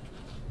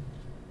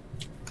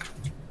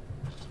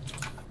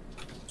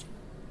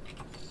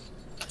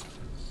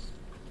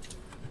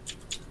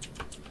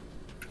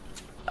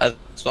 As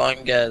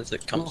long as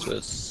it comes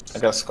with I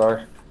got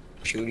Scar.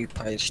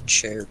 PewDiePie's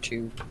chair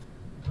too.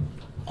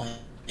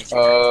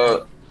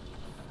 Only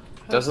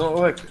Doesn't look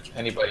like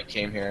anybody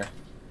came here.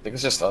 I think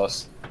it's just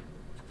us.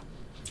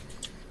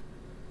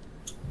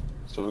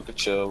 So we could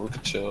chill,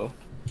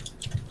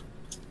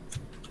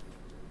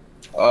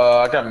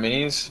 I got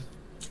minis.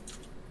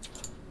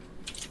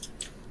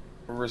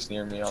 Whoever's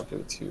near me, I'll give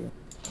it to you.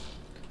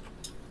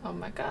 Oh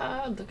my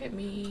god, look at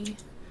me.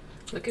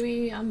 Look at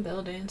me, I'm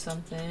building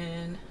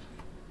something.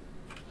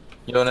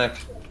 Yo, Nick.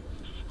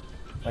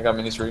 I got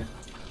minis for you.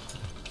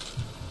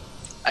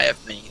 I have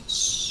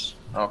minis.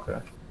 Okay.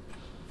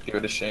 Give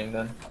it to Shane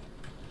then.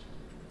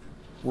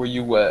 Where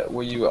you at?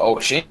 Oh,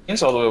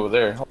 Shane's all the way over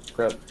there. Holy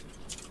crap.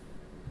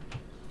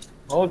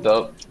 Hold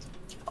up.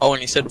 Oh,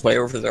 and he said way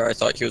over there. I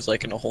thought he was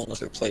like in a whole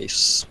nother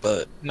place,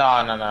 but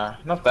Nah.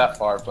 Not that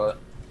far, but.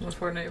 I'm on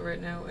Fortnite right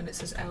now, and it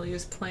says Allie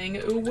is playing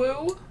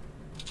Uwu.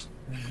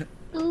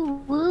 Ooh,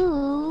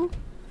 woo.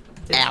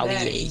 Is Allie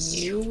that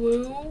is. you,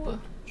 Woo?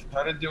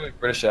 Try to do a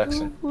British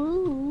accent.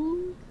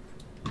 Ooh,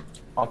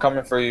 I'm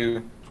coming for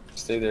you.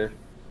 Stay there.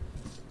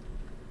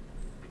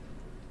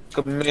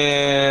 Come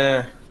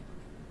here.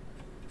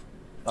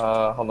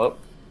 Hold up.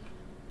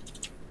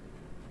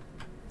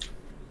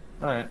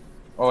 Alright.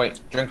 Oh wait,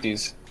 drink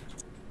these.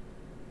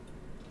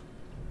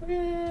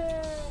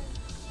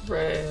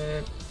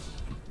 Rip.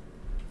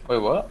 Wait,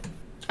 what?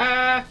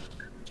 Ah!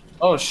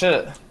 Oh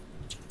shit.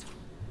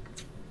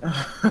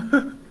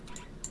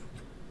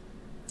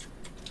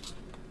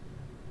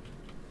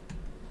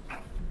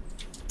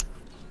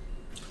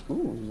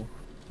 Ooh.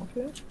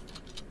 Okay.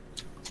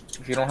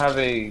 If you don't have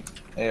a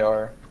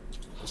AR,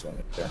 this one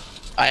right there.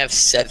 I have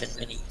 7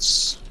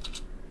 minis.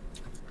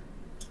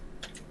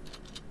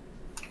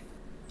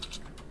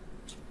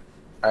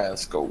 Alright,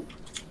 let's go.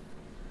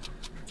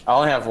 I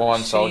only have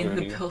one, so I'll Shane give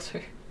the it to you.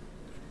 Builder.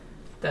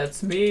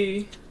 That's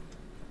me.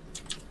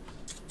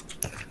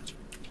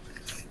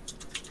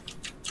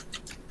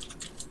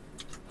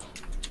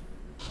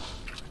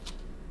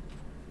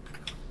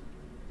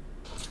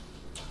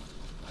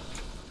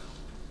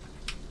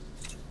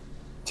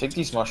 Take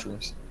these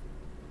mushrooms.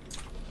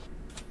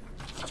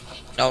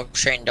 No,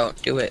 Shane, don't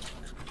do it.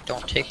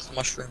 Don't take the I'm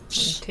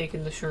mushrooms.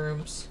 taking the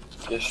shrooms.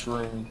 Get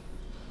shroomed.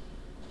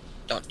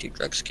 Don't do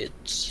drugs,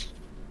 kids.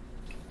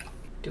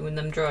 Doing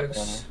them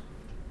drugs.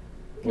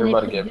 You're And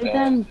about to if you get do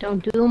banned. them,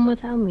 don't do them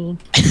without me.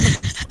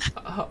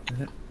 Oh,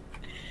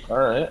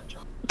 Alright.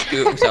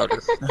 Do it without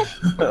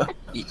her.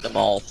 Eat them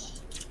all.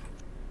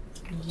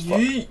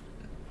 Yeet.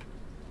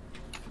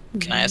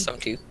 Can I have some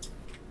too?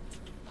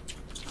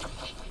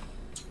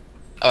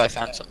 Oh, I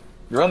found some.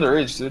 You're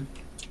underage, dude.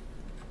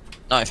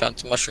 No, I found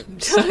some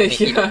mushrooms. Let me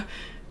eat 'em. Yeah,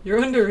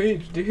 you're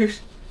underage, dude.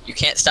 You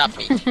can't stop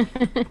me.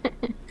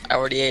 I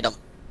already ate them.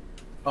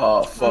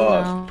 Oh,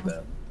 fuck. no.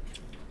 Them.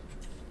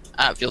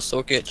 Ah, it feels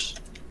so good.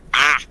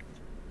 Ah!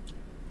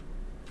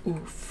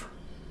 Oof.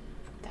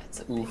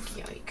 That's a Oof.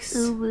 big yikes.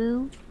 Ooh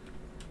woo.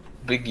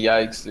 Big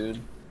yikes, dude.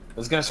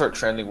 It's gonna start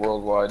trending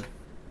worldwide.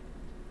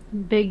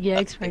 Big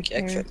That's yikes a big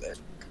right yikes there. right there.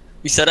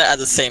 We said it at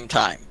the same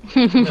time.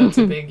 That's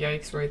a big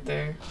yikes right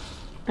there.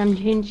 I'm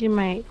changing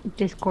my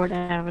Discord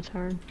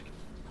avatar.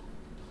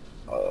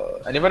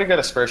 Anybody got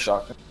a spare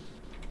shotgun?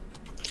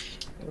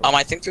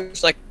 I think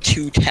there's like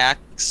 2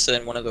 tacks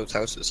in one of those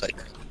houses.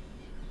 Like,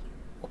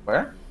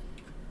 Where?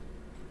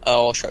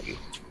 oh, I'll show you.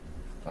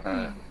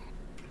 Alright.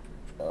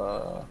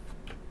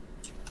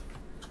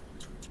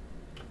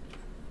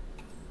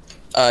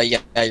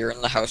 Yeah, you're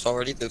in the house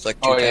already. There's like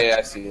 2 Oh, tacks. yeah,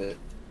 I see it.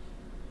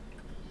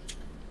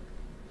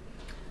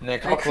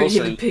 Nick, I how close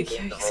are created you? big to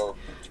the yikes. road?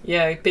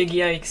 Yeah, big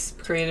yikes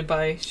created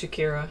by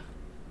Shakira.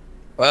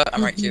 Well,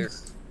 I'm right here.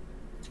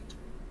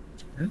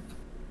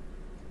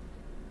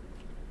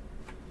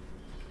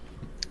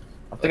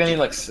 I think I need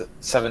like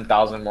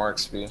 7,000 more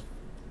XP.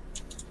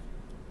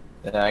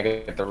 Then I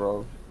get the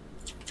road.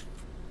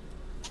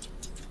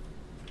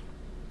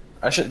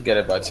 I should get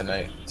it by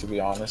tonight, to be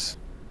honest.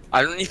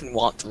 I don't even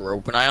want the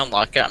robe. When I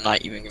unlock it, I'm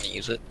not even gonna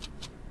use it.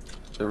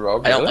 The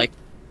road. I don't really?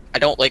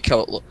 like how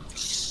it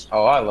looks.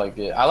 Oh, I like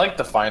it. I like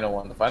the final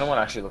one. The final one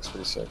actually looks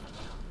pretty sick.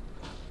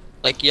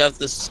 Like, you have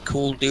this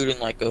cool dude in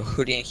like a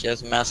hoodie and he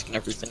has a mask and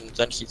everything, and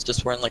then he's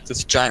just wearing like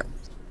this giant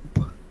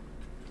robe.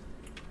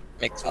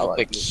 Makes him I look like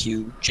like it.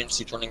 huge, and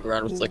he's running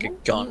around with like a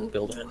gun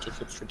building it. Just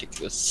looks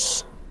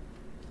ridiculous.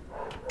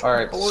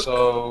 Alright,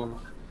 so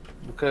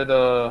we could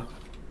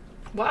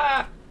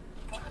What?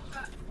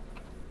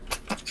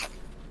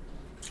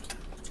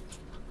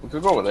 we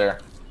could go over there.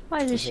 Why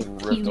does This is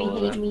ripped over Shakiwi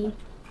hate there. me?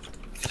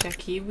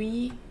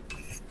 Shakiwi?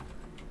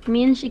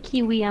 Me and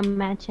Shakiwi are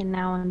matching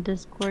now on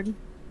Discord.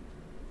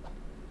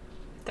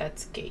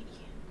 That's gay.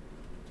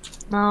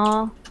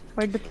 No,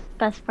 we're the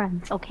best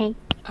friends, okay?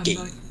 I'm Gay.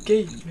 not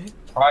gay, man.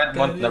 Pride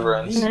month never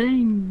ends. That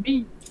ain't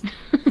me.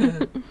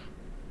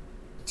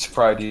 It's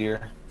Pride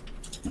year.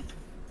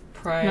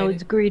 Pride. No,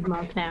 it's greed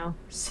month now.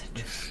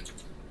 Citrus.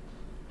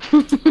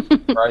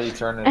 Pride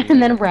eternity.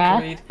 And then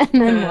wrath, Greed. and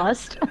then Yeah.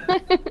 lust.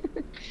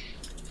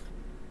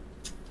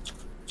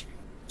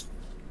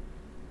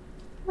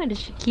 Why does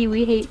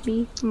Shakiwi hate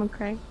me? I'm gonna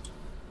cry.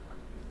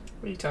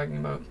 What are you talking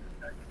about?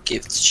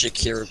 Give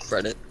Shakira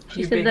credit.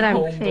 She You said big that I'm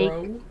hoe, fake.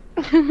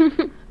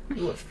 bro.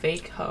 You a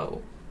fake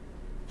hoe.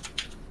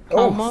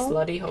 Oh, Homo?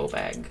 Slutty hoe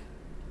bag.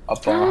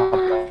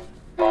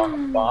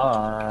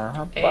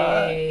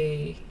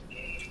 Hey.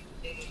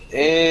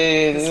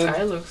 Hey, The dude.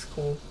 sky looks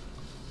cool.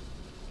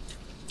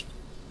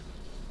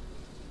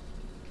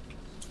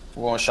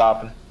 We're going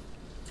shopping.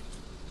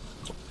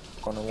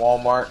 Going to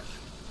Walmart.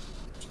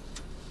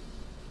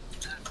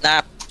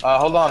 Nah,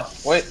 Hold on.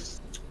 Wait.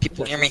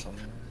 people near me.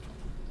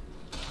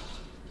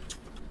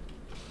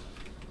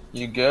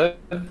 You good?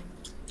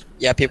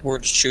 Yeah, people were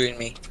just shooting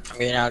me. I'm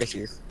getting out of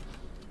here.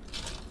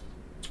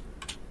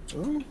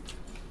 Ooh.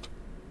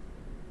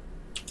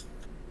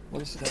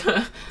 What is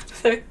that?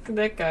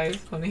 that guy is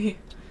funny.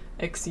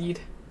 Exceed.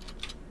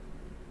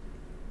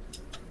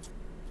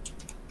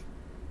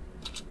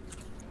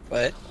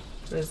 What?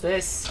 What is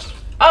this?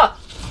 Ah!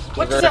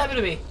 What just happened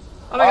to me?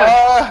 Oh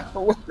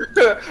my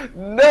god.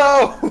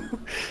 No!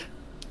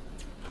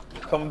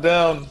 Come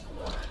down.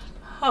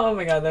 Oh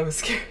my god, that was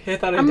scary. I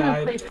thought I I'm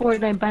gonna play died.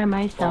 Fortnite by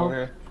myself. Over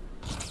here.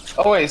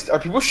 Oh wait, are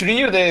people shooting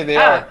you? They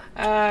Ah!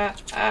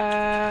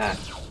 are.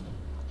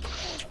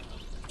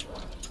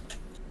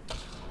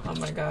 Oh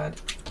my god.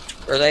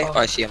 Where are they? Oh. Oh,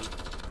 I see them.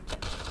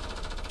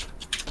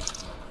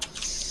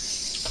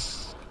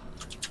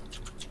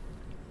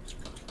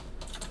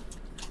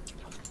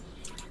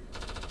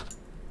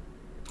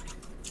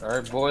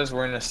 Alright boys,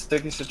 we're in a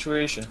sticky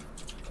situation.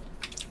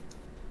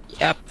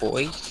 Yeah,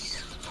 boy.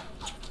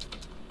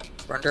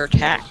 We're under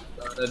attack.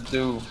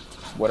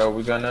 What are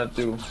we gonna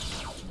do?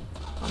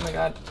 Oh my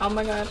god. Oh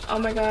my god. Oh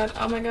my god.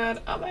 Oh my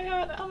god. Oh my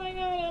god. Oh my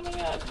god. Oh my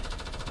god.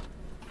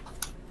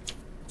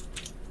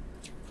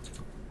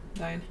 I'm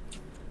dying.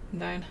 I'm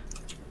dying.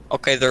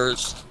 Okay,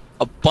 there's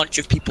a bunch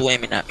of people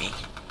aiming at me.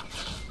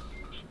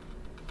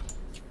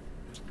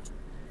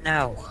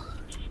 No.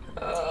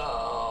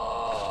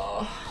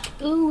 Oh.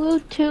 Ooh,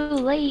 too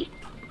late.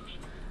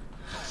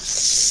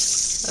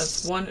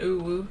 That's one ooh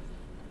woo.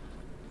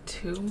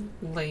 Too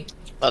late.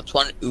 That's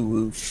one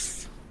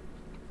oof.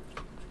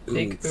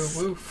 Big ooh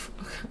woof.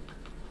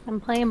 I'm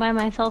playing by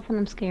myself and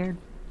I'm scared.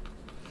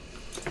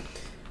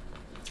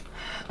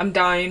 I'm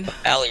dying.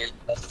 Allie, you're the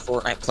best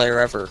Fortnite player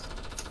ever.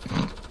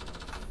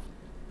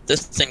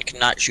 This thing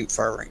cannot shoot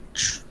far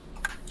range.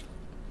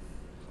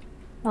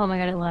 Oh my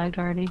god, it lagged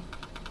already.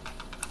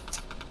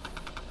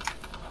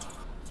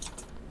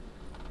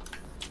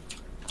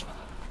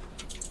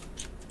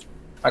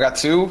 I got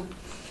two.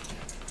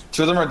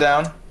 Two of them are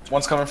down.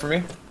 One's coming for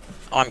me.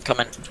 Oh, I'm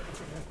coming.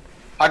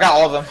 I got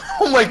all of them.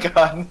 Oh my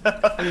god.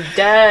 I'm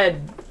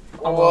dead.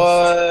 Almost.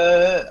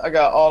 What? I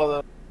got all of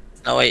them.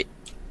 No, wait.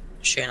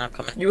 Shane, I'm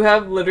coming. You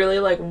have literally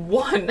like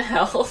 1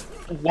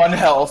 health. 1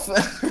 health.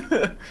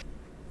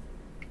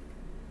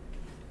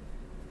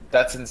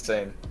 That's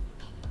insane.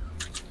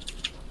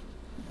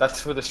 That's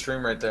for the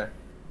stream right there.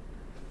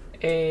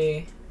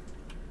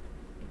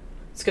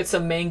 Let's get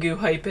some Mangu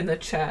hype in the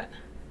chat.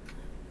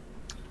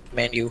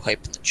 Man, you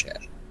hype in the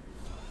chat.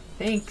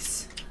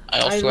 Thanks. I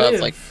also have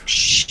like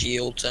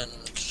shields and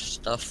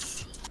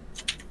stuff.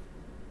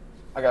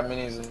 I got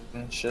minis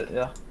and shit,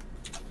 yeah.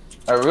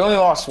 Alright, we only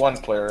lost 1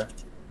 player.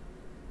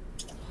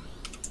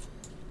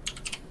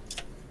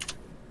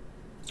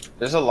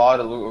 There's a lot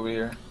of loot over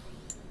here.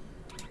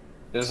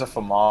 There's a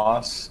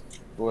FAMAS,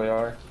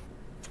 OAR.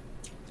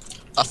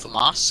 A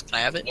FAMAS? Can I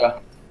have it? Yeah.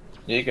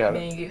 Yeah, you can have it.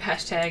 Mangu,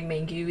 hashtag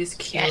Mangu is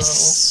cute.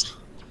 Yes!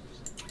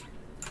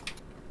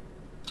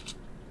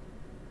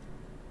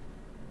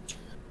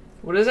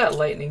 What does that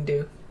lightning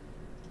do?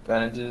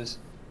 Bandages.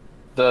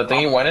 The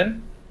thing you went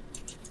in?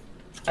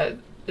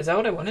 Is that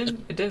what I went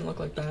in? It didn't look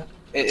like that.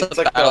 It's a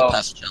like battle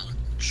pass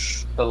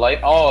challenge. the light.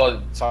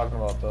 Oh, talking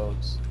about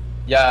those.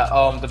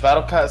 Yeah. The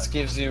battle pass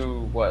gives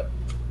you what,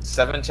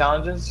 7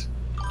 challenges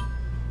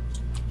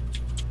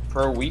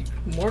per week,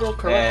 Mortal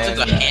and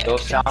Kombat.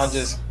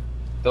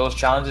 those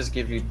challenges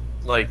give you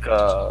like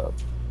I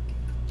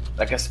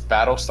guess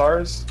battle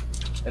stars,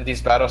 and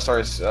these battle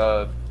stars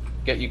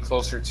get you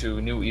closer to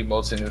new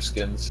emotes and new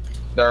skins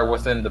that are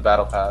within the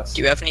battle pass.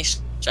 Do you have any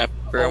sniper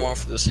ammo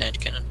for this hand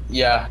cannon?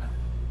 Yeah.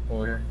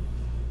 Over here.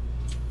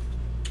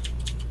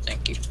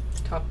 Thank you.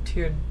 Top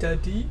tier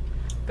daddy.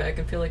 But I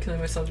can feel like killing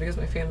myself because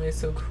my family is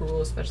so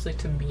cruel, especially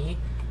to me.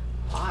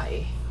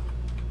 Why?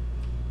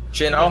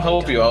 Shane, I'll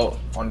help you out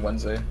on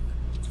Wednesday.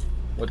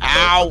 With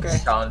Ow!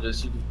 the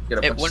challenges, you can get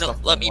a bunch It of wouldn't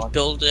stuff let me unlocked.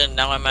 build it, and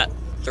now I'm at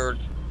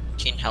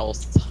 13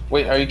 health.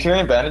 Wait, are you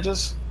carrying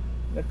bandages?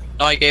 No,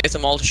 I gave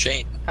them all to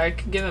Shane. I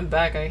can give them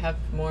back. I have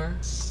more.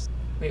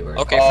 Wait, where?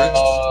 Okay,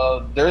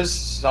 There's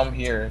some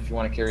here if you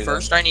want to carry them.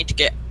 first I need to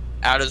get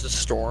out of the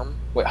storm.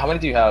 Wait, how many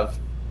do you have?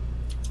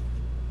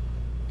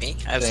 Me?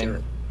 I have Same.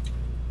 0.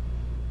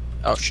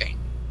 Oh, Shane.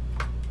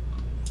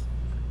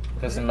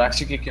 Because the max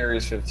you can carry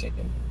is 15.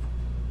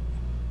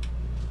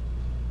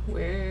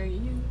 Where are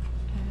you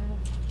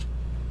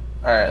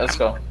at? Alright, let's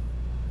go.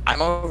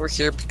 I'm over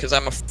here because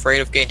I'm afraid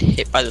of getting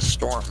hit by the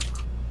storm.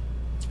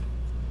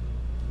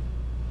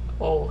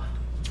 Oh.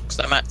 Because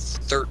I'm at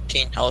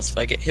 13 health. If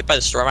I get hit by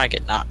the storm, I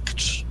get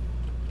knocked.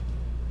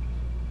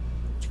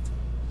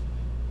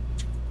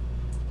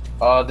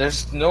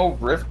 There's no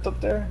rift up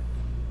there?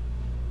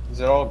 Is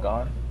it all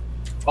gone?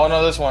 Oh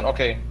no, this one.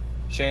 Okay.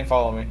 Shane,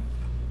 follow me.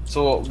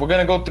 So we're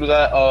gonna go through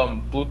that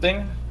blue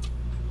thing.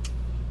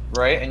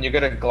 Right? And you're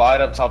gonna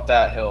glide up top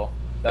that hill.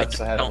 That's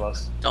Wait, ahead of no.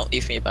 us. Don't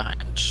leave me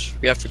behind.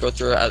 We have to go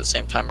through it at the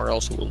same time or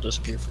else it will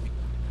disappear from me.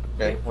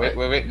 Okay,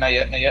 wait, not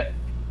yet.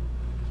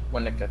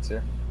 When Nick gets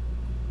here.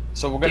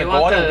 So we're Do gonna you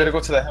go want on and the- we're gonna go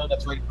to the hill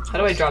that's right. How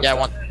do I drop Yeah,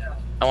 stuff?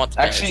 I want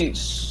the Actually-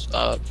 bandages.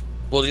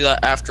 We'll do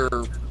that after.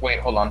 Wait,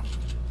 hold on.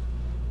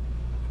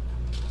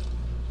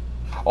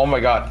 Oh my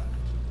god.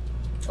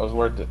 That was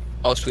worth it.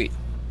 Oh, sweet.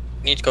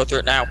 We need to go through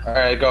it now.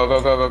 Alright,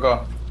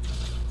 go.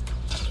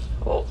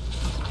 Oh,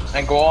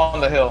 And go on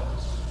the hill.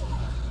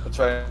 That's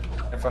right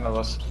in front of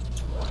us.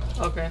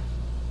 okay.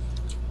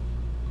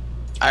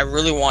 I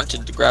really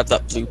wanted to grab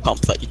that blue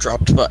pump that you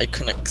dropped, but I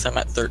couldn't because I'm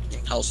at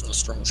 13 health and the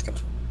storm was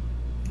coming.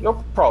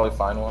 You'll probably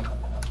find one.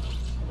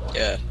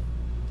 Yeah.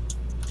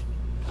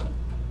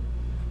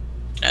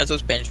 As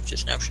those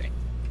bandages now, Shane.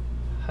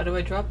 How do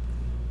I drop?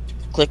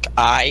 Click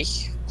I,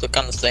 click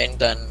on the thing,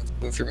 then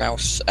move your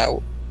mouse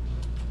out.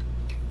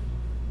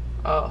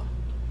 Oh.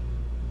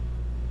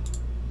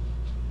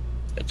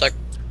 It's like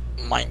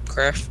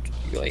Minecraft.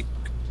 You like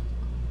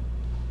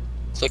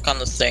click on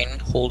the thing,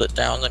 hold it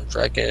down, then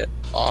drag it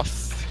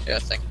off. Yeah,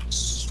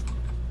 thanks.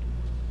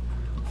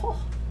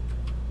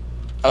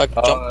 I like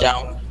jumped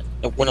down.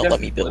 It wouldn't let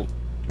me build.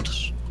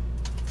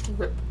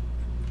 Rip.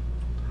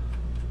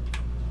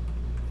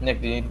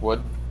 Nick, do you need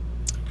wood?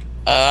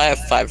 I have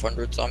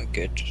 500, so I'm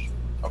good.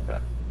 Okay.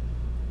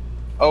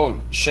 Oh,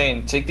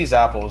 Shane, take these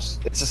apples.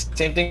 It's the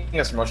same thing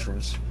as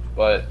mushrooms,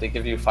 but they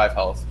give you 5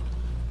 health.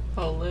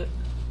 Oh, lit.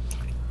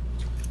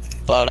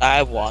 But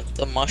I want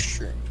the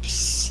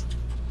mushrooms.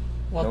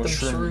 Want No them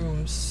shroom.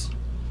 shrooms.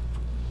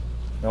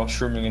 No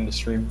shrooming in the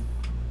stream.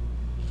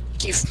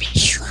 Give me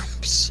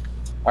shrooms.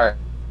 Alright,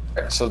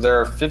 so there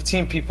are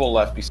 15 people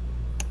left.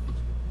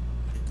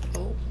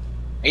 Oh.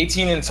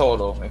 18 in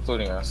total,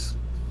 including us.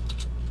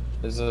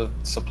 There's a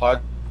supply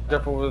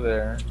drop over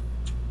there.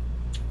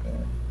 Okay.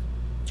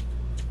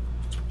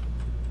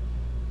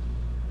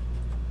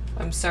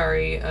 I'm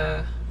sorry,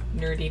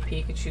 nerdy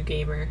Pikachu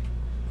gamer.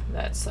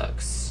 That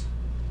sucks.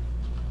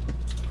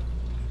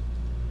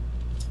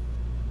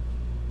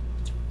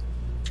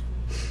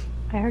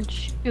 I heard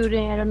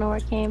shooting. I don't know where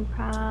it came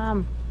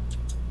from.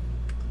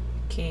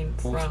 Came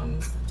from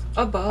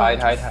above.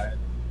 Hide.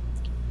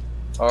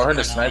 Oh, I heard a Come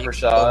on, sniper Alex.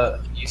 shot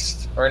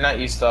east, or not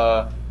east,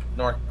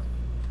 north.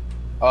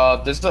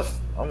 There's the.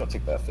 I'm gonna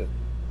take that fit.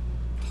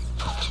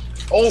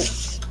 Oh,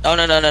 No,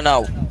 no, no, no,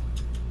 no.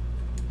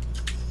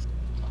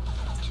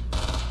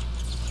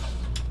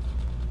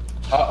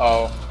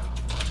 uh-oh.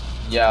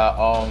 Yeah,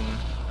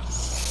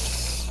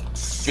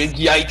 big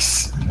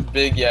yikes.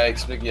 Big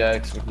yikes, big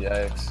yikes, big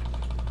yikes.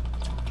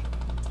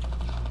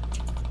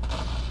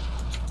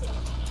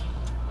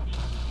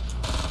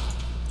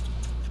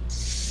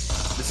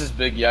 This is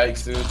big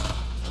yikes, dude.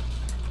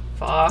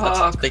 That's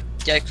Fuck. a big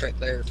yikes right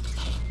there.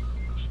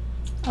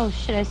 Oh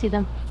shit, I see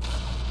them.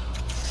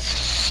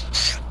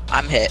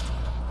 I'm hit.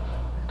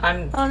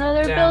 I'm Oh no,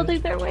 they're down.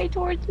 building their way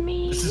towards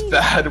me. This is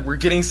bad. We're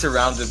getting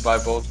surrounded by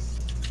both.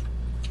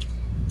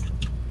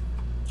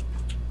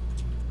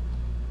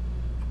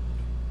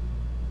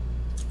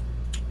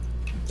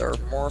 There are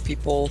more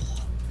people.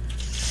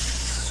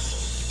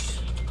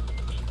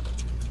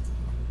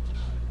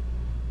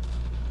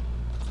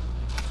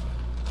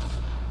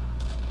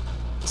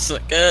 This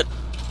isn't good.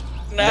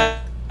 No.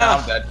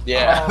 I'm dead.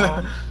 Yeah.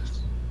 Oh.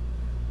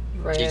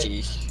 Right.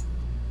 GG.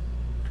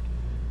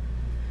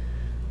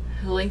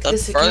 Link That's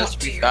this the account farthest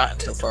to we've your gotten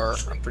so far,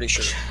 I'm pretty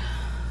sure.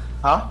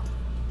 Huh?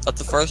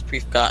 That's the farthest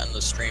we've gotten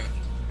this stream.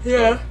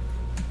 Yeah.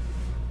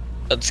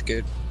 That's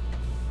good.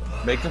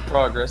 Making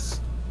progress.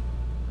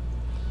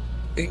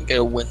 We can get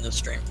a win this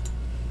stream.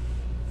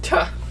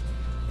 That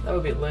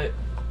would be lit.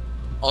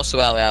 Also,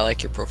 Ali, I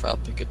like your profile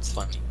pic. It's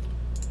funny.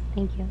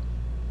 Thank you.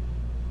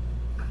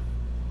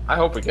 I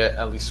hope we get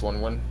at least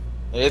one win.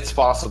 It's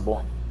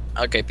possible.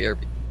 Okay,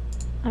 BRB.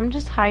 I'm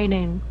just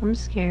hiding. I'm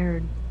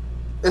scared.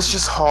 It's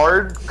just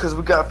hard because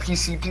we got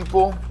PC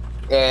people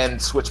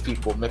and Switch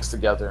people mixed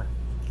together.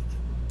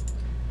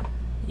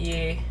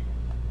 Yeah.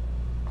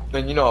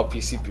 And you know how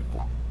PC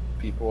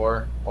people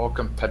are all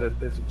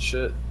competitive and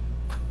shit.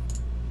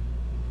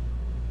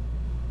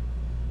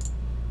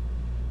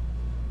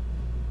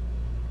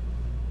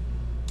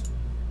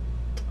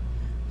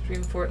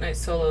 Stream Fortnite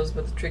solos,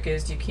 but the trick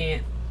is you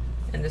can't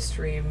end the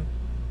stream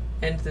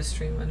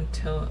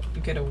until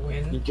you get a You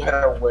win.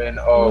 gotta win.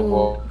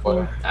 Oh, Ooh,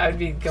 boy. I'd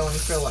be going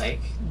for like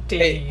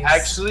Hey, days.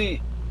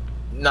 actually,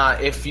 nah.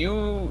 If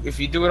you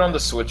do it on the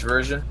Switch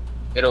version,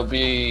 it'll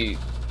be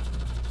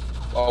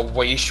a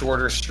way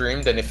shorter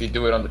stream than if you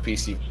do it on the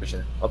PC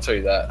version. I'll tell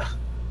you that.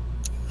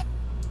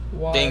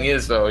 Why? Thing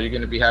is, though, you're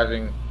gonna be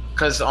having,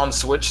 because on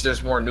Switch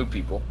there's more new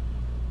people.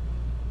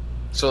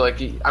 So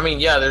like, I mean,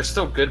 yeah, there's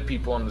still good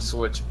people on the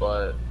Switch,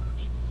 but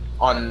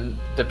on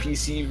the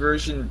PC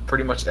version,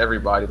 pretty much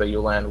everybody that you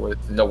land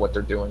with know what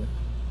they're doing.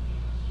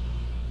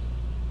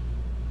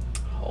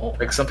 Oh,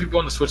 Like some people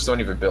on the Switch don't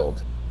even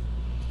build.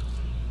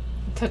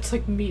 that's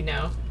like me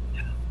now.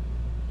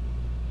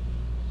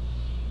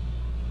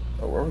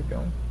 Oh, where are we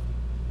going?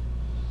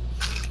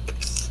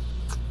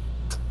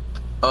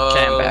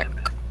 Okay, I'm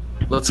back.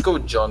 Let's go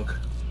junk.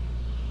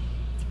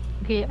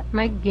 Okay,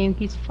 my game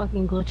keeps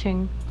fucking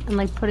glitching and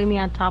like putting me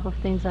on top of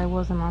things I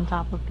wasn't on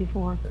top of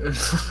before.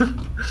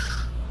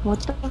 What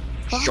the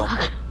fuck?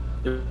 Jump.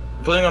 You're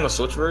playing on the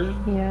Switch version?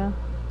 Yeah.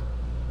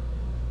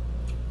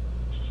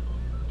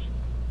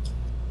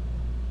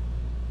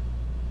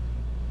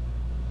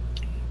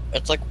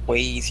 It's like way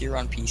easier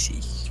on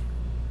PC.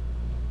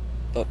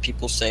 But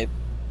people say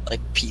like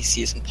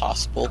PC is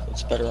impossible.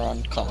 It's better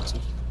on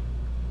console.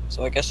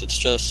 So I guess it's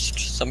just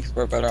some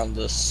people are better on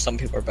this, some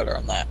people are better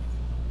on that.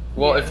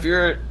 Well, Yeah. if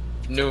you're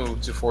new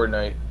to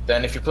Fortnite,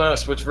 then if you play on a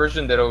Switch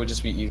version, that'll would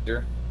just be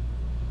easier.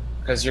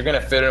 Because you're gonna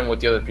fit in with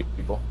the other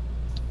people.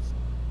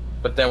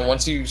 But then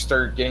once you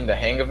start getting the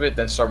hang of it,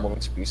 then start moving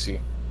to PC.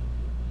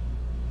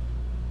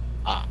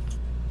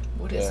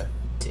 What is Yeah.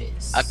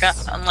 this? I've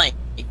gotten like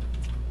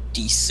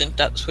decent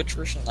at the Switch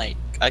version. Like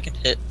I can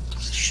hit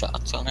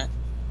shots on it.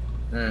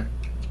 Mm.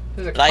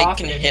 There's a But I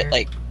coffin can in hit here.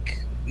 like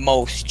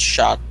most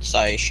shots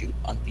I shoot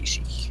on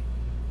PC.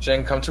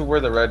 Jen, come to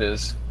where the red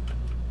is.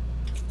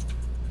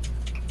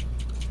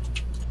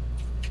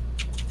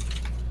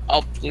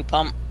 Oh, blue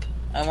pump.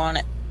 I want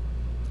it.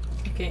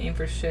 I can't aim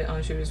for shit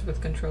on shooters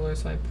with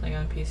controllers, so I play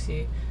on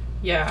PC.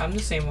 Yeah, I'm the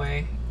same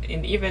way.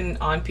 And even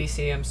on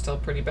PC, I'm still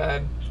pretty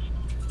bad.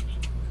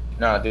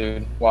 Nah,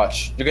 dude.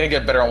 Watch. You're gonna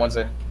get better on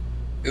Wednesday.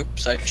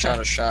 Oops, I shot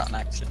a shot on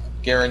accident.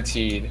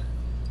 Guaranteed.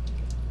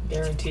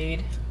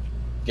 Guaranteed.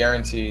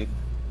 Guaranteed.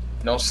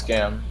 No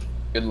scam.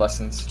 Good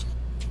lessons.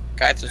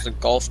 Guys, there's a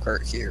golf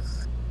cart here.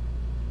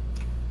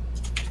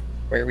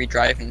 Where are we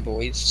driving,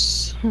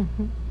 boys?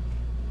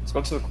 Let's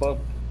go to the club.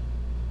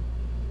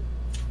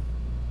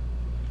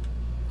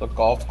 The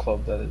golf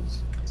club, that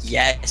is.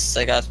 Yes,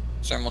 I got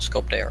thermal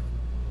scope there.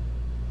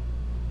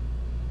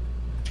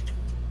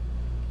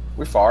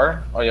 We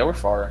far? Oh yeah, we're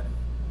far.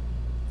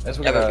 Guess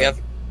we Yeah, but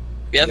gotta-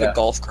 we have yeah. a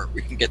golf cart.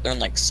 We can get there in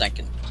like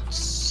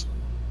seconds.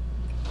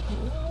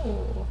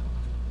 Ooh.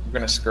 We're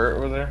gonna skirt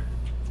over there.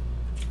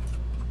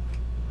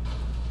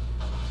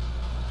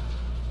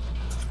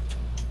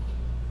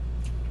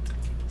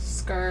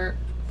 Skirt.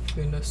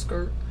 In a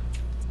skirt.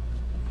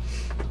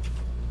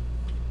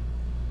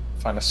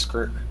 Find a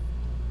skirt.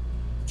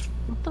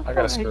 What the I fuck?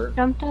 got a I skirt.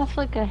 jumped off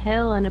like a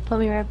hill and it put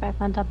me right back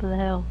on top of the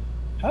hill.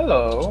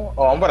 Hello.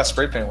 Oh, I'm about to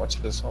spray paint. Watch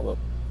this. Hold up.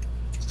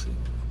 Let's see.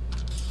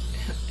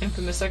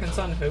 Infamous Second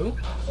Son, who?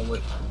 Oh,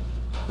 wait.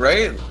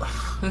 Right?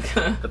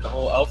 Got the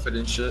whole outfit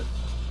and shit.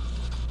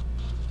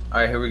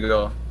 Alright, here we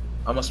go.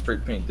 I'm gonna spray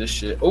paint this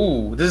shit.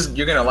 Oh, this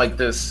you're gonna like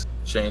this,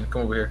 Shane.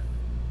 Come over here.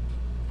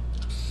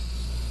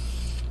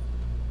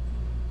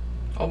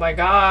 Oh my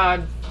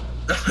god.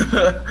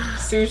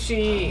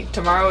 Sushi.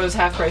 Tomorrow is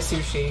half price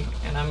sushi,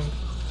 and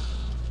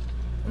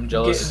I'm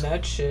jealous. getting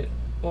that shit.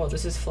 Whoa,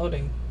 this is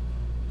floating.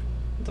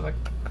 What the fuck?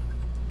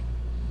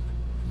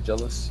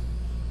 Jealous.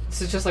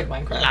 This is just like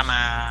Minecraft.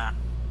 Llama.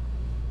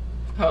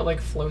 How it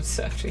like floats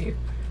after you.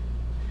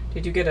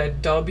 Did you get a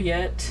dub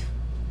yet?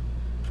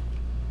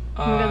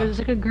 Oh my god, there's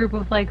like a group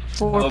of like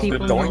 4 Love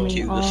people the near going me.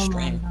 to the Oh my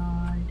stream.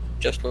 god.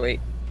 Just wait.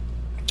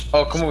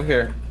 Oh, come over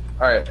here.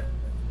 Alright.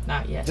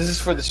 Not yet. This is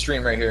for the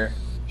stream right here,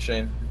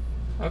 Shane.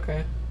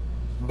 Okay.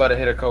 I'm about to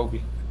hit a Kobe.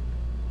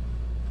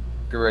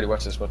 Get ready,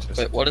 watch this, watch this.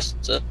 Wait, what is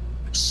this?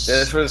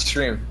 Yeah, it's for the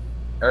stream.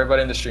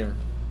 Everybody in the stream.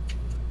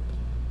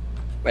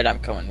 Wait, I'm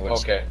coming.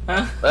 What's... Okay.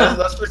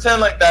 Let's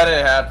pretend like that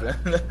didn't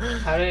happen.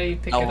 How did you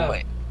pick No, it up?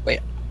 wait.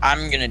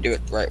 I'm gonna do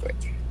it the right way.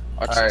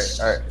 Watch Alright, this.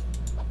 alright.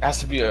 It has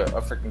to be a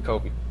freaking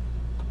Kobe.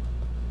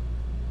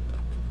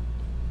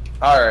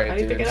 Alright, How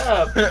do you dude. pick it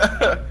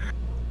up?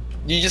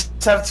 You just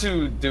have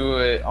to do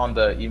it on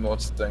the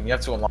emotes thing. You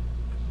have to unlock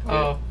it.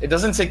 Oh. It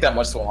doesn't take that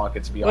much to unlock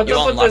it, to be What's honest.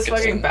 up with unlock this it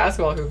fucking soon.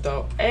 basketball hoop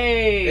though?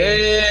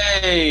 Hey!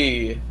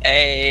 Hey!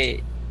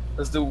 Hey,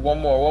 Let's do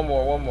one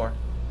more.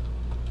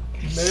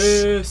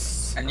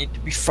 Miss! I need to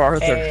be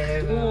farther.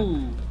 Hey,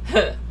 Ooh.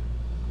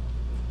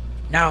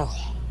 No.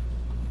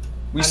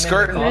 We I'm in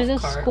skirting. the golf There's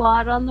a cart.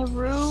 squad on the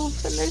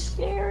roof and they're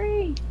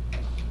scary.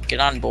 Get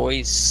on,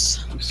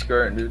 boys. We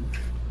skirting, dude.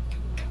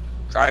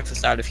 Drive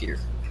us out of here.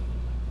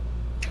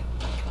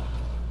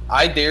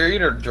 I dare you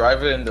to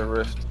drive it in the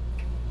rift.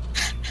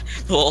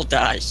 We'll all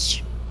die.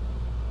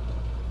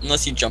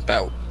 Unless you jump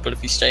out. But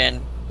if you stay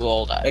in, we'll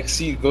all die.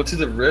 XC, go to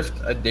the rift.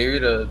 I dare you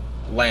to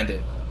land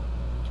it.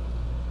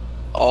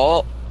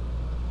 Oh,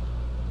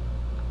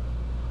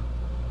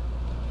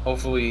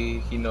 Hopefully,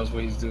 he knows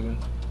what he's doing.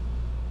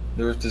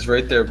 The rift is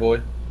right there, boy.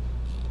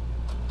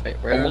 wait, Oh,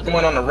 where? we're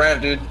going on the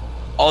ramp, dude.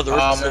 Oh, the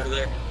rift's over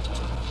there.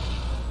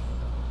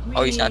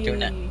 Oh, he's not doing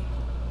Whee!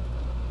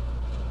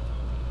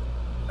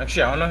 that.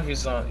 Actually, I don't know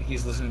if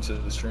he's listening to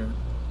the stream.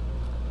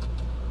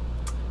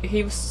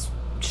 He was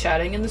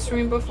chatting in the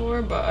stream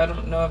before, but I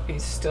don't know if he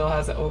still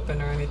has it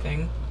open or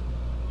anything.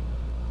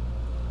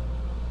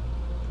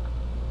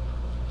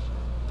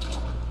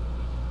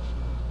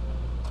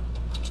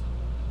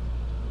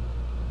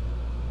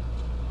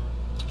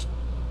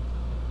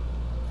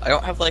 I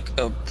don't have like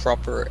a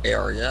proper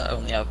area. I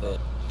only have a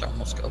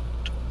thermal scope.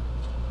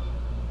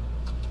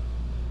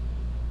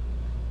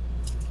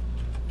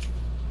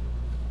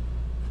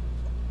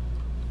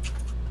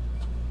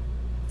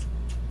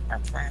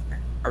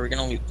 Are we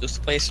gonna loot this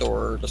place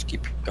or just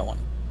keep going?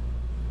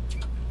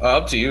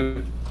 Up to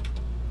you.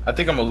 I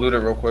think I'm gonna loot it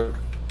real quick.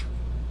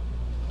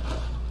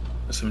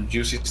 There's some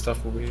juicy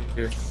stuff over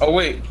here. Oh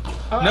wait,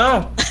 Oh.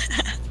 no,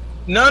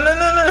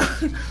 no.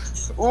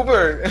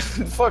 Uber,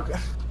 fuck.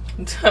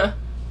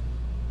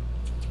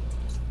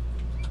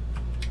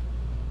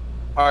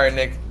 All right,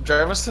 Nick,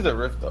 drive us to the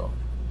rift though.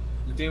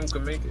 You think we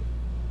can make it?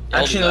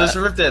 I'll Actually, do no, there's that.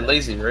 a rift at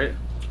Lazy, right?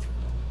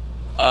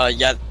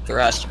 Yeah, there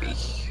has to be.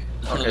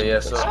 Okay, yeah.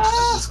 So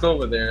let's go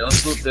over there.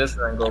 Let's loot this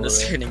and then go I'm over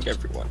just there. hitting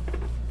everyone.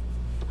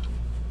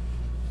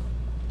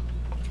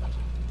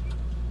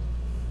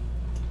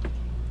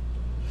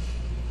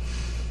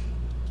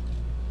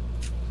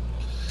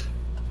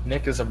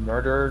 Nick is a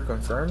murderer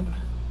confirmed.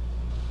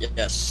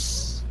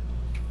 Yes.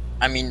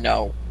 I mean,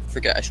 no.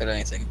 Forget I said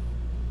anything.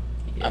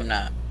 Yeah, I'm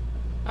not.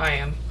 I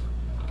am.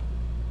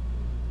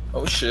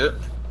 Oh shit.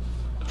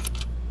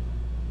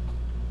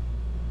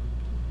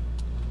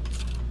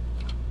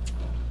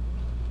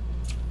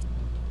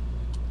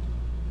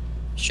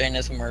 Shane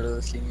is a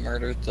murderer. He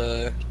murdered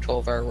the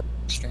 12-hour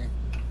stream.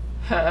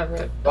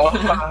 Rip.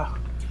 Oh.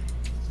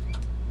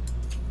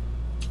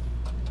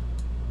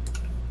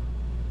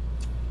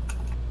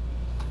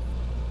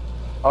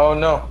 Oh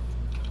no.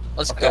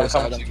 Let's Okay, go I'm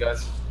without coming to him. you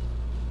guys.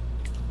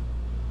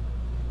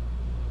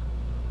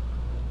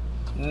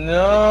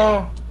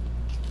 No.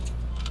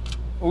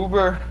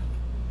 Uber.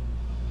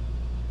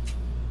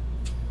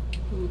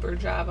 Uber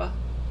Java.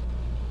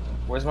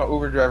 Where's my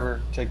Uber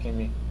driver taking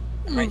me?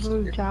 Right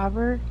Uber here.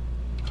 jobber.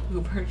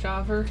 Uber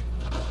Java.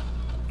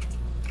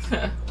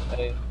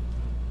 Hey.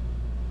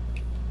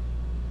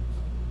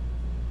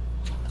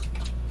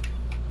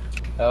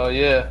 Hell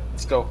yeah.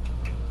 Let's go.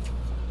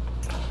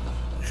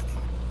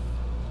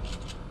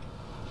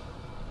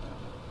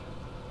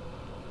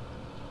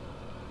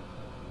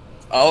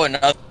 Oh,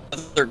 another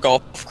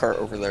golf cart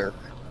over there.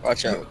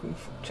 Watch out.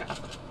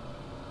 Java.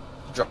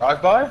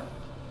 Drive by? Is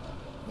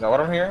that what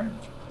I'm hearing?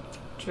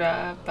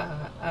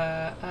 Java.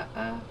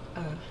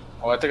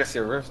 Oh, I think I see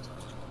a rift.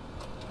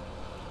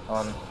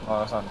 Oh,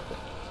 that's not.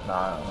 Nah,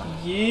 I don't know.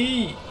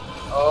 Yeet.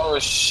 Oh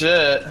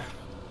shit.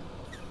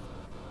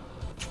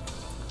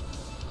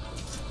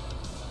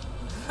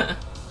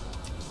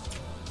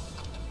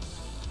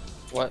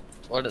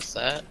 What is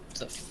that?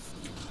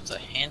 It's a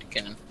hand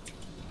cannon.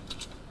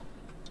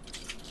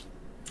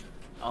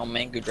 Oh,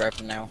 Mango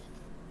driving now.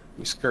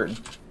 We skirting.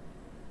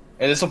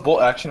 Hey, there's a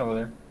bolt action over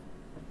there.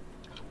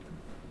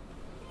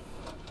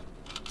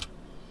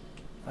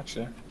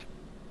 Actually.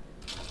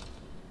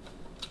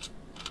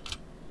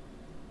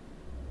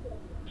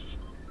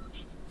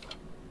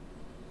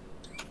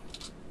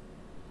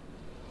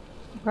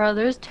 Bro,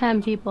 there's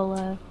 10 people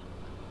left.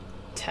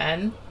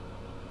 10?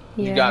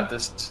 Yeah. You got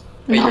this.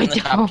 Wait, No, you're I in the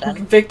top don't.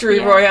 10? Victory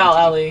Yeah. Royale,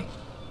 Ellie.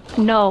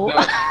 No.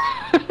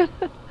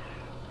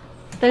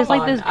 There's Come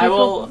like on, this. I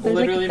will There's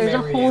literally there's a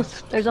marry whole you.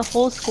 there's a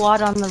whole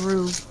squad on the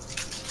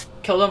roof.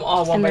 Kill them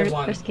all one And by they're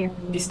one. scaring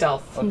me. Be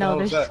stealth. What the No, hell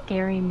they're is that?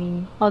 scaring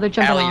me. Oh, they're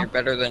jumping Allie, you're off.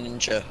 better than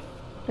Ninja.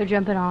 They're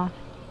jumping off.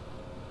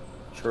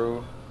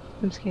 True.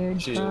 I'm scared.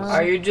 Jesus.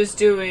 Are you just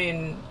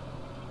doing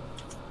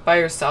by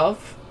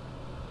yourself?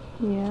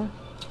 Yeah.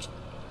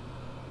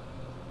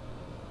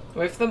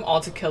 Wait for them all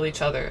to kill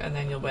each other and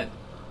then you'll win.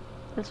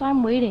 That's why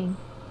I'm waiting.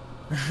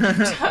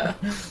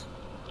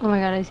 Oh my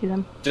god, I see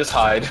them. Just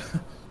hide.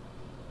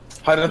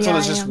 Hide until Yeah,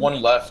 there's I just am.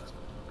 one left.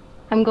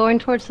 I'm going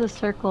towards the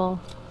circle.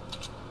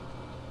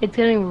 It's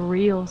getting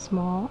real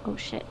small. Oh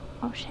shit.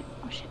 Oh shit.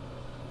 Oh shit.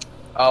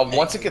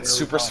 Once it gets Really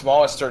super fun.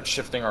 small, it starts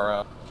shifting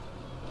around.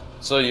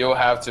 So you'll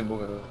have to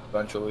move it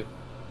eventually.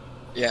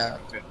 Yeah.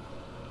 Oh,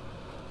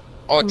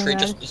 Oh a my tree God.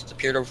 just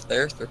disappeared over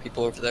there. There are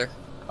people over there.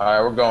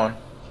 Alright, we're going.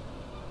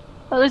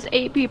 Oh, there's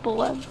 8 people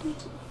left.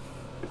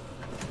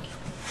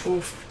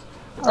 Oof.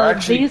 Oh,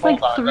 Actually, these like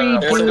hold on,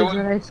 3 we're dudes doing-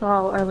 that I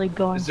saw are like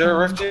going. Is there a down.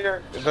 rift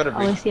here? It better be. Oh,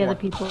 I see Come other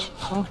on. people.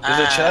 Oh. Is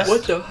there a chest?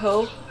 What the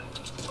hell?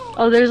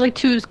 Oh, there's like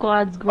 2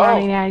 squads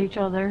running at each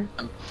other.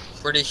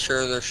 Pretty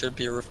sure there should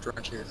be a rift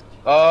around here.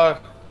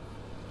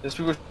 There's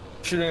people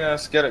shooting at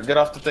us. Get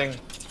off the thing.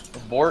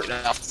 Abort.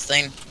 Get off the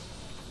thing.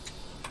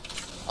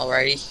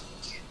 Alrighty.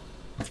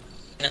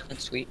 Nothing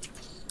sweet.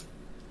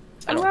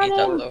 I don't need that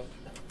running. though.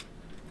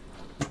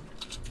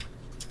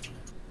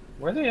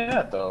 Where are they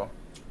at though?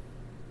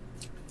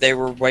 They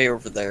were way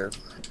over there,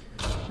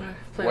 Playing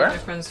Where? with my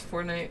friends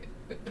Fortnite.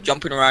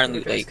 jumping around in You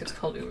the guys lake. get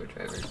called Uber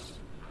drivers.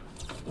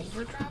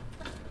 Overdrive?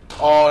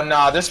 Oh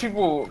nah, there's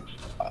people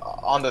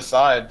on the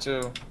side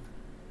too.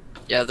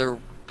 Yeah, they're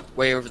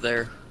way over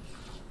there.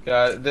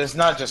 Yeah, there's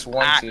not just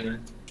one Ah. team.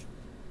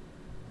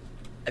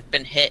 I've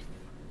been hit.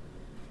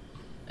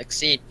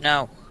 Exceed,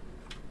 no.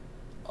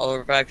 I'll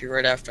revive you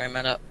right after I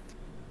met up.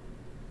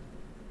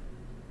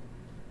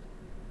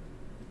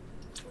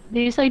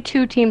 These like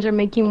 2 teams are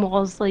making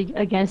walls like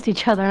against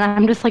each other, and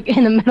I'm just like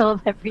in the middle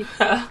of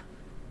everything,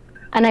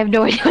 and I have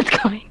no idea what's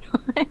going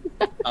on.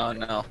 Oh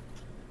no.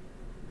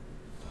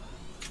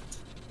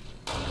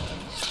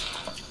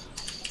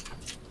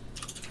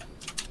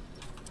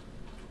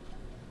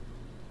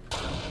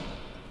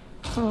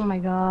 Oh my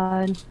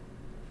god.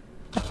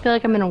 I feel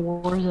like I'm in a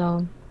war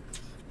zone.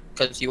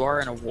 Because you are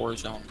in a war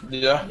zone.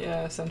 Yeah. Yeah,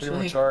 Pretty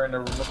essentially. much are in a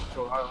remote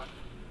control island.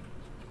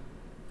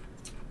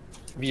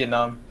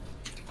 Vietnam.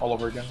 All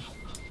over again.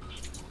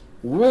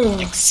 Woo!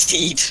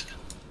 Exceed.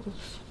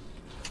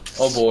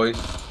 Oh boy.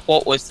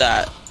 What was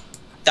that?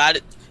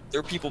 There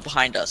are people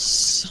behind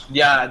us.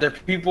 Yeah, there are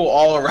people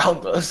all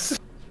around us.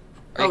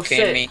 Are you Oh,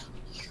 kidding shit.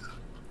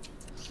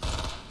 me?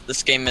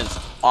 This game is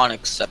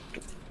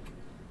unacceptable.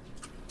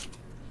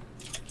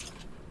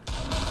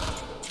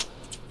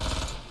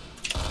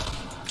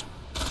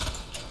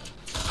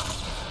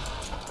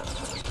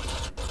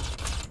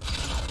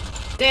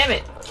 Damn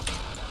it!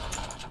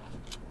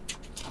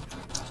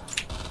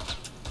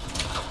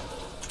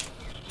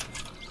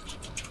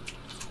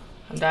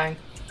 I'm dying.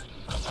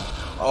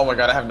 Oh my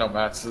god, I have no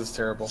mats. This is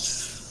terrible.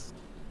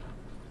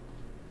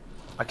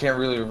 I can't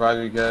really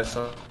revive you guys,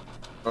 so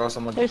or else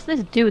I'm like, There's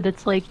this dude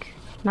that's like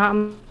not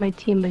on my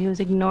team, but he was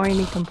ignoring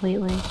me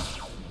completely.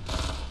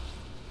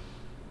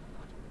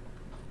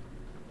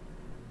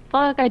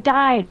 Fuck, I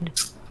died.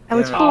 I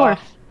was Damn it.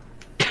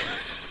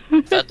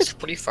 4th. That's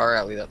pretty far,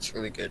 Allie. That's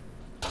really good.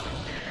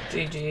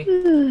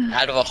 GG.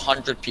 Out of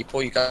 100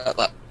 people, you got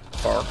that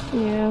far.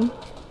 Yeah.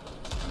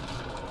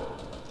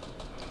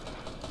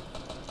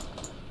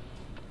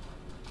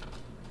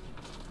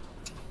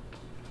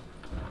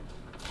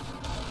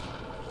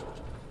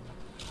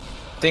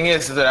 thing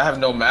is that I have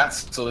no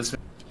mats, so this is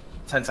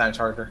 10 times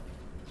harder.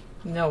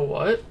 No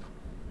what?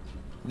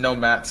 No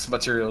mats,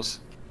 materials.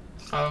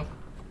 Oh.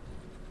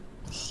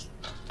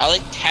 I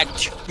like had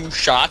 2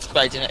 shots, but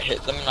I didn't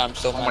hit them, and I'm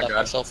so Oh mad my at God.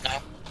 myself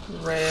now.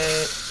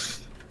 Right.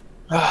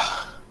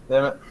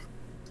 Damn it.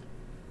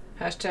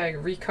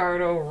 Hashtag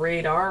Ricardo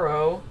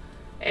Radaro.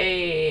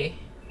 Hey.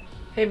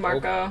 Hey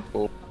Marco.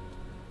 Oh,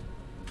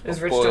 Is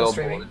oh Rich boy, still oh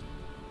streaming? boy.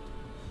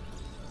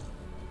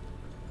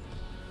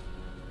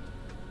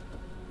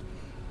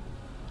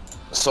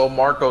 So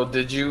Marco,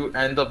 did you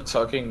end up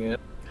tucking in?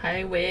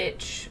 Hi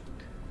Witch.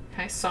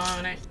 Hi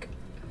Sonic.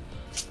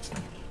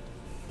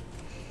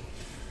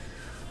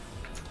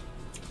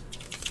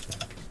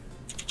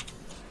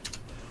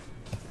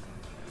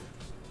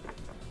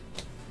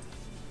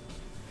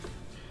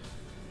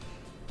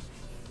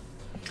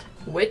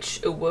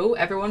 Which, whoa,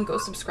 everyone go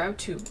subscribe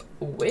to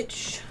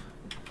which?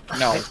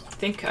 No. I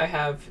think I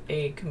have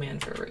a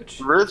command for Rich.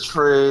 Rich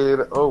trade.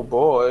 Oh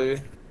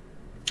boy.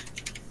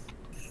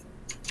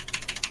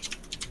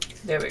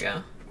 There we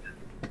go.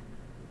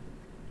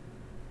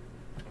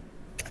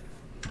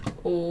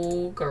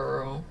 Oh,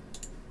 girl.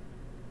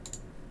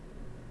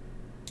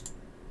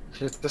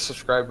 Hit the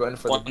subscribe button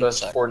for One the best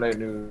sec. Fortnite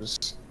news.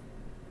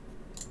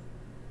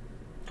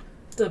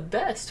 The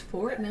best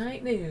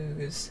Fortnite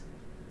news.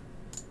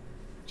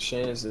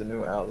 Shane is the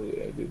new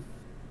alley, dude.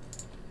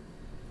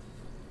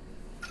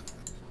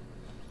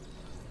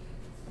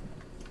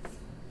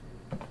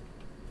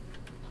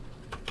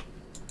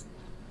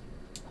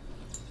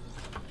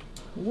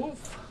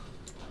 Woof.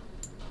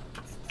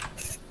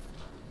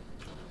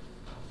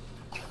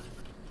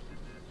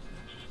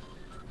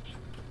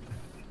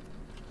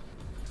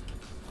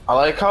 I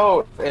like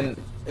how you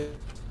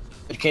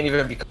can't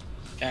even be.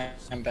 Okay,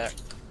 I'm back.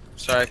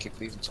 Sorry, I keep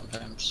leaving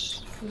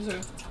sometimes.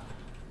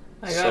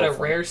 I So got a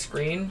fun. rare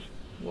screen.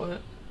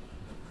 What?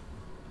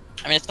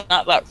 I mean, it's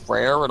not that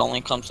rare. It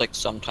only comes like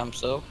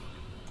sometimes though.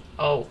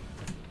 Oh.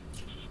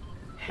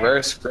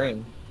 Rare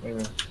screen.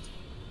 Maybe.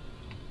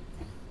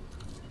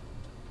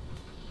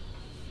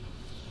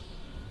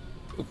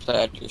 Oops, I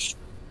had your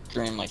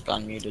stream like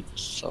unmuted,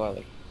 so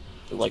I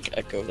like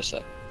echoed a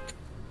sec.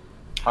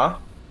 Huh?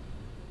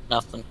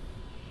 Nothing.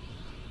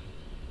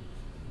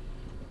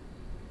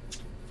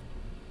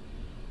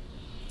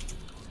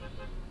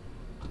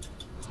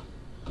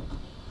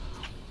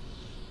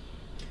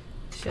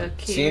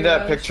 Shakira, Seeing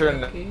that picture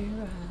in the-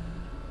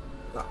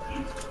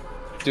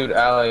 Shakira. Dude,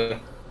 Allie,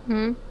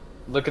 Hmm?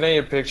 looking at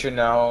your picture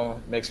now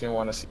makes me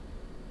want to see.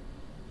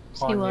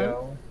 See what?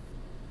 Ponyo.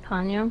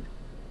 Ponyo?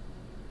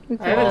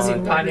 I haven't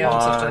seen Ponyo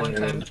in such a long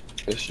Ponyo. time.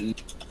 Fishy.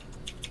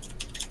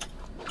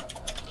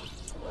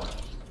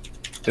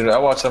 Dude, I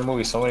watched that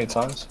movie so many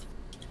times.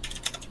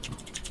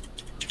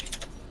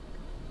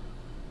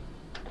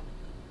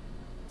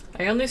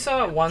 I only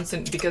saw it once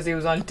because it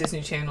was on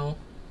Disney Channel.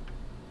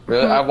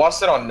 Really? I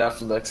watched it on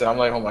Netflix and I'm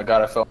like, oh my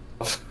god, I fell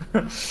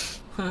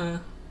off. Huh.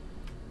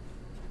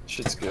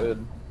 Shit's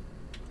good.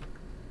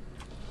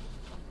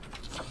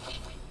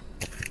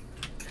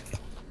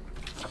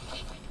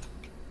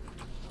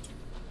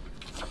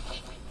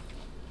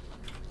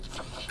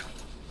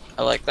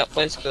 I like that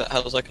place because it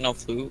has like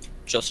enough loot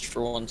just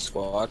for one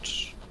squad.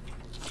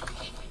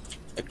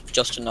 Like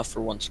just enough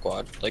for one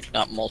squad. Like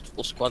not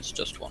multiple squads,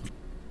 just one.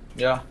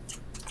 Yeah.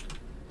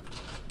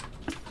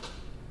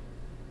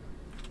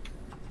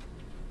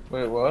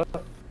 Wait, what?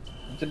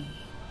 Did...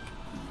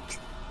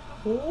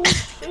 Oh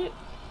shit.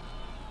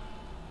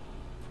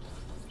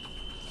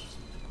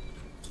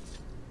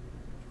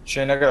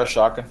 Shane, I got a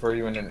shotgun for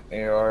you and an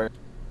AR. If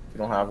you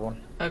don't have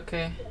one.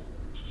 Okay.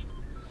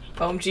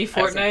 OMG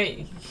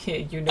Fortnite, yeah,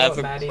 you I know have it,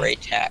 a Maddie.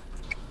 great hack.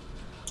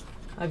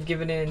 I've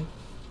given in.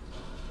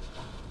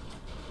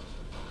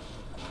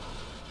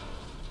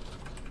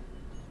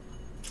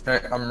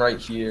 Alright, I'm right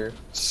here,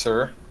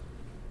 sir.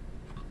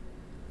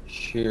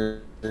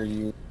 Here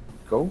you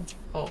go.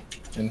 Oh,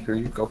 And here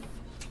you go.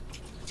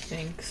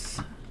 thanks,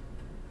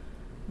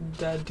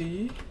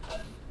 Daddy.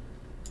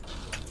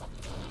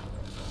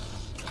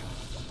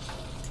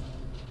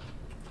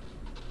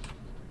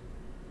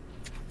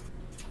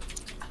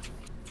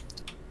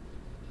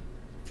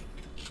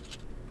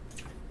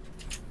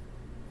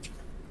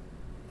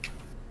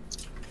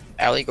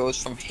 Allie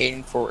goes from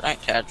hating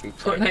Fortnite to actually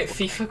playing Fortnite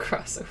FIFA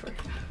crossover.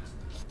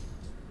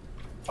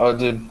 Oh,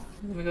 dude.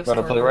 Let me go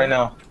Gotta score play a right goal.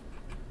 now.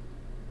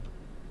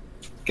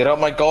 Get out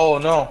my goal,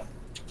 no.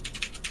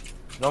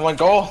 Get out my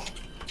goal.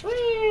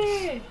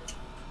 Whee!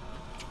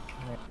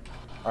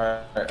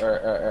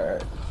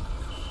 Alright.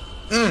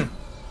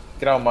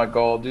 Get out my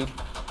goal, dude.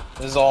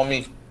 This is all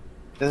me.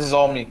 This is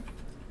all me.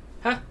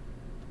 Huh?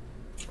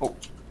 Oh.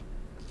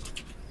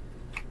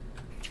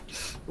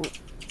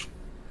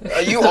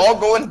 Are you all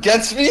going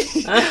against me?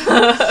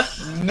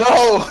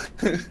 No!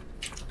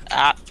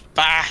 Ah,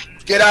 bah!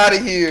 Get out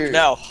of here!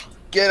 No!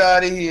 Get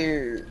out of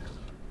here!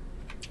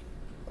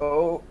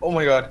 Oh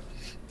my god.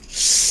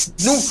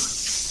 No!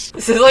 This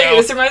is like No.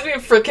 this reminds me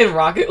of freaking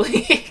Rocket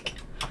League.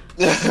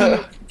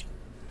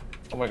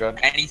 Oh my god.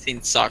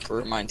 Anything soccer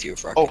reminds you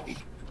of Rocket Oh. League.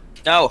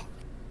 No!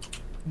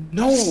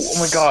 No! Oh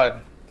my god.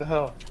 What the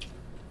hell?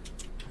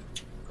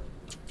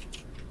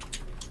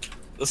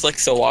 It's like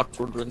so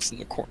awkward when it's in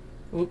the corner.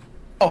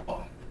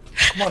 Oh,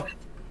 come on.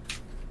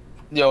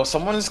 Yo,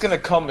 someone is gonna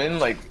come in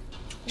like.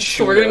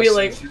 So we're gonna be shoot us.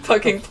 like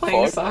fucking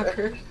playing Fuck.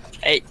 soccer.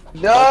 Hey,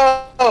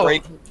 No! don't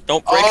break the Oh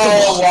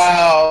ball.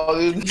 wow,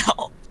 dude.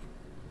 No!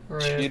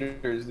 Right.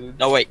 Cheaters, dude.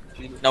 No wait,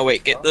 Cheaters. no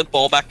wait, get the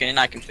ball back in,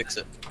 I can fix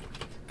it.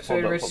 So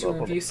we Hold up, Rich hold to up,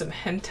 hold review up. some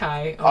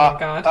hentai. Oh my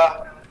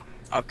god.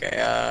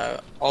 Okay,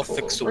 I'll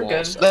fix the We're wall.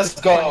 good. Let's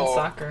Playing go.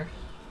 soccer.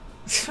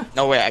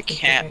 No way, I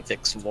can't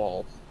fix the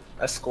wall.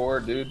 I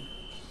scored, dude.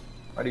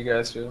 How do you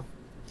guys feel?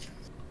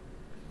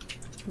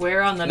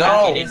 Where on the No!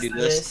 map You is didn't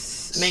do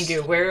this?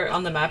 Mangu, where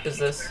on the map is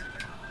this?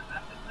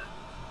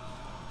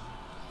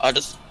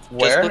 Just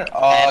Where? look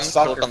M,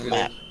 Soccer look on the field.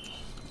 map.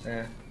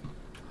 Yeah.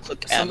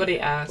 Click M. Somebody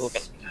Look at-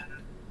 asked.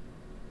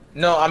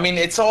 No, I mean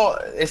it's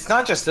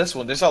not just this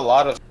one. There's a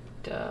lot of.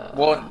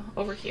 Well,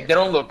 over here. They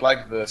don't look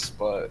like this,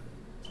 but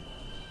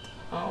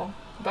Oh,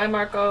 bye,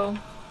 Marco.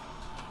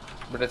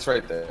 it's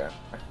right there.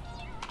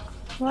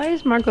 Why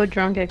is Marco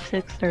drunk at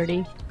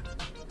 6:30?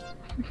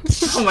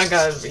 Oh my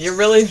god, you're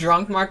really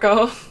drunk,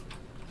 Marco?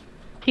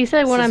 He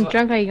said when This is I'm what-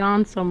 drunk I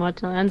yawn so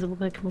much and it ends up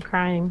like I'm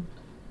crying.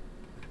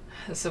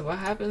 So what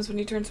happens when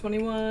you turn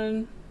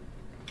 21?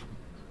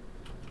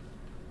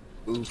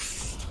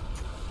 Oof.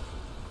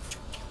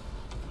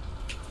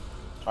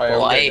 Alright, Well,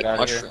 we're I gonna ate get out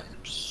of here.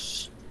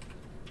 mushrooms.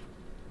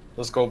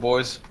 Let's go,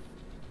 boys.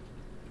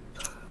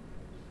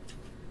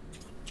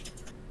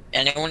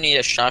 Anyone need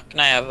a shotgun?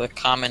 I have a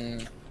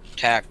common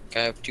tack. I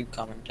have 2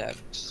 common tacks.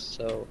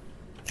 So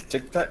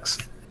Tic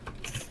Tacs.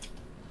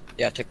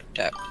 yeah, tic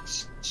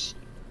tacs.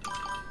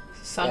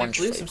 Sonic Orange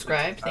Blue flavor.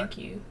 subscribe, thank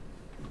you.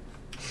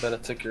 Better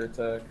take your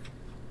attack.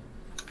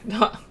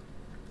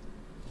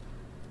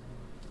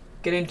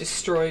 Getting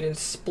destroyed in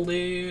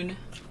Sploon.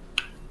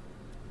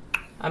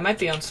 I might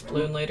be on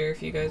Sploon later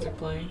if you guys are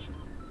playing.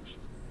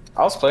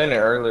 I was playing it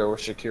earlier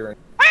with Shakira.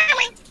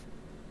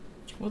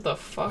 What the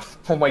fuck?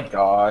 Oh my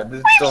god, this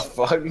is the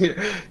fuck.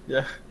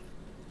 Yeah.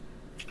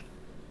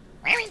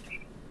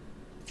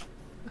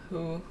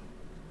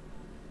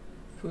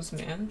 Who's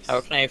man?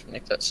 How can I even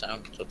make that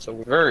sound? That's so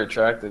weird. Very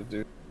attractive,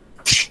 dude.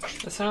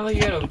 That sounded like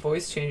you had a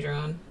voice changer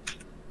on.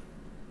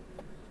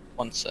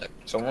 1 sec.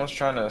 Someone's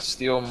trying to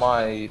steal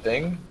my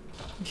thing.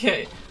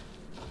 Yeah.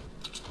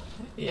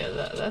 Yeah,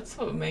 that's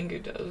what Mango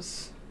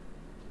does.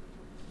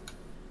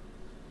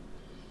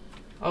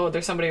 Oh,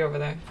 there's somebody over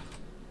there.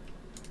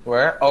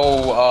 Where?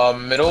 Oh,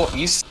 middle,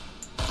 east.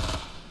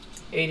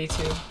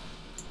 82.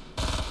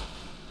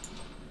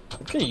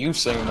 Look at you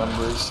saying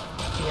numbers.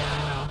 Yeah, I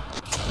know.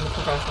 I'm a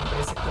professional,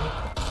 basically.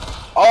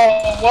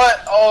 Oh,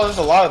 what? Oh, there's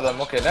a lot of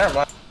them. Okay, never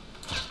mind.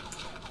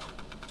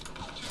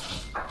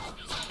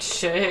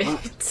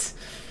 Shit.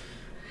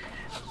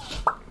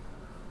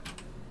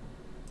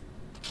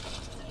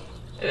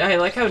 I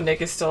like how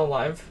Nick is still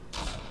alive.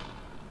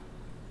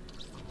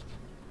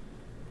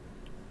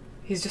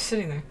 He's just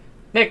sitting there.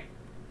 Nick!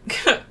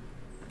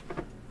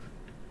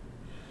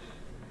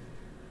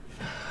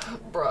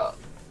 Bro.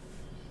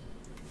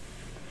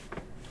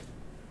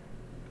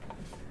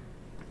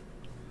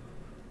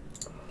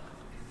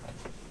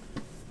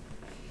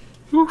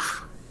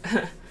 Oof.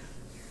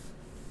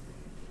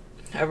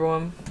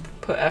 Everyone,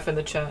 put F in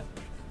the chat.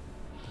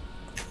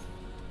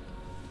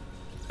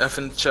 F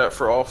in the chat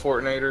for all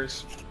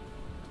Fortniters.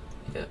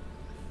 Yeah.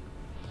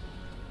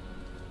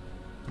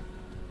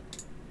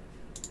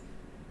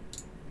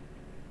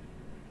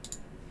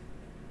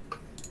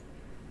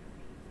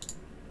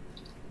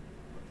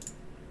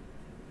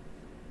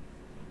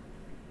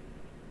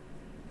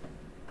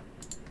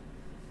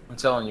 I'm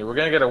telling you, we're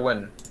gonna get a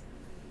win.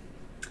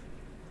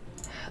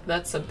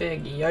 That's a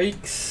big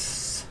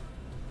yikes.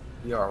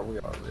 We are.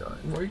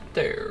 Right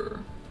there.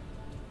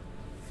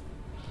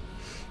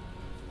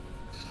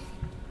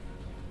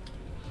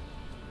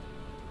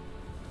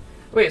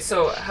 Wait,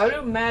 so how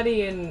do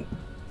Maddie and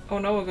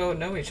Onoa go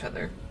know each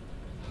other?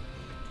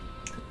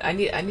 I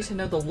need to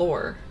know the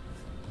lore.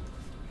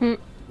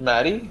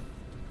 Maddie?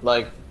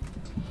 Like,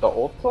 the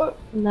old clip?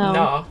 No.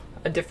 No,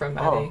 a different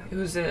Maddie Oh.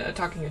 who's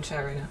talking in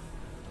chat right now.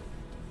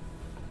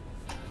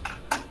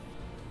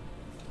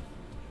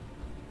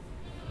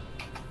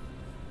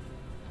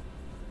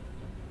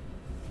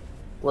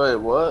 Wait,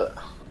 what?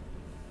 I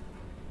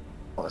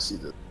wanna see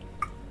this.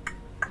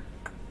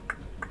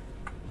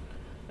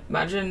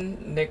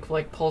 Imagine Nick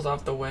like pulls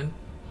off the win.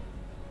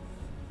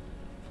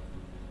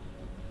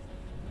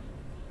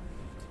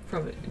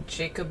 From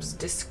Jacob's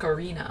Disc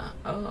Arena.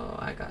 Oh,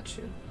 I got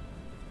you.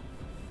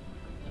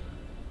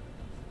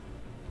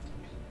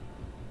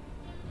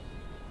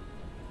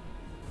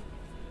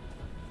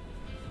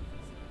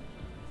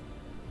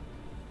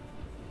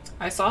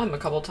 I saw him a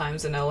couple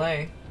times in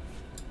LA.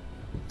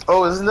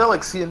 Oh, isn't that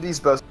like CND's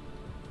best?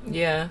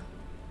 Yeah.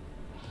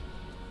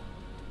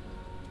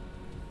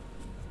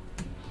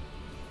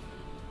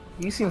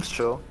 He seems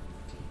chill.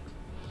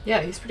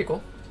 Yeah, he's pretty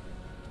cool.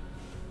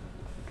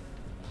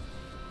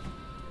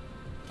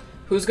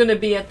 Who's gonna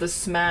be at the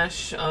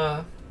Smash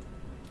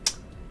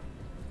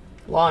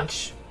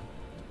launch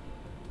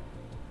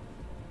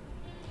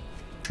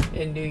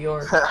in New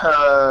York?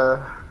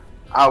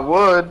 I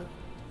would.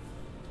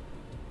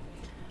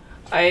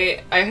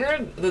 I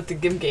heard that the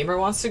Gim Gamer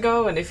wants to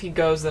go, and if he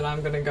goes, then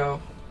I'm gonna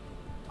go.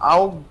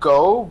 I'll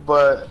go,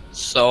 but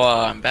So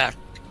I'm back.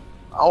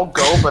 I'll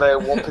go, but I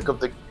won't pick up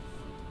the.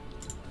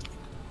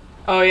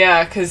 Oh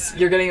yeah, cause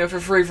you're getting it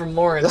for free from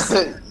Lawrence.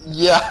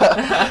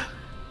 Yeah.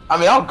 I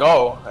mean, I'll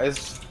go.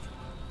 It's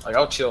like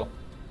I'll chill.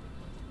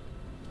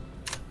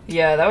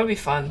 Yeah, that would be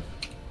fun.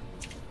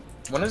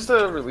 When is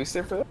the release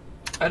date for that?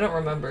 I don't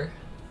remember.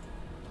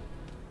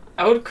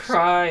 I would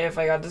cry if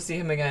I got to see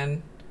him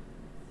again.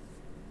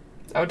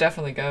 I would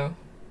definitely go.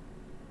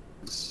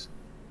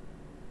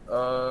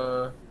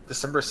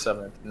 December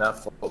 7th.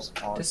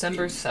 Netflix on.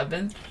 December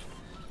 7th?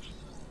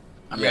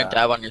 I'm Yeah. gonna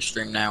dab on your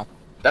stream now.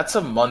 That's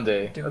a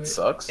Monday. Do That it.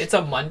 sucks. It's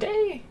a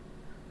Monday?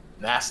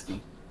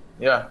 Nasty.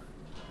 Yeah.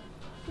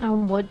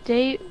 On what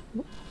date?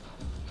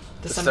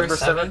 December 7th?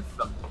 is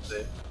a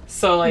Monday.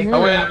 So, like, No.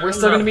 Oh wait, we're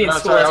still gonna be in no,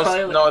 school. sorry, That's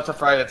probably like... no, it's a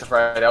Friday. It's a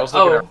Friday. I was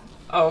looking at.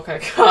 Oh, okay.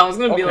 I was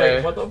gonna be Okay.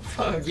 like, what the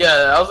fuck?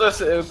 Yeah, I was gonna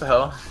say, what the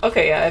hell?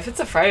 Okay, yeah, if it's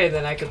a Friday,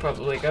 then I could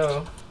probably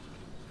go.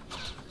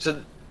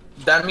 So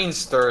that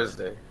means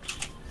Thursday.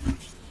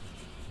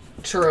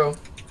 True.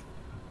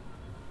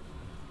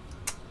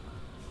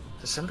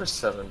 December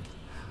 7th. Is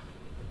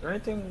there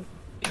anything?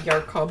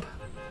 Yarkub.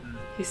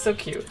 He's so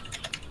cute.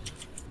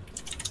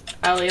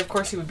 Allie, of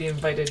course you would be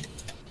invited.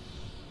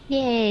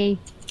 Yay.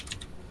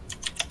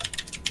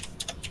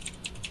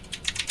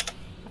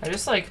 I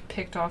just, like,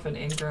 picked off an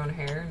ingrown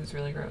hair, and it's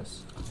really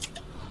gross.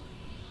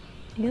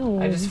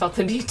 Ew. I just felt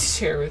the need to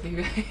share with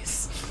you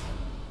guys.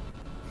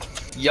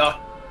 Yuck!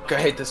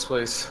 I hate this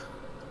place.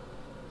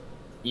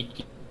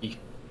 Eek.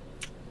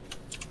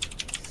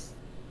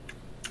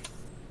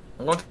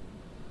 I'm going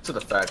to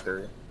the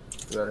factory.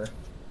 Better.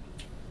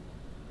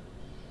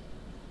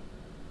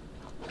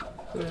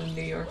 Go to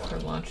New York for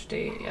launch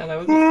date. Yeah, that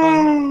would be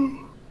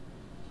fun.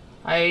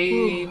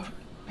 I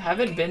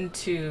haven't been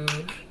to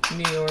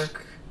New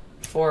York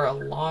for a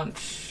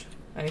launch.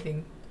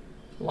 Anything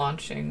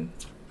launching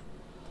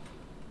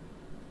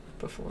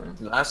before.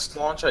 Last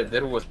launch I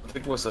did was, I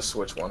think, was the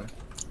Switch one.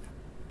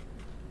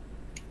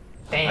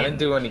 I Damn. didn't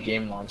do any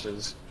game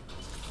launches.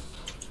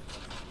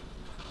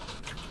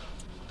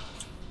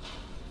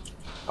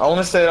 I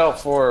only stayed out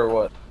for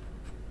what?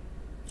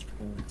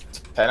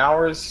 10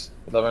 hours?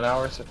 11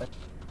 hours, I think.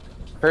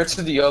 Compared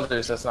to the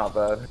others, that's not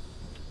bad.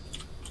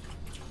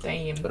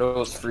 Damn. But it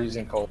was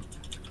freezing cold.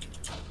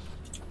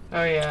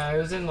 Oh yeah, I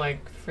was in like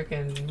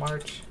freaking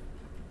March.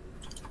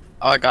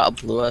 Oh, I got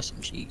a blue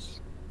SMG.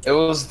 It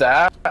was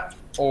that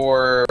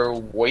or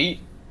wait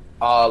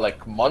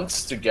like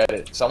months to get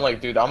it. So I'm like,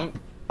 dude, I'm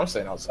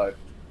staying outside.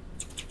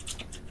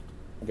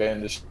 I'm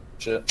getting this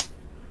shit.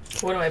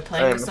 What am I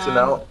playing Hey, this missing on?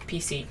 out.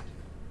 PC.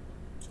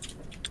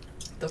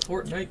 The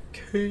Fortnite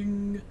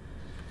King.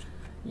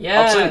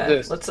 I'll say Yeah.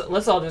 this.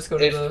 Let's all just go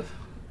to If-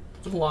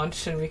 the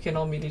launch and we can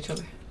all meet each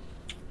other.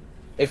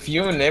 If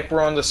you and Nick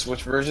were on the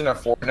Switch version of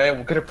Fortnite,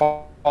 we could have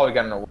probably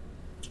gotten away.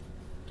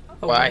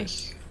 Oh, Why?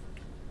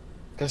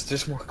 Because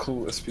there's more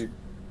clueless people.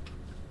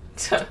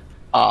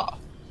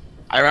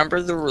 I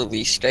remember the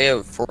release day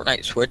of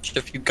Fortnite Switch.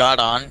 If you got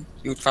on,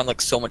 you would find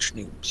like so much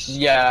noobs.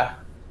 Yeah.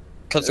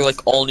 Because they're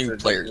like all new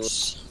It's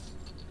players.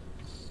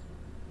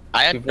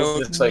 I had People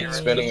no just like experience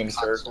spinning in with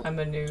console. circles. I'm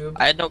a noob.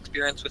 I had no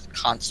experience with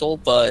console,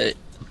 but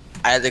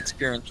I had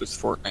experience with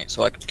Fortnite,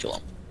 so I could kill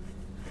him.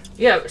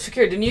 Yeah,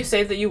 Shakir, didn't you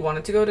say that you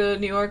wanted to go to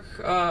New York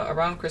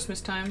around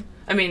Christmas time?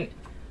 I mean,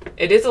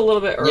 it is a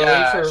little bit early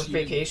Yeah, for she-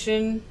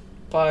 vacation,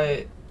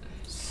 but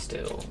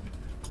still,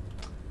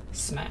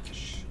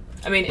 smash.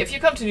 I mean, if you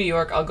come to New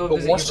York, I'll go But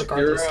visit you once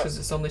regardless Shakira- because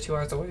it's only 2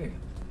 hours away.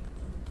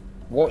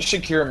 Won't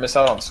Shakira miss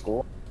out on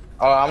school?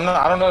 I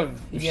don't know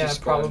if Yeah, she's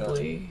going to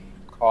probably.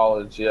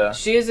 college, yeah.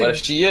 She is. But In, if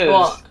she is,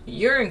 Well,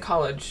 you're in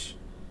college.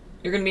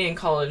 You're gonna be in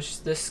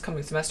college this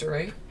coming semester,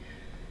 right?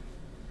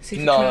 See if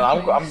you no,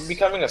 can, I'm please.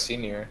 becoming a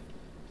senior.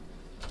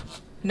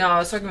 No, I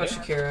was talking about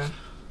Shakira.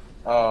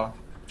 Oh,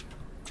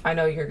 I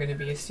know you're gonna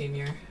be a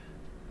senior.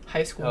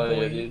 High school oh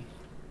boy. yeah, dude.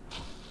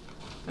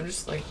 I'm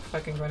just like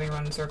fucking running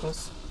around in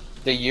circles.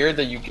 The year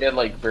that you get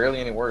like barely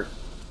any work.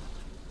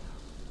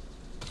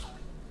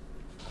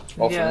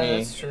 Well, Yeah, for me,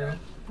 that's true.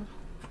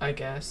 I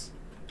guess.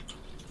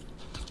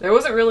 There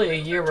wasn't really a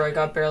year where I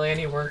got barely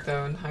any work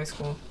though in high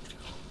school.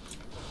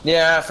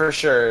 yeah, for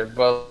sure.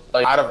 But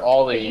like out of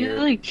all the You years,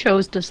 really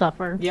chose to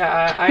suffer.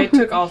 Yeah, I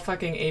took all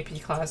fucking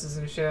AP classes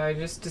and shit. I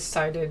just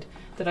decided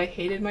that I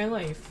hated my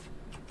life.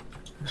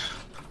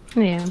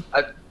 Yeah.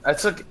 I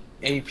took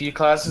AP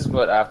classes,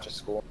 but after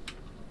school.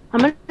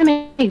 I'm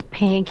gonna make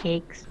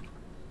pancakes.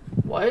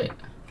 What?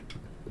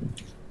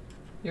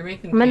 You're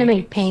making I'm gonna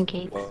make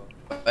pancakes?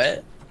 pancakes.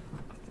 What?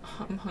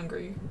 I'm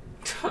hungry.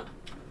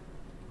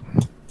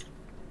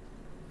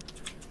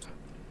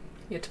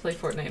 Yet to play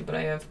Fortnite, but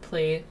I have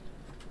played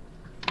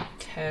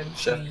Tab.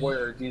 Chef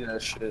Boyer, do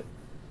that shit.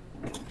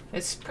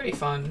 It's pretty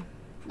fun.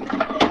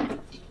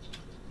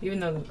 Even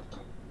though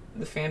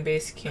the fan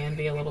base can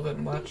be a little bit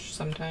much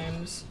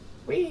sometimes.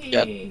 Whee!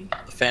 Yeah.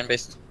 The fan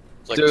base is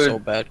like Dude. so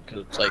bad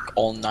because it's like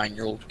all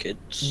 9-year-old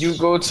kids. You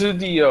go to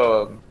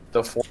the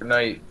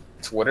Fortnite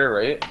Twitter,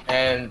 right?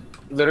 And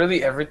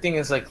literally everything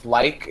is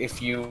like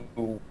if you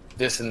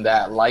this and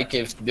that, like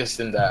if this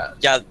and that.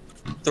 Yeah,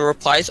 the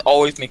replies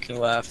always make me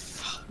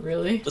laugh.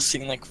 Really? Just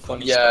seeing like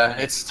funny Yeah, stuff.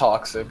 it's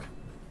toxic.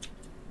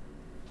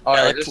 I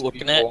Alright, like just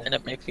looking be at cool. it and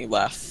it makes me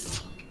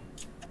laugh.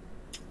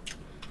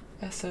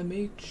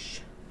 SMH.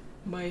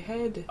 My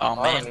head. Oh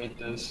I don't man, need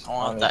this. I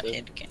want don't that need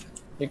hand cannon.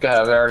 this. You can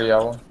have it. I already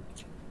have one.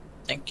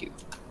 Thank you.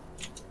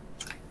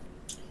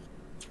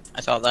 I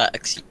saw that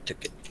exit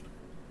ticket.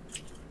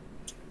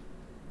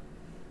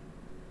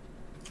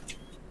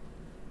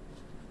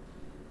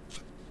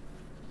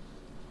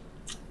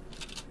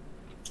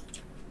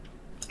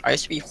 I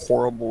used to be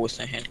horrible with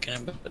the hand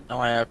cannon, but now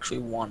I actually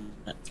want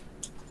it.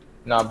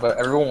 Nah, but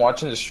everyone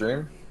watching the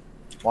stream,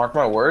 mark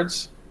my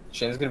words,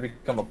 Shane's gonna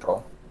become a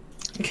pro.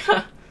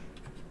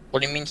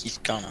 What do you mean he's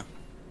gonna?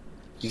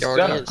 He's He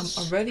already gonna. is.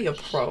 I'm already a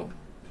pro.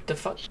 The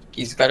fuck?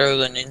 He's better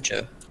than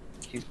Ninja.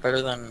 He's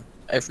better than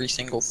every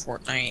single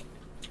Fortnite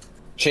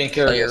Shane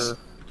player. Carius.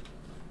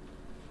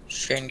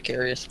 Shane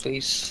Carius,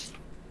 please.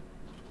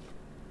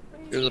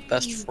 You're the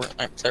best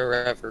Fortnite player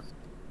ever.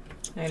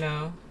 I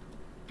know.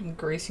 I'm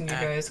gracing you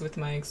Ah. guys with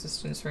my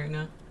existence right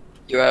now.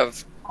 You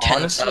have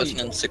Honestly-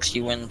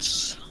 10,060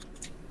 wins.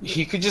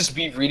 He could just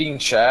be reading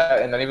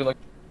chat and not even look.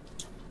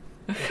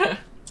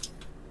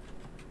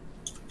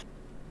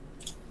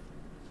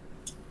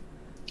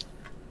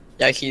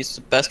 Yeah, he's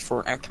the best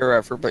Fortnite player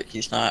ever, but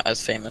he's not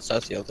as famous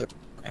as the other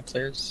Fortnite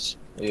players.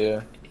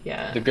 Yeah,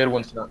 Yeah. the good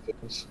one's not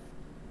famous.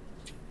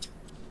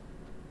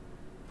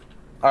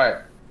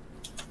 Alright.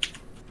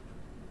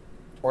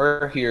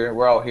 We're here.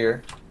 We're out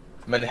here.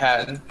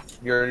 Manhattan.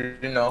 You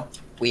already know.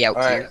 We out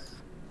Alright. here.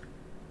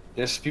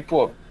 There's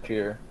people up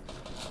here.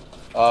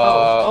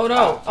 Oh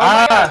no! Oh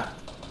my god!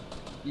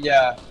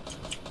 Yeah.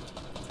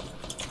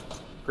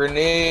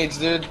 Grenades,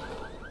 dude.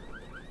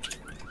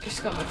 I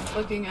just got my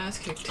fucking ass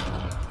kicked.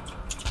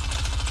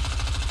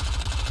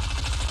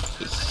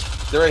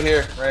 They're right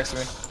here, right next to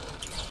me.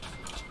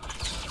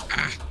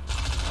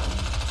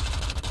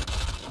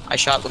 I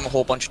shot them a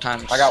whole bunch of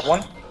times. I got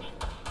one.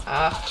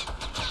 Ah.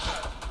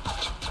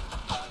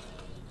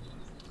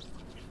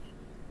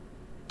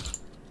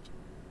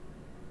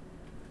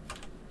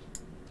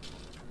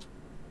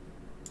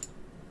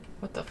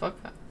 What the fuck?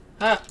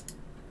 Ah!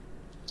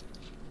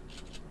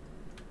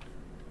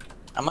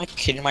 Am I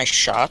kidding my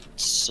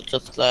shots?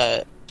 Just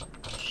that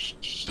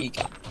he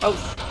got.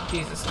 Oh,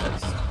 Jesus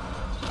Christ.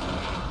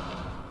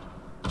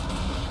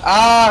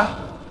 Ah!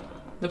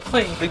 The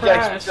plane Big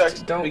crashed. yikes, big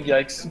yikes, Don't big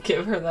yikes.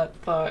 give her that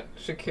thought,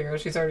 Shakira.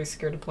 She's already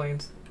scared of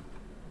planes.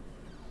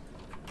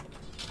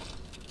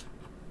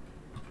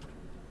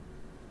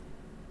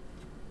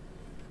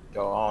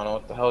 Yo, I don't know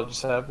what the hell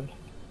just happened.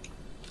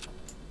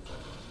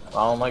 I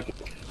don't like it.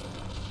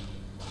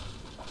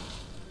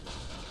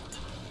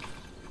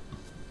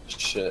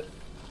 Shit.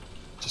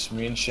 Just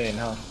me and Shane,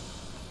 huh?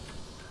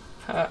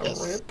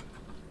 Yes. Rip.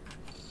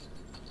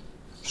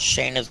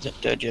 Shane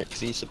isn't dead yet because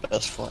he's the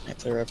best Fortnite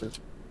player ever.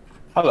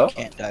 Hello?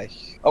 Can't die.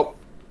 Oh.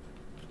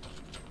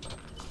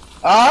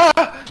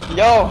 Ah!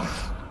 Yo!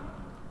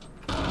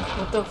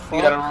 What the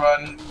We gotta fuck?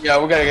 run.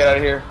 Yeah, we gotta get out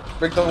of here.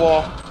 Break the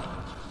wall.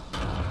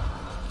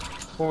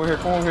 Come over here,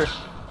 come over here.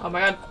 Oh my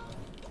god.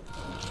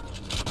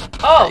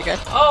 Oh! you got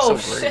Oh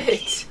so worried.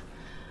 shit!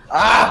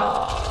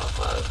 Ah! Oh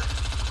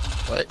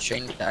fuck. What?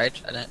 Shane died?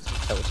 I didn't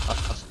think that was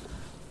possible.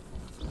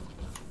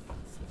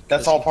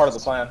 That's all part of the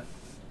plan.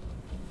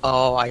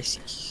 Oh, I see.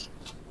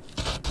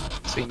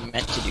 So he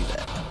meant to do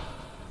that.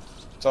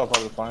 It's all part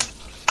of the plan.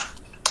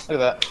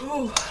 Look at that.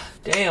 Whew.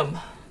 Damn.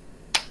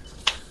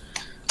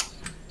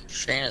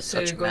 Shane is So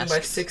such you're a going by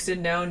mess. Sicsen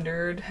now,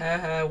 nerd.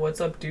 Haha,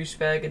 what's up,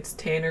 douchebag? It's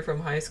Tanner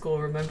from high school.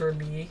 Remember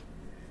me?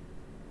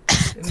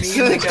 Me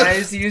and the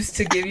guys used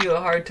to give you a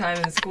hard time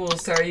in school.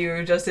 Sorry, you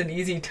were just an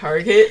easy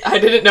target. I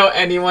didn't know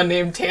anyone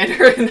named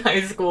Tanner in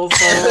high school, so.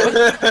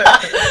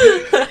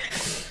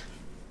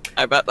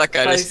 I bet that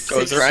guy By just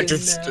goes around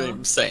his Sicsen now.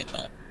 stream saying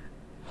that.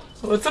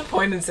 What's the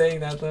point in saying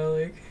that though?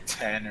 Like,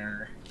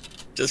 Tanner.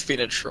 Just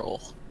being a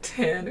troll.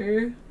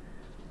 Tanner?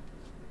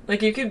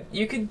 Like, you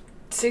could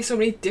say so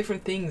many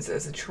different things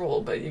as a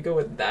troll, but you go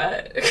with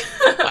that.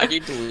 I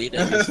need to delete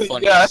it. It's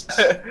funny. Yeah.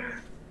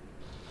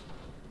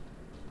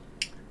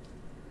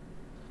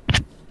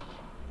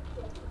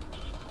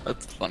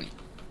 That's funny.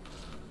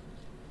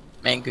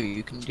 Mango,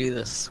 you can do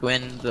this.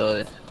 Win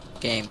the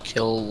game.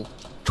 Kill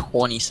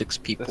 26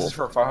 This people. is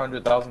for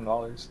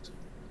 $500,000.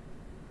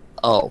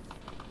 Oh.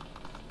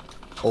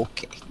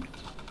 Okay.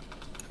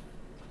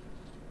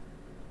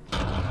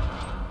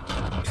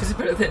 She's a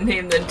better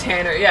name than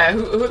Tanner. Yeah,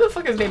 who the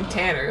fuck is named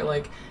Tanner?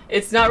 Like,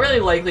 it's not really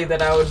likely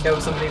that I would know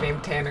somebody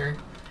named Tanner.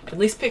 At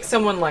least pick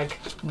someone like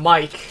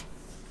Mike.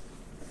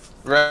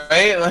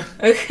 Right?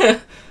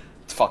 Gets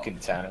It's fucking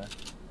Tanner.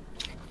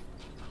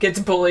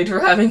 bullied for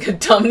having a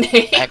dumb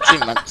name. I actually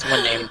met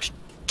someone named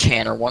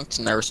Tanner once,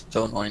 and they were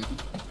so annoying.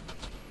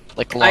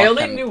 Like a long I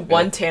only time knew ago.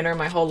 one Tanner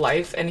my whole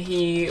life, and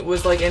he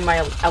was like in my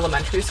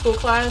elementary school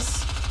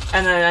class,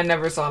 and then I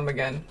never saw him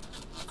again.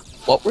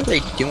 What were they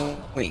doing?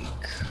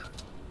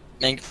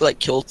 They like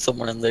killed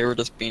someone, and they were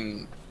just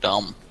being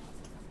dumb.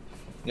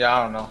 Yeah,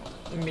 I don't know.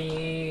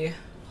 Me.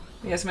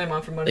 Yes, my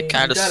mom for money. They You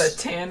kinda got a s-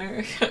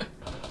 Tanner.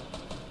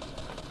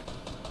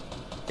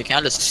 They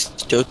kind of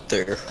stood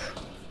there.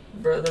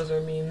 Bro, those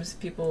are memes.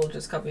 People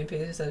just copy and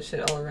paste that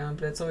shit all around,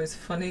 but it's always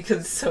funny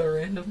because it's so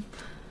random.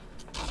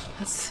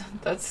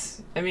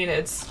 That's. I mean,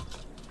 it's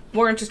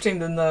more interesting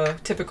than the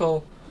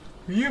typical,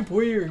 are you a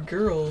boy or a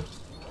girl?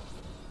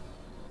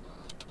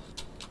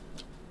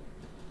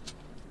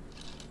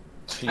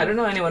 I don't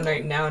know anyone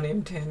right now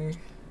named Tanner.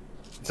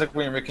 It's like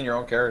when you're making your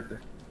own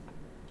character.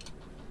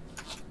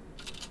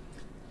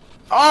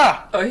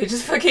 Ah! Oh, he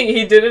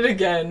did it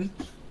again.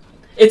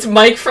 It's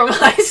Mike from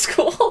high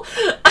school.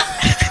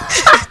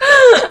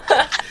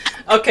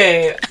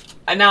 Okay,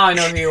 now I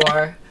know who you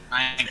are.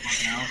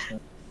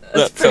 That's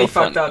That's pretty so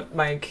fucked funny. up,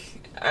 Mike.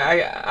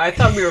 I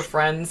thought we were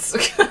friends.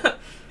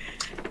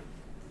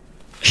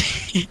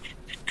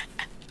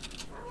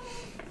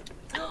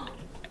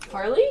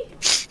 Farley?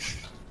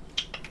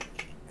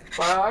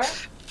 Far?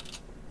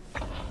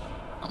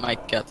 Oh my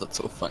god, that's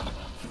so funny.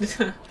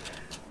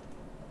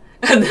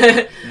 And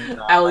then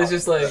Allie's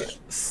just like,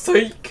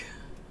 psych.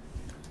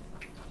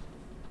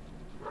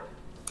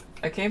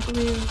 I can't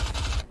believe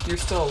you're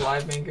still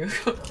alive, Mango.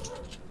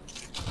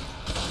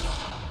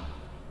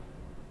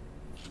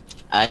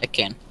 I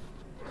can.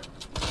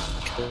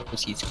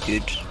 Because he's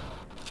good.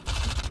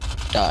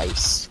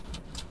 Dies.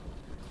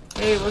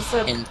 Hey, what's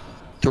up? In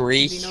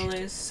 3,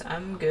 Vinoles?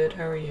 I'm good,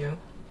 how are you?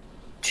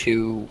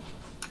 2,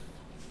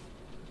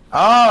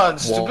 Ah, the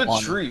stupid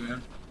One. tree,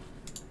 man.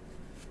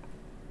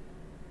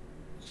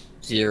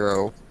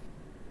 0.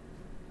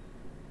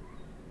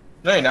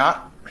 No, you're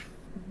not.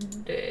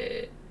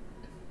 Dead.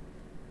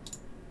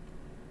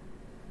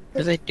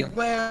 What are they doing?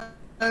 Man,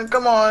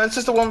 come on, it's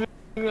just a 1v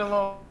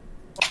alone.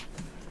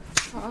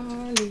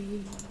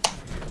 Farley.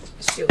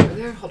 Is she over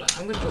there? Hold on,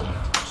 I'm gonna go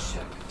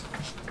check.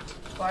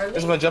 Farley?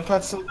 Is my jump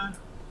pad still there?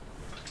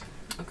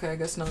 Okay, I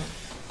guess not.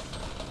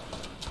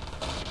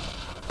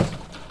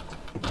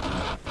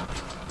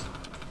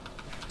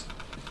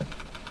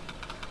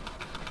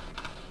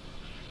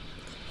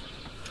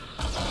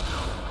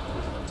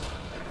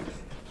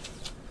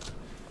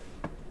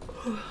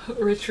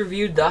 Rich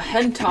reviewed the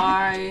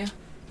hentai.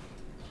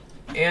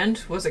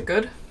 And was it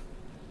good?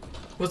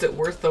 Was it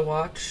worth the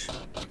watch?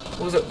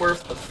 Was it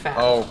worth the fat?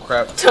 Oh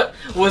crap.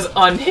 Was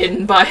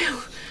unhidden by.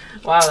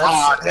 Wow, that's,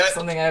 Aw, damn that's it.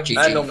 something I haven't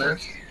GG. seen know, before. man.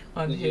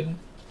 Unhidden.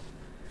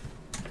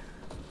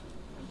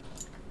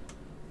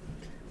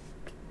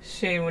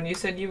 Shane, when you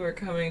said you were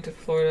coming to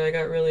Florida, I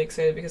got really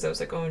excited because I was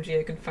like, OMG,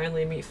 I can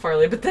finally meet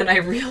Farley. But then I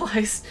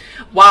realized,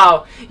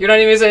 wow, you're not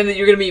even saying that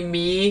you're gonna meet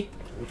me?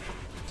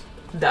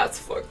 That's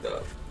fucked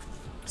up.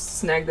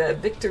 Snag that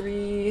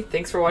victory.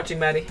 Thanks for watching,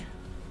 Maddie.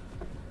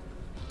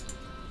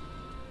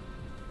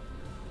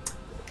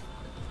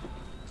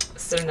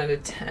 Seven out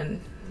of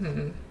 10.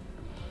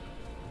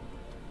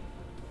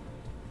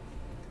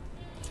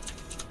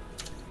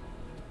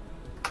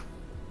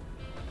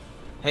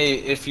 Hey,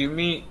 if you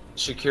meet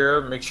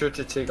Shakira, make sure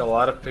to take a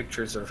lot of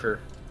pictures of her.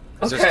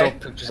 'Cause Okay. There's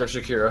still pictures of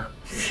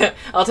Shakira.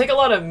 I'll take a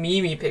lot of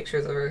Mimi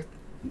pictures of her.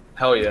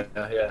 Hell yeah,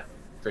 yeah,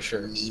 for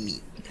sure.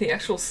 Mimi. The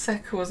actual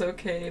sec was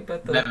okay,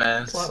 but the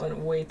Memes. plot went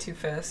way too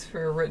fast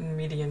for a written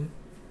medium.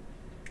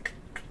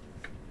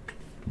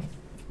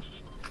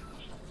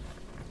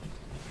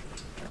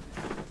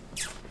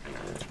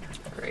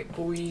 Alright,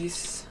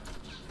 boys.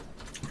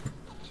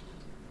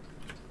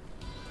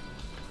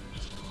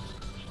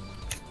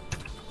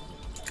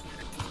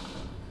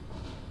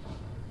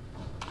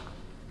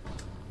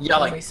 Yeah,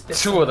 Let me like spit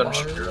 2 some of them bars.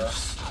 Shakira.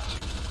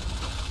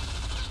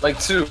 Like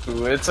 2.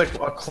 It's like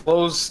a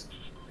close.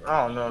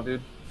 I don't know,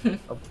 dude.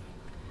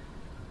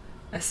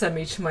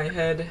 SMH my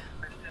head.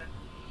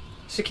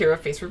 Shakira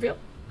face reveal.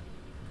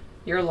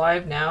 You're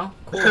live now?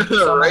 Cool.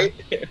 So- Right?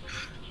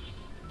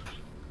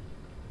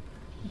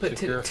 But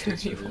Shakira to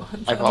face me reveal.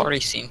 one. I've already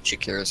seen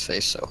Shakira's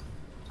face, so.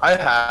 I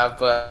have,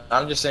 but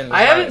I'm just saying. I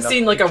there's not haven't enough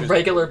seen like a pictures.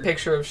 regular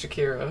picture of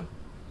Shakira.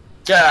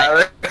 Yeah,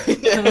 right?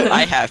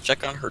 I have.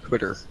 Check on her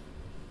Twitter.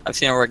 I've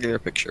seen a regular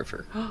picture of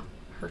her.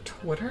 Her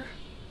Twitter?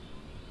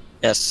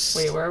 Yes.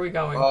 Wait, where are we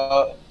going?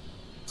 Lucky,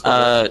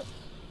 I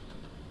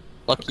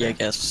Okay.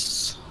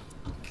 guess.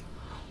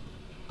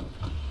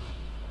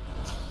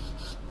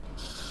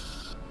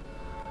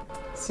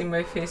 See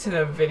my face in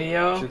a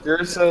video?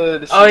 Shakira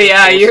said. Oh she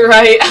yeah, posted you're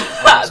right. on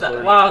That-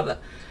 Twitter. wow, that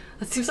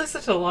seems like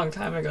such a long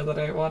time ago that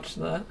I watched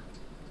that.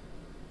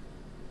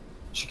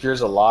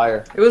 Shakira's a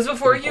liar. It was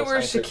before Didn't you post were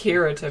anything.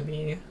 Shakira to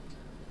me.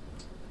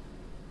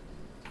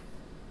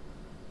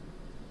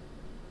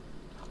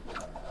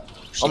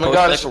 She Oh my posted,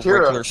 God, like, Shakira.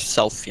 a regular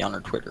selfie on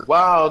her Twitter.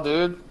 Wow,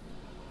 dude.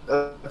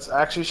 That's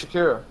actually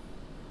Shakira.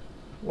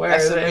 Where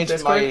is it in SMH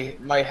Discord?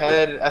 my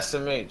head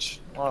SMH.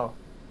 Wow.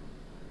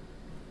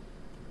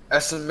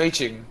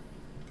 SMHing.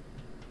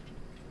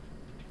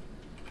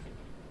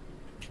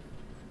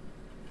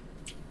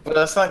 But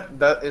that's not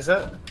that is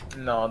that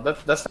no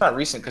that's not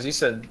recent because you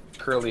said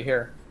curly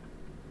hair.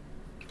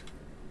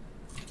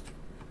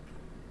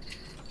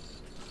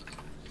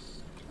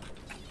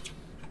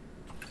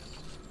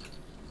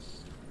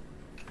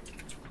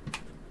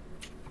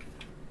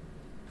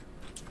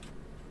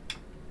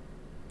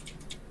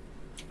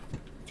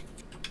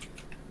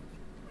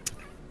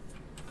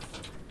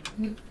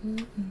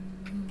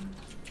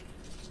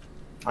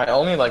 I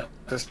only like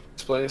this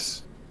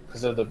place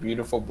because of the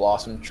beautiful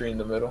blossom tree in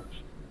the middle.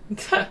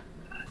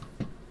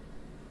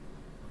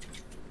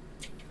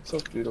 So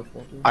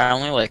beautiful. Dude. I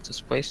only like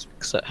this place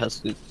because it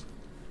has loot.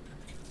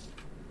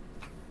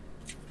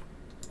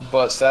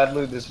 But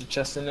sadly, there's a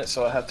chest in it,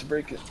 so I have to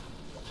break it.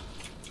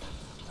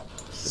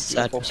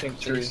 Sad beautiful pink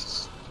tree.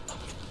 place.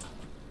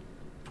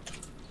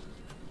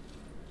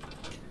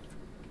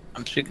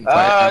 I'm speaking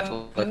quiet.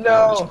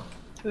 No,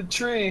 the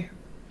tree.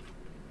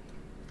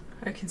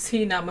 I can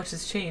see not much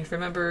has changed.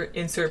 Remember,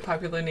 insert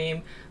popular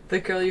name. The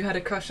girl you had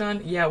a crush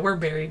on? Yeah, we're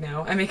married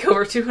now. I make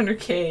over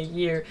 200K a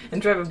year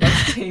and drive a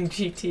Mustang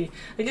GT.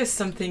 I guess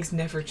some things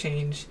never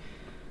change.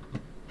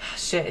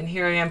 Shit, and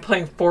here I am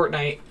playing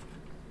Fortnite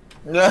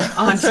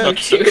on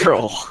Such a YouTube.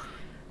 girl.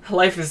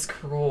 Life is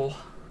cruel.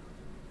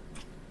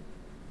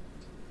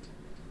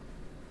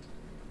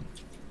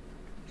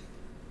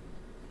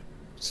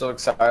 So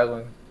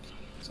exciting.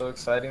 So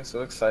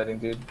exciting,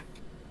 dude.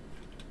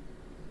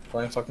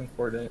 Playing fucking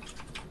Fortnite.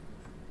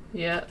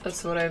 Yeah,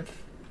 that's what I've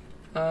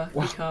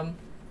become.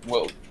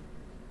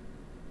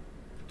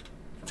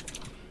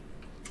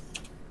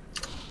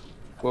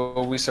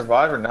 Will we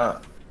survive or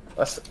not?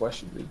 That's the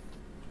question, dude.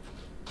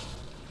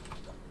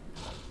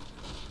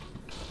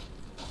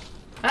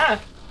 Ah!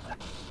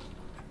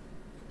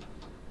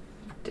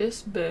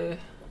 This boo.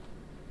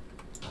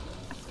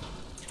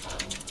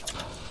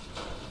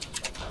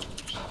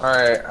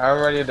 Alright,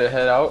 I'm ready to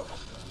head out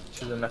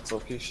to the next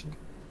location.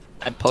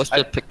 I posted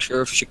a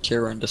picture of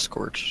Shakira on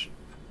Discord.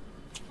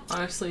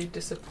 Honestly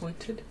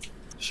disappointed.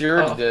 She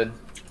already did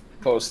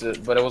post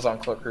it, but it was on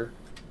Clicker.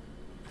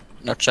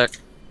 No, check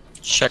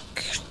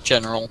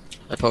general.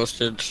 I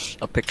posted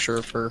a picture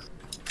of her,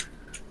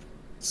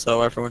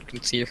 so everyone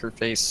can see her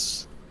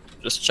face.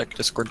 Just check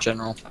Discord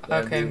general.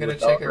 Okay, I'm gonna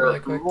check it really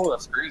quick.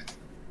 That's crazy.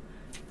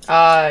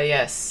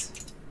 Yes.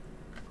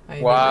 I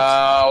knew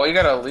Wow, you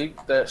gotta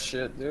leak that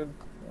shit, dude.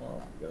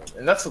 Oh my god.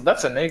 And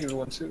that's a negative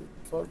one too.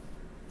 Fuck. it.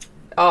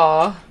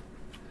 Aw.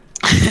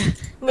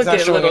 Look It's not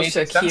at showing little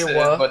anything sensitive,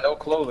 Shakira. but no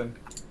clothing.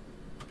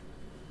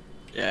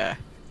 Yeah.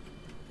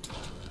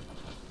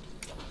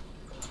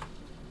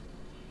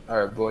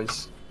 Alright,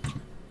 boys.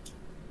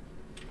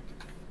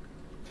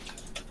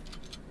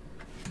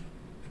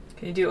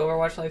 Can you do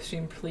Overwatch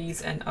livestream,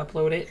 please, and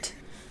upload it?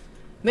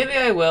 Maybe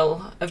I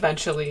will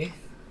eventually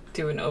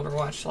do an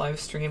Overwatch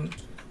livestream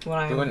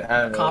when Do an I'm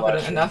anime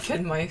confident livestream. enough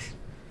in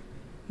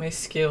my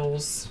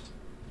skills.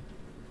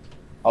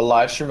 A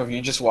live stream of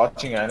you just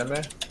watching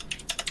anime?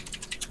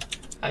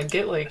 I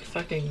get like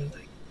fucking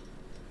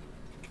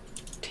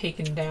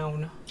taken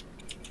down.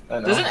 I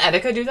know. Doesn't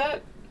Etika do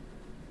that?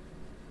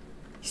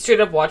 He straight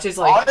up watches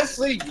like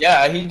Honestly,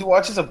 yeah, he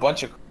watches a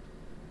bunch of.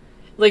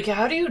 like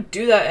how do you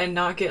do that and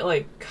not get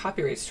like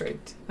copyright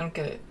striked? I don't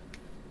get it.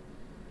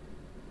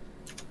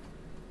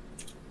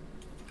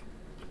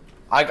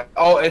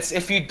 It's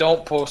if you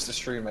don't post the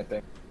stream, I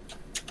think.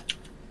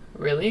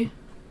 Really?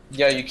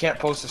 Yeah, you can't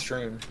post the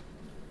stream.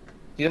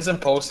 He doesn't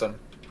post them.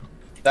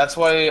 That's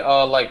why,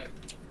 I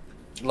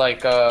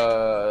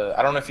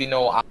don't know if you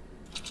know,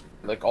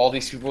 like all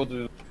these people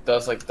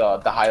does like the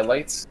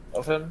highlights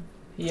of him.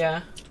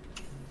 Yeah.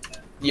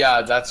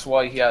 Yeah, that's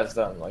why he has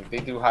them. Like they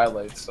do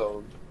highlights,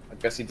 so I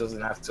guess he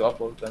doesn't have to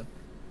upload them.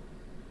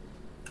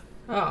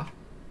 Oh.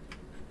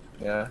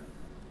 Yeah.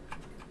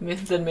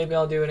 Then maybe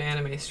I'll do an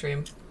anime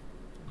stream.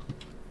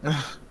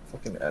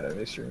 Fucking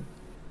anime stream.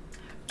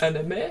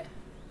 Anime?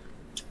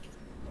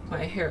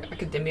 My Hero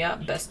Academia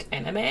best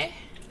anime?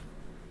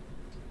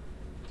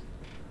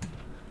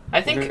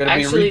 I think You're gonna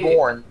actually be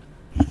reborn.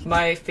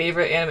 my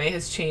favorite anime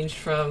has changed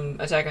from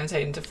Attack on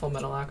Titan to Full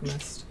Metal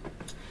Alchemist.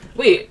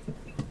 Wait,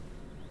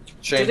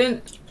 Shane,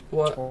 didn't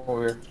what?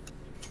 over here.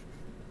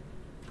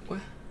 What?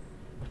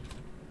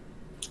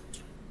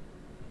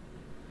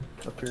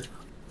 Up here.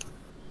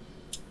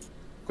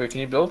 Wait,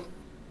 can you build?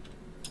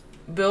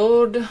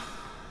 Build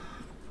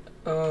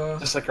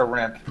Just like a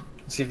ramp.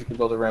 Let's see if you can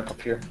build a ramp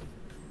up here.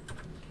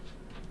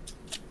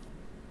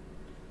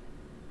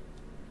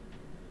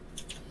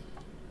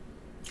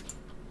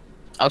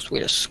 How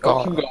sweet a Oh,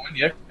 skull. keep going.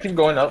 Yeah, keep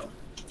going up.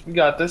 You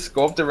got this.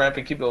 Go up the ramp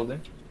and keep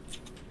building.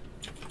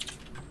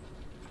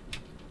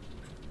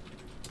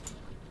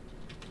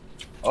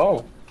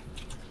 Oh.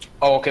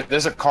 Oh, okay.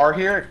 There's a car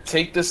here.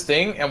 Take this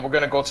thing, and we're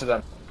gonna go to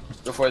them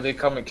before they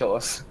come and kill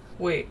us.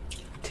 wait,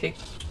 take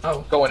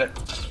oh. Go in it.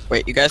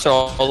 Wait, you guys are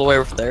all the way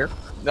over there?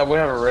 No, we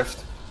have a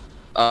rift.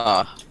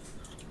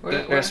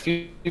 Where, There's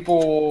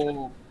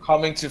people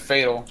coming to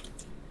Fatal.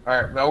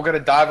 All right, now we're gonna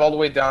dive all the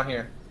way down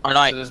here. Oh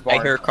no, To this I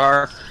barn. hear a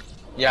car.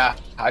 Yeah,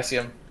 I see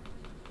him.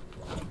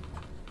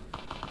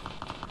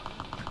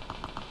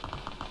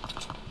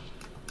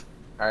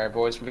 All right,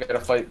 boys, we gotta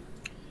fight.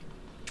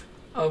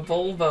 a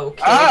Volvo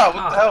kid. Ah,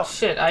 what the hell?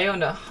 Shit, I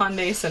owned a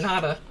Hyundai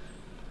Sonata.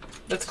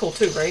 That's cool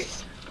too, right?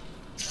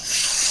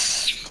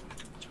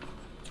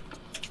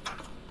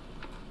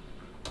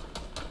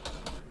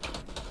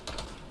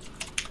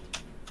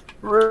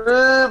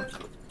 Rip!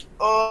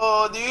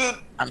 Oh, dude,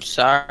 I'm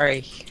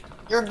sorry.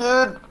 you're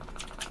good.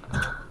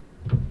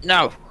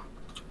 No.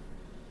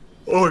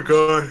 Oh my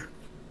god.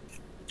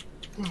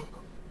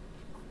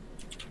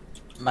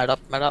 Med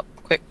up,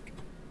 quick.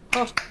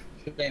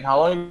 Shane, how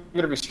long are you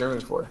gonna be streaming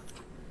for?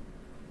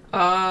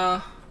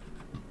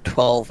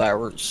 12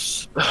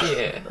 hours.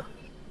 Yeah.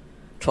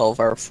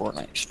 12-hour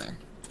Fortnite stream.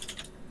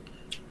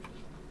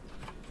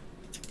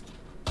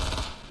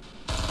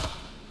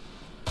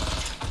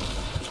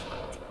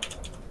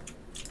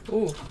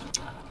 Ooh.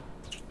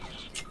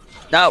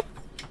 No!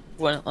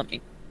 Wouldn't let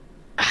me.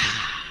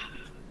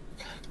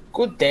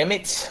 God damn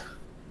it.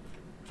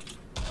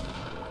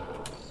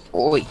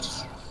 Oi.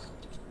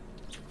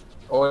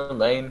 Oi,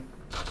 man.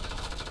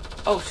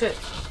 Oh shit.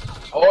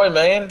 Oi,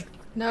 man.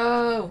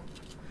 No.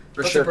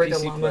 For About sure, to break a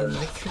PC llama and players.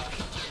 like 3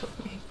 people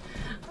killed me.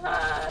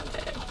 Ah,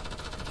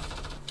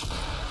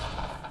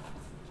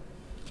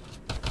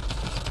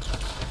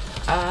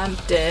 I'm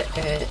dead.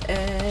 I'm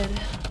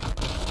dead.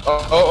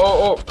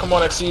 Oh, come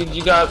on, Exceed.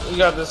 You got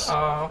this.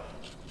 Oh.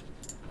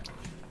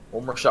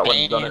 One more shot when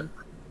you've done it.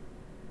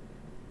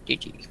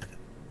 GG.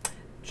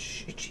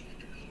 GG.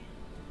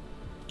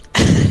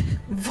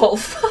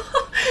 Volvo.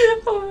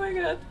 Oh my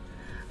god.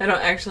 I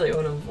don't actually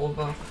own a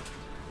Volvo.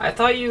 I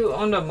thought you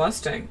owned a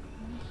Mustang.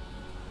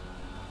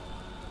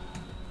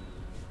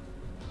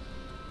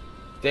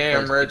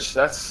 Damn, Rich,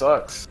 that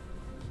sucks.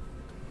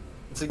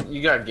 It's like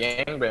you got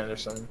gangbanged or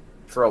something.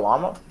 For a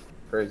llama?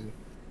 Crazy.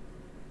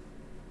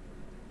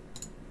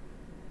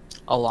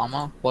 A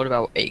llama? What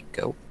about a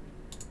goat?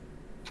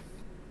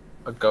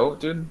 A goat,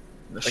 dude?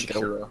 The A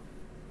Shakira. goat.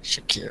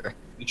 Shakira.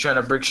 You trying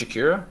to break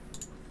Shakira?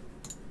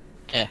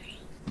 Yeah.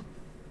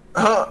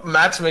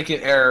 Matt's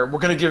making error. We're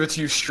gonna give it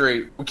to you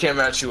straight. We can't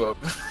match you up.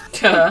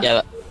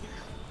 Yeah,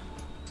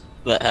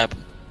 that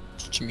happened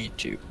to me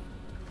too.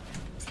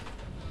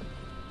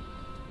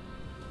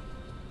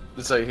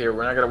 It's like, here,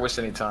 we're not gonna waste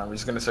any time. We're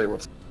just gonna say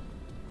what's.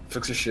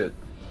 Fix your shit.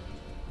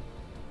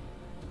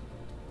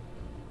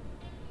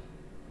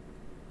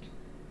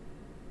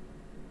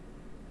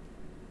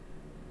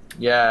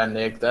 Yeah,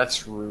 Nick,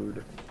 that's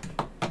rude.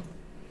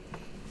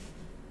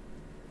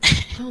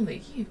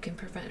 Only you can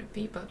prevent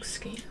V-Bucks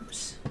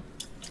scams.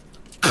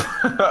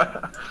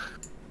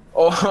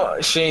 Oh,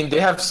 Shane, they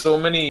have so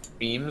many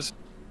memes.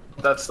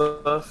 That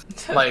stuff.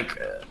 Like,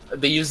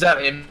 they use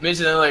that image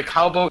and they're like,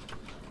 how about.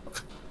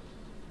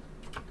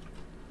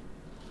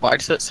 Why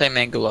does it say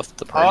Mango left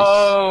the party?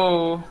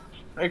 Oh,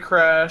 I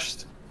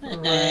crashed.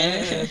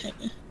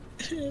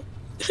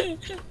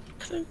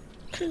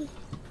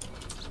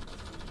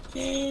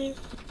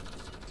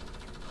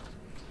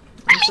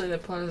 Actually, the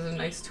plot is a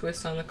nice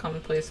twist on the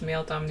commonplace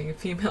male dominating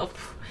female.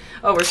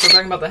 Oh, we're still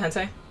talking about the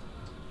hentai?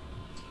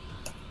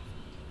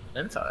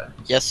 Hentai.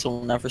 Yes,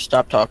 we'll never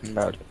stop talking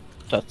about it.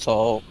 That's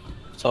all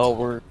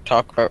we're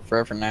talking about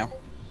forever now.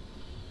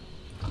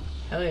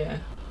 Hell yeah.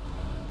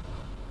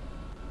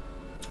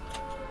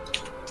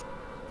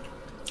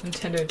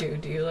 Nintendo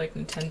dude, do you like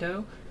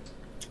Nintendo?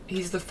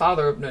 He's the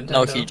father of Nintendo.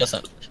 No, he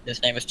doesn't.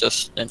 His name is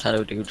just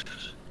Nintendo Dude.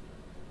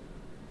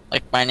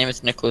 Like, my name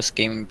is Nicholas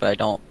Gaming, but I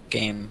don't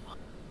game.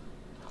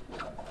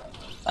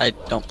 I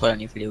don't play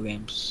any video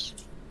games.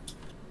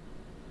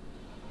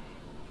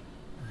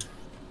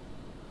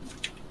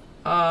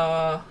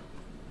 I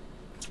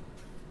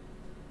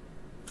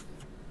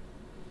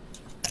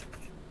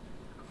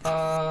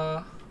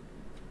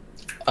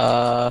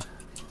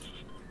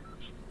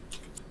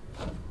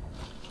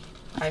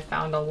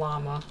found a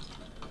llama.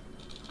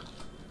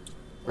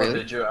 Or Really?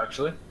 did you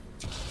actually?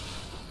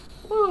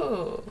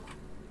 Whoa.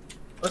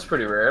 That's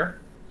pretty rare.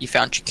 You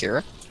found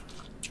Shakira?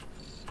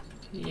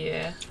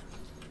 Yeah.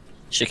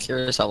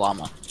 Shakira is a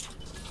llama.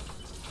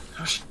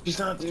 She's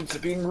not, dude. It's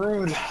being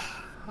rude.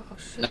 Oh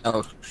shit.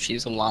 No,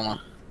 she's a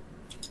llama.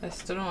 I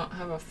still don't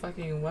have a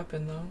fucking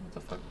weapon though. What the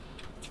fuck?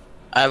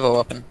 I have a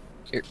weapon.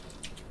 Here.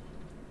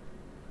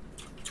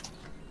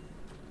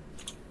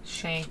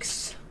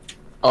 Shanks.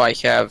 Oh, I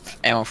have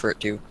ammo for it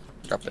too.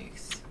 Drop it.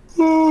 Shanks.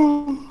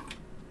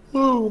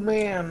 Oh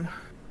man.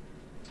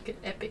 Get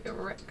epic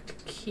erect,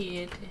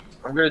 kid.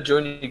 I'm gonna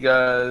join you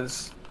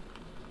guys,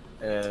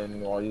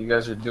 and while you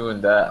guys are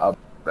doing that, I'll be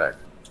back.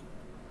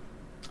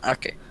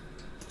 Okay.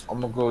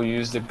 I'm gonna go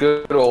use the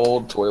good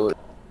old toilet.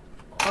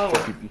 Oh.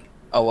 Pee-pee.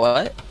 A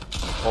what?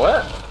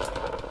 What?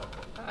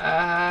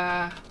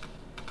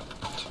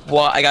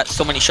 Well, I got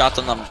so many shots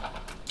on them.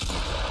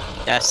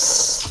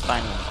 Yes,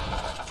 finally.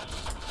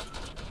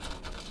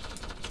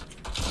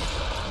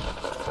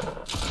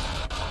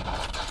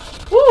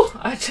 Woo!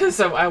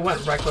 I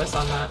went reckless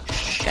on that.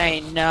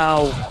 Shane,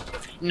 no.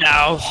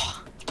 No.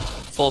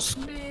 Full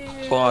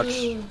squad.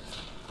 No.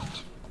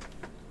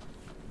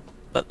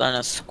 But then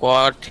a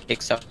squad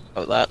takes out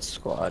that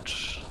squad.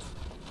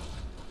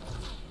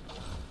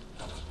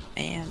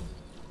 Man.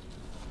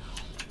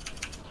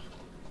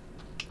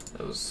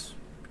 Those.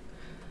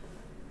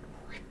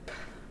 Rip.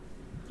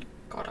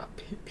 Got a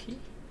pee.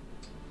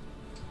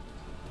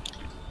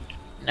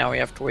 Now we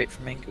have to wait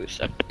for Mango a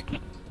sec.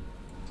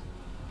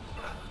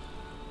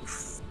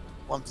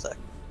 1 sec.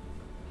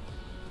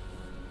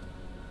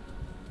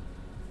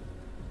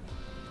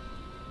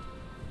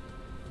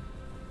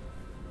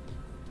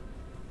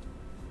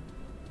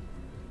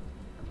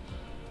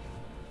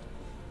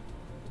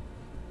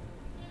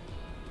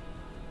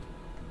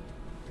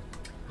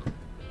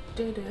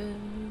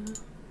 I'm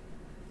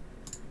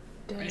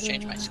gonna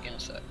change my skin a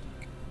sec.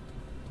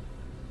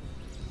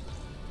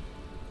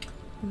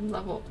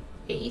 Level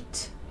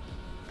 8.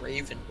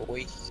 Raven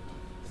boy.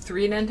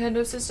 3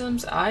 Nintendo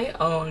systems. I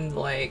own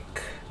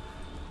like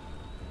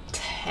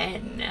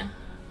 10.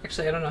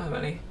 Actually, I don't know how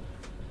many.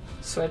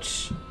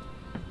 Switch,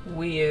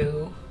 Wii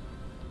U,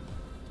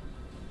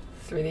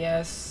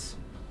 3DS.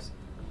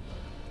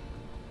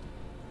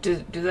 Do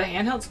the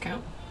handhelds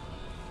count?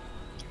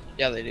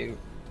 Yeah, they do.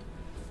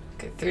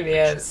 Okay,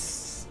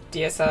 3DS,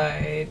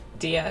 DSi,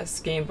 DS,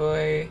 Game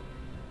Boy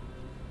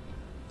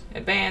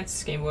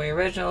Advance, Game Boy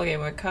Original, Game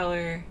Boy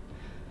Color,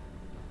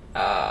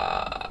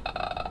 a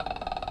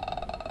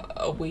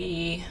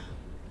Wii.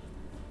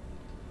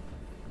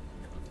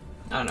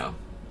 I don't know.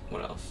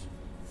 What else?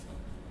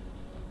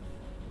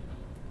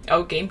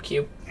 Oh,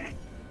 GameCube.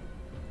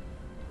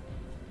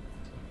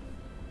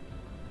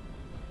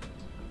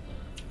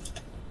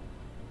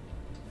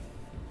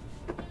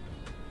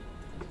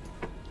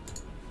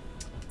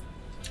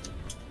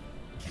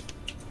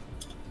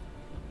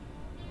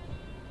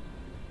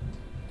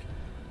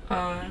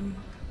 I'm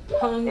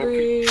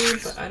hungry,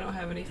 but I don't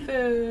have any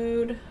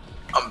food.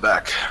 I'm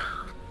back.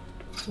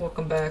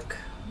 Welcome back.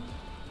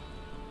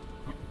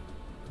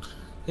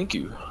 Thank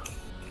you.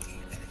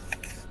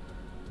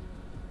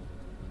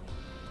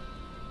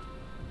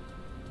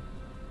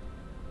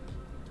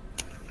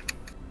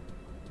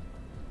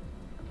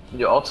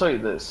 Yeah, I'll tell you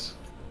this.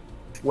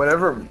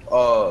 Whenever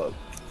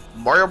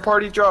Mario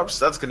Party drops,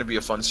 that's gonna be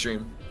a fun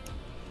stream.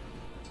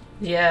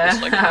 Yeah.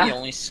 It's like the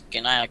only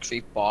skin I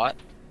actually bought.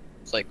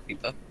 It's like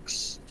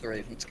 $3, the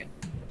Raven skin.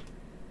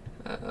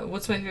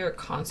 What's my favorite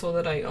console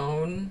that I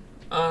own?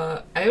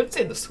 I would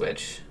say the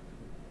Switch.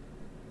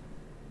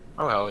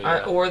 Oh hell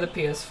yeah. Or the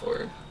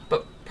PS4.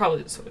 But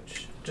probably the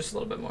Switch. Just a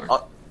little bit more.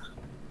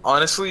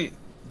 Honestly,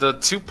 the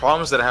two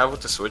problems that I have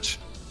with the Switch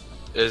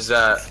is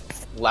that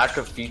lack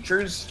of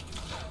features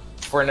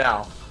for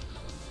now.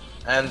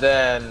 And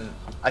then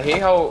I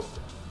hate how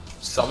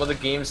some of the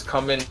games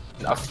come in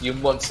a few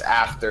months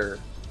after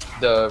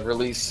the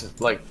release,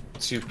 like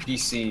to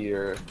PC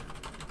or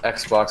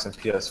Xbox and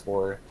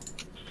PS4.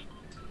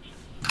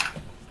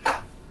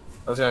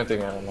 That's the only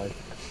thing I don't like.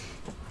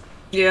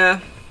 Yeah.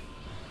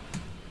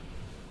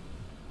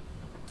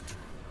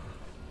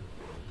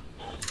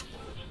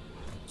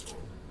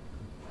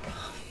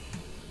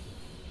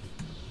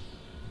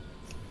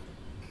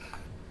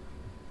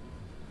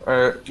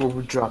 Alright, what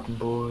we're dropping,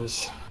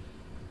 boys.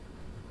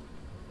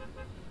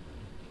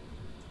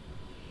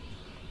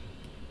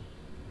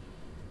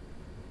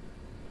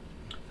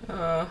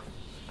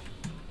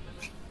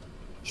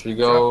 Should we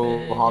go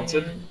dropping-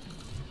 Haunted?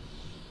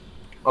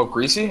 Oh,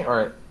 Greasy?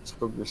 Alright, let's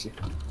go Greasy.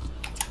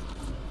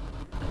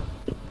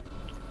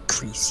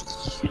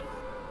 Greasy.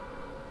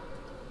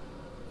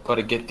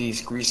 Gotta get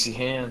these greasy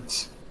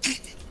hands.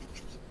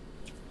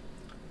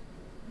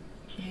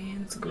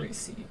 Hands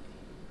greasy.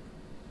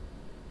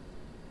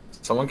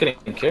 Someone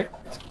getting kicked?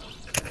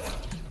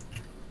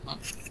 What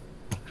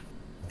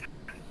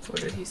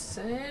did he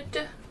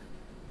said?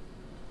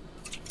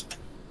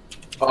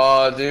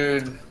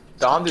 Dude.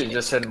 Dondi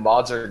just said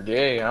mods are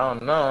gay. I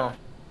don't know.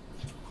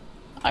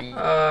 I mean,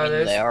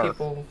 There's they are.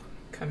 people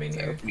coming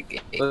They're here. pretty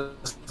gay.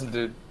 Listen,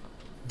 dude.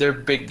 They're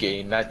big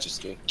gay, not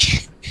just gay.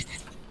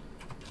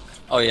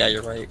 Oh yeah,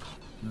 you're right.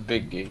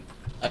 Big gay.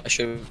 I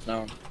should have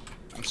known.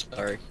 I'm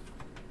sorry.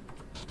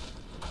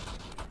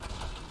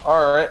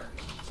 Alright.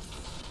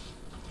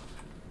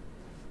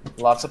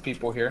 Lots of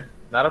people here.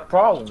 Not a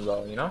problem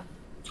though, you know?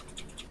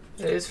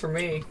 It is for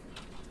me.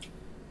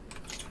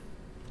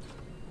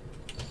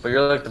 But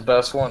you're like the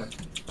best one.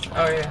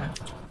 Oh yeah.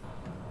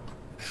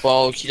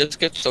 Well, he just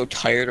gets so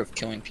tired of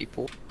killing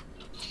people.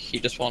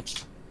 He just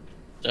wants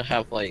to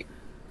have like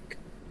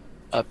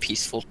a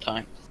peaceful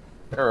time.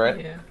 Alright.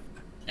 Yeah.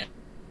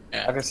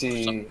 Yeah. I can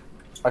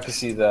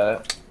see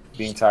that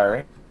being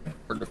tiring.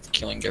 Sort of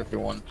killing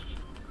everyone.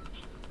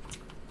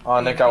 Oh,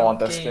 Nick, I want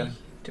that Gay skin.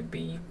 To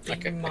be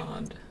big Okay.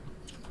 mod.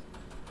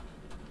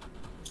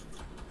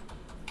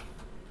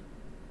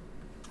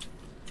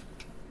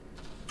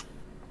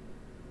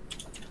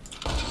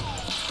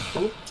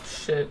 Oop,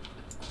 shit.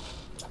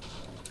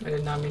 I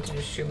did not mean to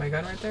just shoot my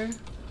gun right there.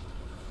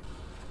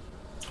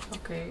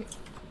 Okay.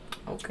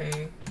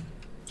 Okay.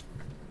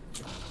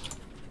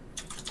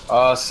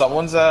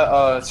 Someone's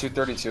at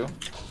 232.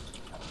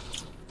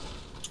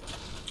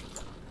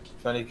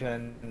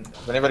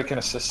 If anybody can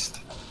assist,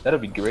 that'll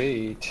be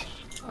great.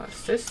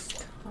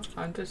 Assist?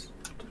 I'm just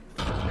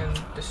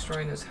fucking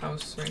destroying his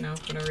house right now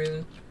for no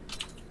reason.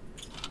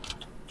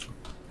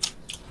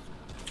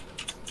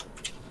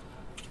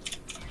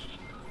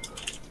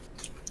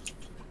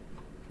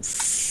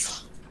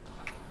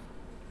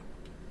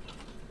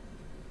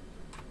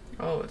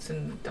 Oh, it's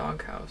in the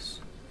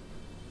doghouse.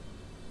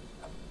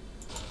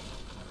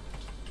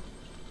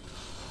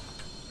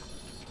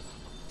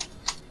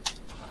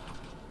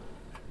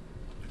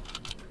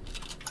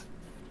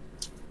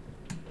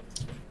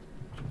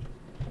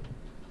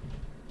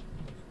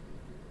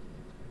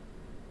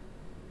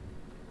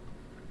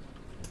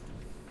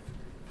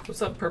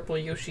 What's up, Purple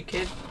Yoshi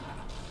Kid?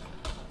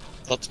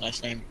 That's a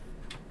nice name.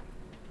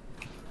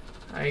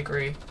 I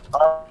agree.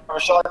 I'm a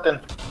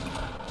shotgun.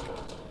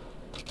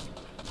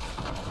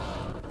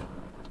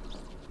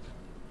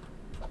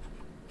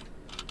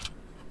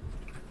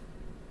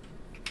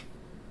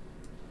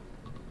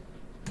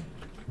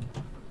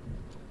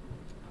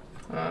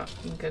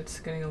 It's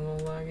getting a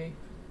little laggy.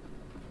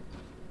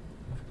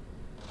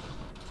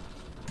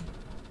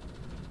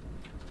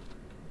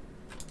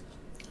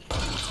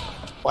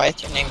 Why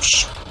is your name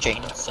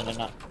Jameson and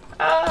not?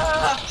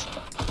 Ah!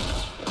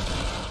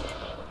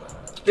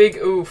 Big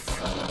oof.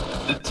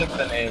 It took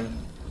the name.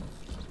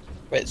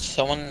 Wait,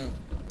 someone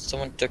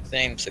took the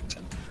name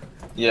Sicsen.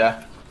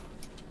 Yeah.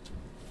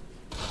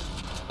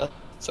 That's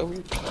so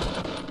weird.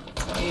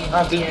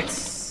 Ah, dude.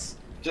 ADX.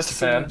 Just a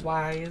fan.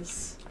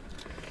 Wise.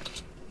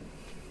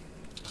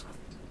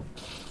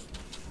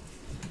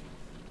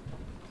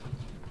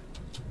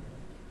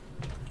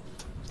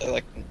 They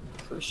like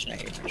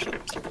impersonate or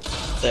something.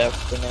 They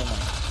have the name like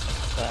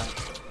that.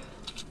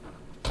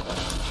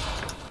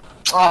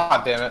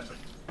 Ah, damn it.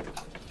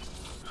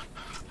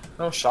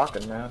 No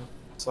shocking, man.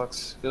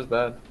 Sucks. Feels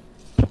bad.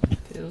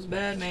 Feels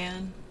bad,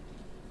 man.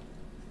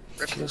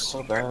 Feels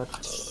so bad.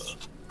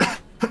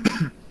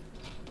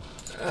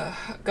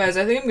 Guys,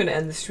 I think I'm gonna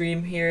end the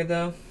stream here,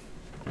 though.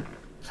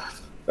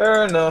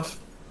 Fair enough.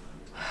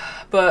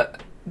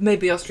 But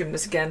maybe I'll stream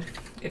this again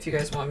if you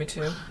guys want me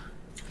to.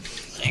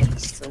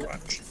 Thanks for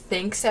watching.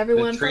 Thanks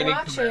everyone The for training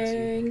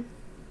watching.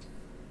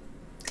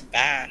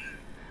 Bye.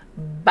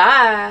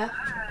 Bye.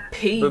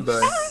 Peace.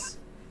 Bye-bye.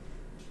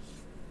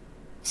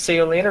 See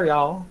you later,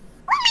 y'all.